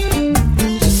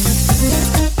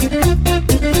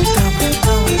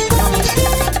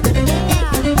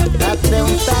 Date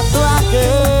un tatuaje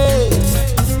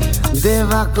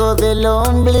debajo del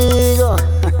ombligo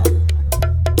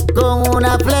con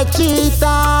una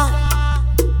flechita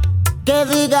que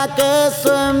diga que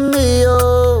eso es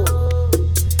mío.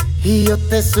 Y yo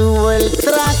te subo el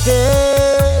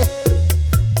traje,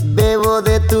 bebo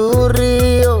de tu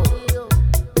río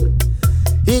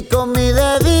y con mi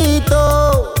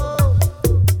dedito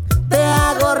te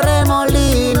hago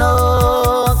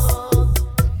remolinos.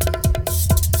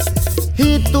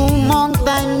 Y tu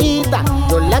montañita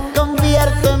yo la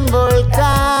convierto en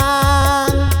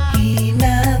volcán y me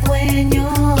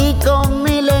adueño. Y con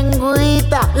mi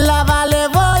lengüita lava le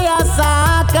voy a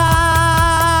sacar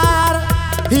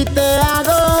y te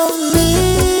hago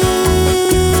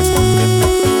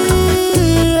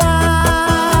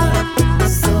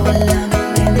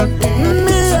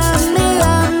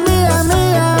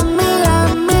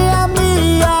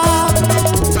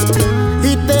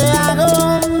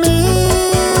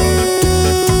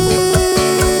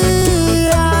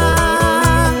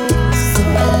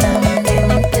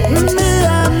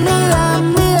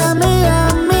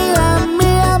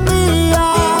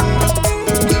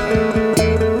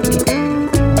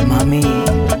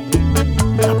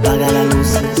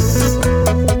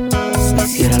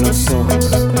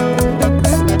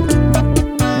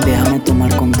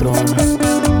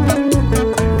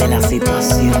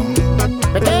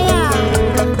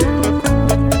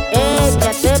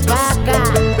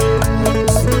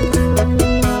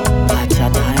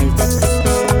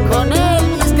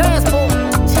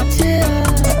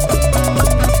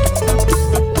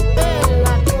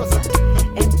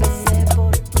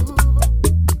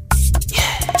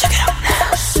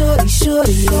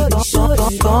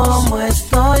como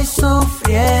estoy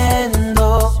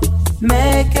sufriendo,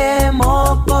 me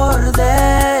quemo por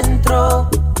dentro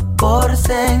por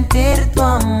sentir tu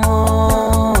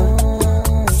amor.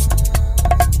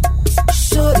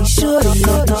 Shorty, shorty,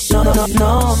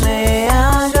 no me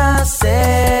hagas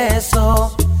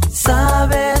eso,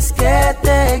 sabes que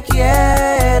te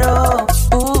quiero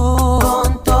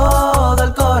con todo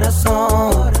el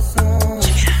corazón.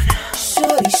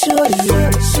 Shorty, shorty,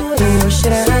 what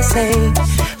should I say?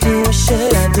 What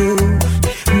should I do?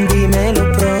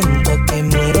 Dímelo pronto que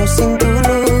muero sin tu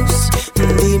luz.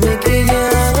 Dime que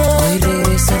ya hoy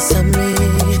regresas a mí.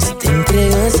 Si te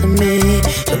entregas a mí,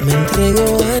 yo me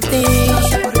entrego a ti.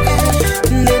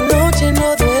 De noche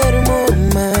no duermo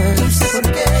más.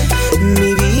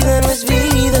 Mi vida no es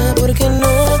vida porque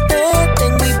no te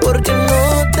tengo y porque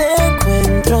no te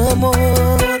encuentro,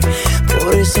 amor.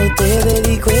 Por eso te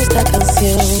dedico esta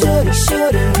canción. Shorty,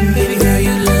 shorty, baby girl,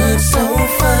 you look so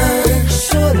fine.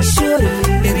 Shorty, shorty,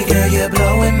 baby girl, you're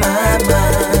blowing my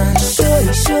mind.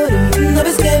 Shorty, shorty, no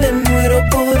ves que me muero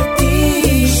por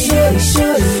ti. Shorty,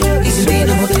 shorty, y sin ti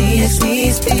no podría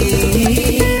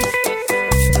existir.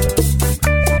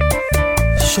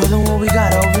 Show them what we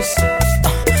got, Elvis.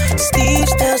 Steve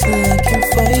Stas looking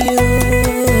for you.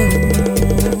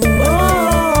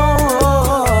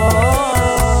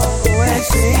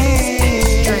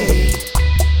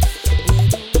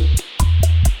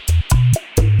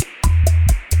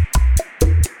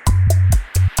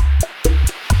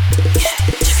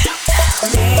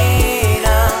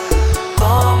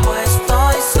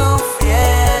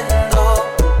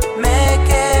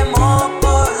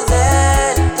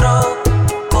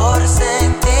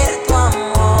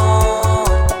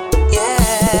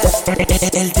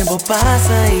 El tiempo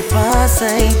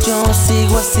pasa y yo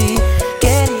sigo así,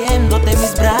 queriéndote en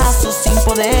mis brazos sin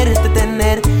poderte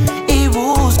tener. Y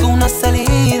busco una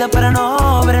salida para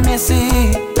no verme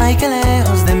así. Ay, que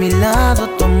lejos de mi lado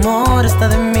tu amor está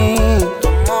de mí. Tu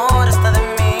amor está de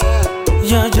mí.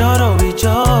 Yo lloro y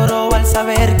lloro al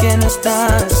saber que no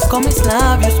estás. Con mis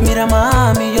labios, mira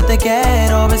mami, yo te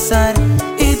quiero besar.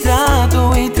 Y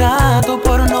trato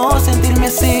por no sentirme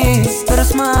así. Pero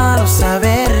es malo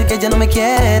saber que ya no me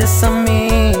quieres a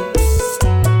mí.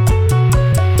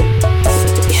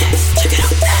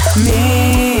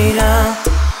 Mira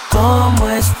cómo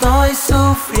estoy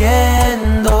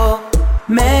sufriendo,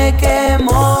 me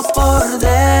quemo por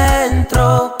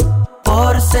dentro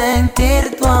por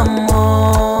sentir tu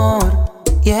amor.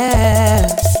 Yeah.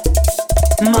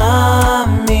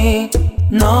 Mami,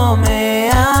 no me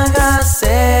hagas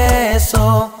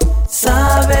eso,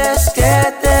 sabes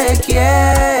que te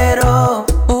quiero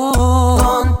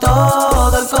con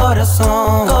todo el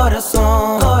corazón,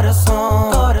 corazón,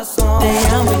 corazón, corazón. Te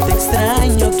amo y te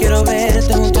extraño, quiero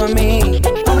verte junto a mí,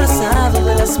 abrazado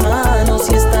de las manos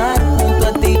y estar junto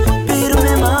a ti. Pero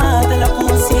me mata la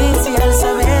conciencia al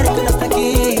saber que no está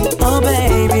aquí. Oh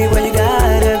baby, why you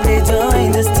gotta be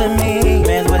doing this to me?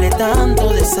 Me duele tanto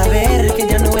de saber que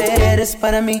ya no eres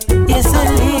para mí. Y ese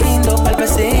lindo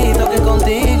palpecito que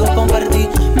contigo compartí,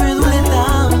 me duele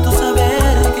tanto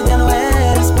saber que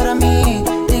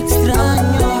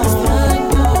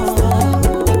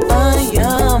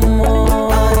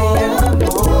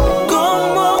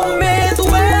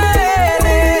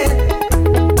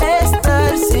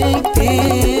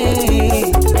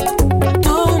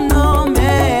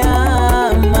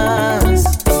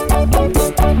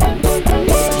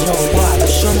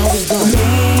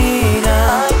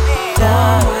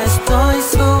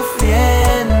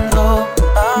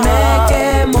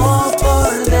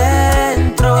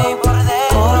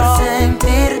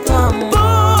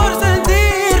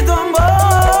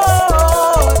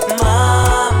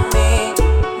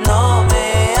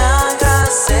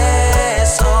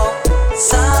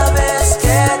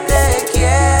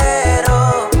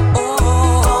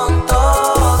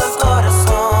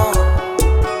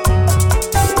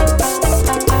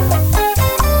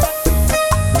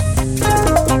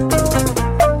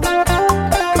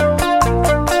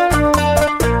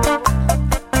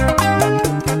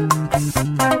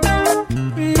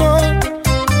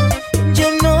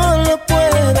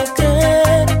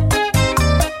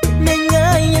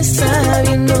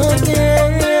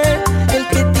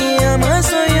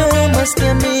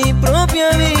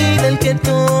que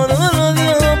todo lo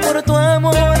dio por tu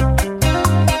amor.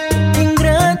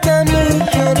 Ingrata,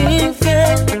 mujer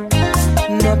infiel,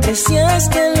 no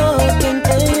apreciaste lo que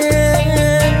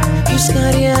empeñé.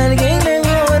 Buscaré a alguien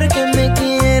mejor que me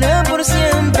quiera por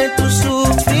siempre. Tú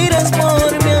sufrirás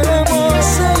por mi amor.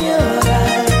 Vas a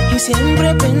llorar y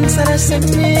siempre pensarás en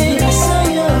mí. Vas a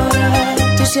llorar,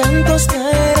 tus llantos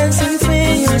caerán sin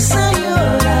fin. Vas a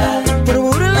llorar por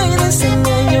burla y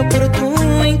desengaño, por tu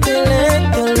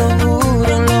intelecto, lo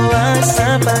juro, lo vas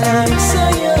a pagar. Vas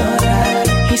a llorar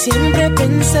y siempre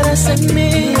pensarás en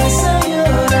mí. Vas a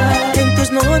llorar, en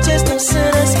tus noches no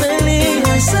serás feliz.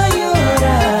 Vas a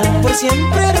llorar, por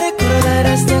siempre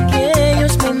recordarás de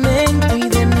aquellos momentos y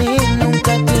de mí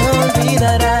nunca te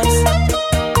olvidarás.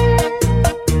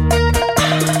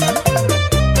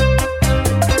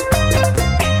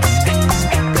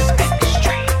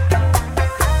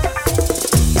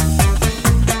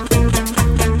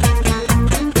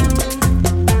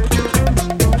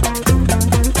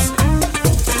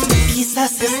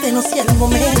 Este no sea el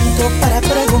momento para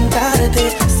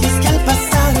preguntarte si es que al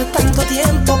pasar tanto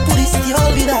tiempo pudiste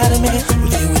olvidarme.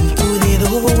 Veo en tu dedo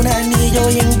un anillo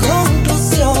y en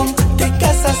conclusión te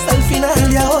casas al final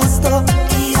de agosto.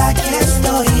 Y aquí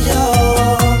estoy yo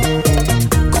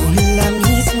con la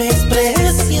misma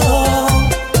expresión.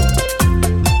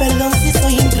 Perdón si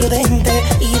soy imprudente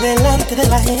y delante de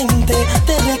la gente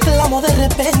te reclamo de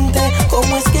repente.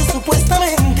 ¿Cómo es que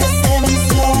supuestamente se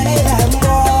venció el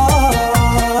amor?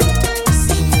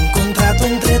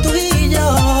 Entre tú y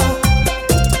yo,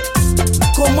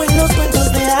 como en los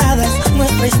cuentos de hadas,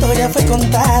 nuestra historia fue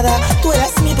contada. Tú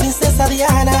eras mi princesa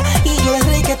Diana y yo el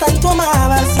rey que tanto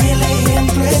amabas. Y el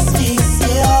ejemplo es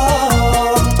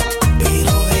ficción,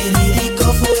 pero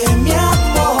verídico fue mi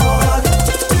amor.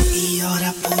 Y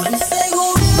ahora por un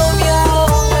segundo me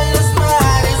ahogo en los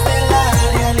mares de la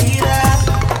realidad.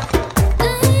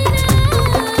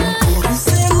 Por un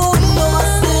segundo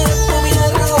acepto mi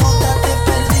derrota, te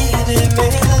perdí de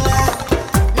verdad.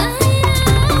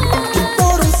 Y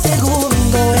por un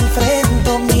segundo enfrento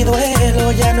mi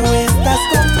duelo, ya no estás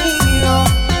conmigo.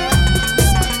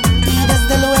 Y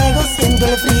desde luego siento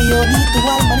el frío, ni tu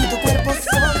alma ni tu cuerpo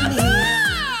son míos.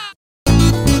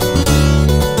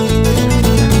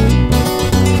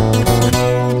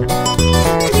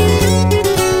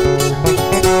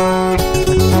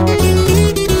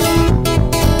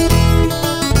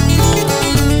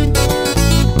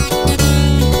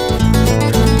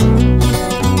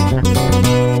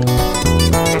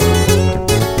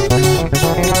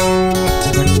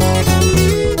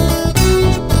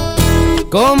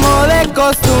 Como de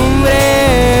costumbre,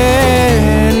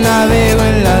 navego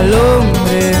en la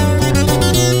lumbre,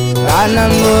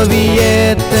 ganando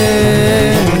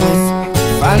billetes,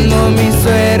 rifando mi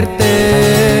suerte.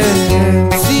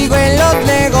 Sigo en los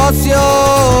negocios,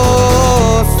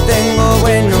 tengo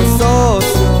buenos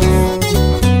socios.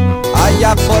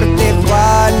 Allá por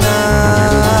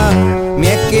Tijuana, mi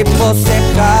equipo se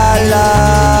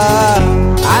jala.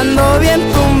 Ando bien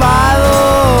tumbado,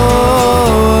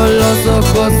 los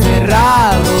ojos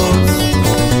cerrados,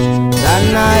 la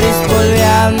nariz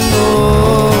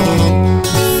polveando,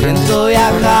 siento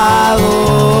viajado.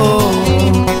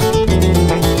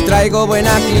 Traigo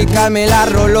buena clica, me la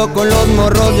rolo con los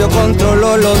morros. Yo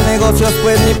controlo los negocios,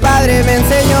 pues mi padre me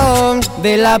enseñó.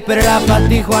 De la Perla pa'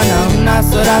 Tijuana,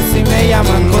 unas horas y me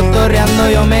llaman cotorreando.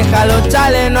 Yo me jalo,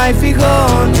 chale, no hay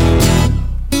fijón.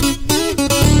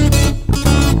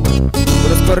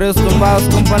 Puros correos tumbados,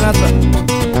 compa Nata.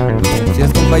 Si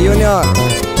es compa Junior,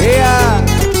 yeah.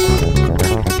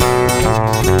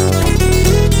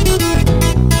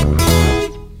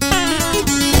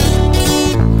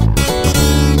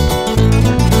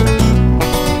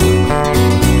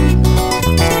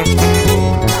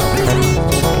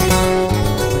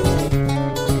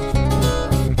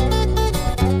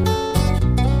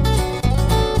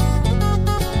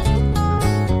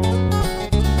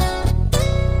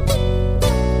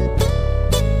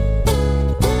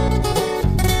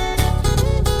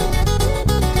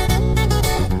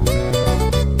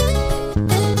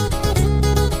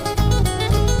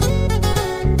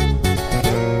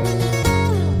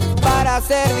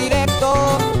 Ser directo,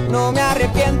 no me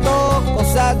arrepiento,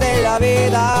 cosas de la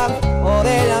vida o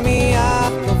de la mía.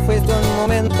 No fuiste un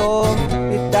momento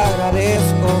y te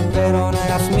agradezco, pero no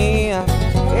eras mía.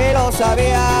 Que lo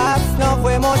sabías, no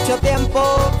fue mucho tiempo,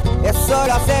 eso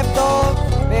lo acepto,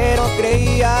 pero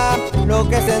creía lo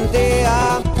que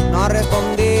sentía. No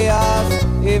respondías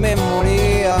y me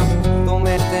moría, tú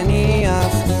me tenías.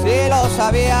 Si lo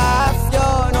sabías,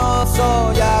 yo no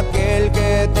soy aquel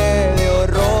que te dio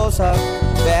rosas,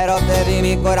 pero te te di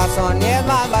mi corazón y es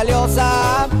más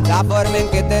valiosa la forma en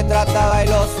que te trataba y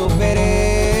lo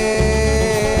superé.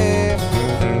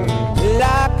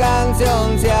 La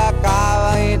canción se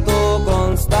acaba y tú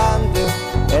constante,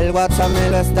 el WhatsApp me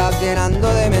lo estás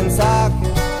llenando de mensajes.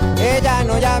 Ella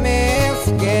no llames,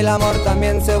 que el amor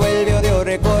también se vuelve odio,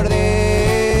 recordé.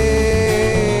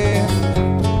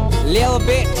 Little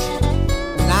bitch,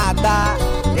 nada,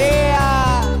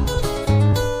 yeah.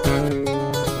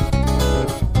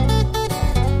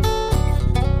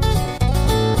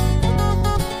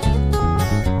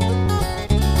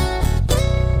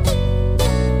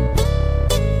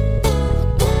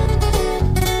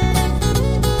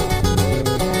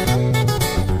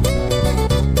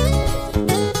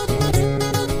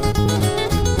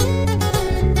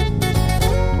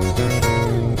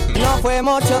 Fue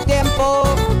mucho tiempo,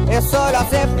 eso lo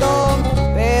acepto,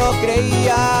 pero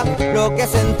creía lo que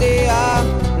sentía,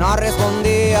 no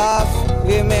respondías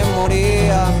y me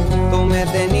moría. Tú me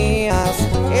tenías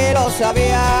y lo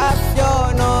sabías,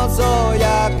 yo no soy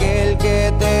aquel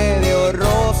que te dio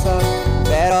rosas,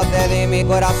 pero te di mi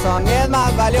corazón y es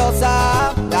más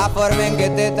valiosa la forma en que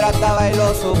te trataba y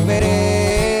lo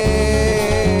superé.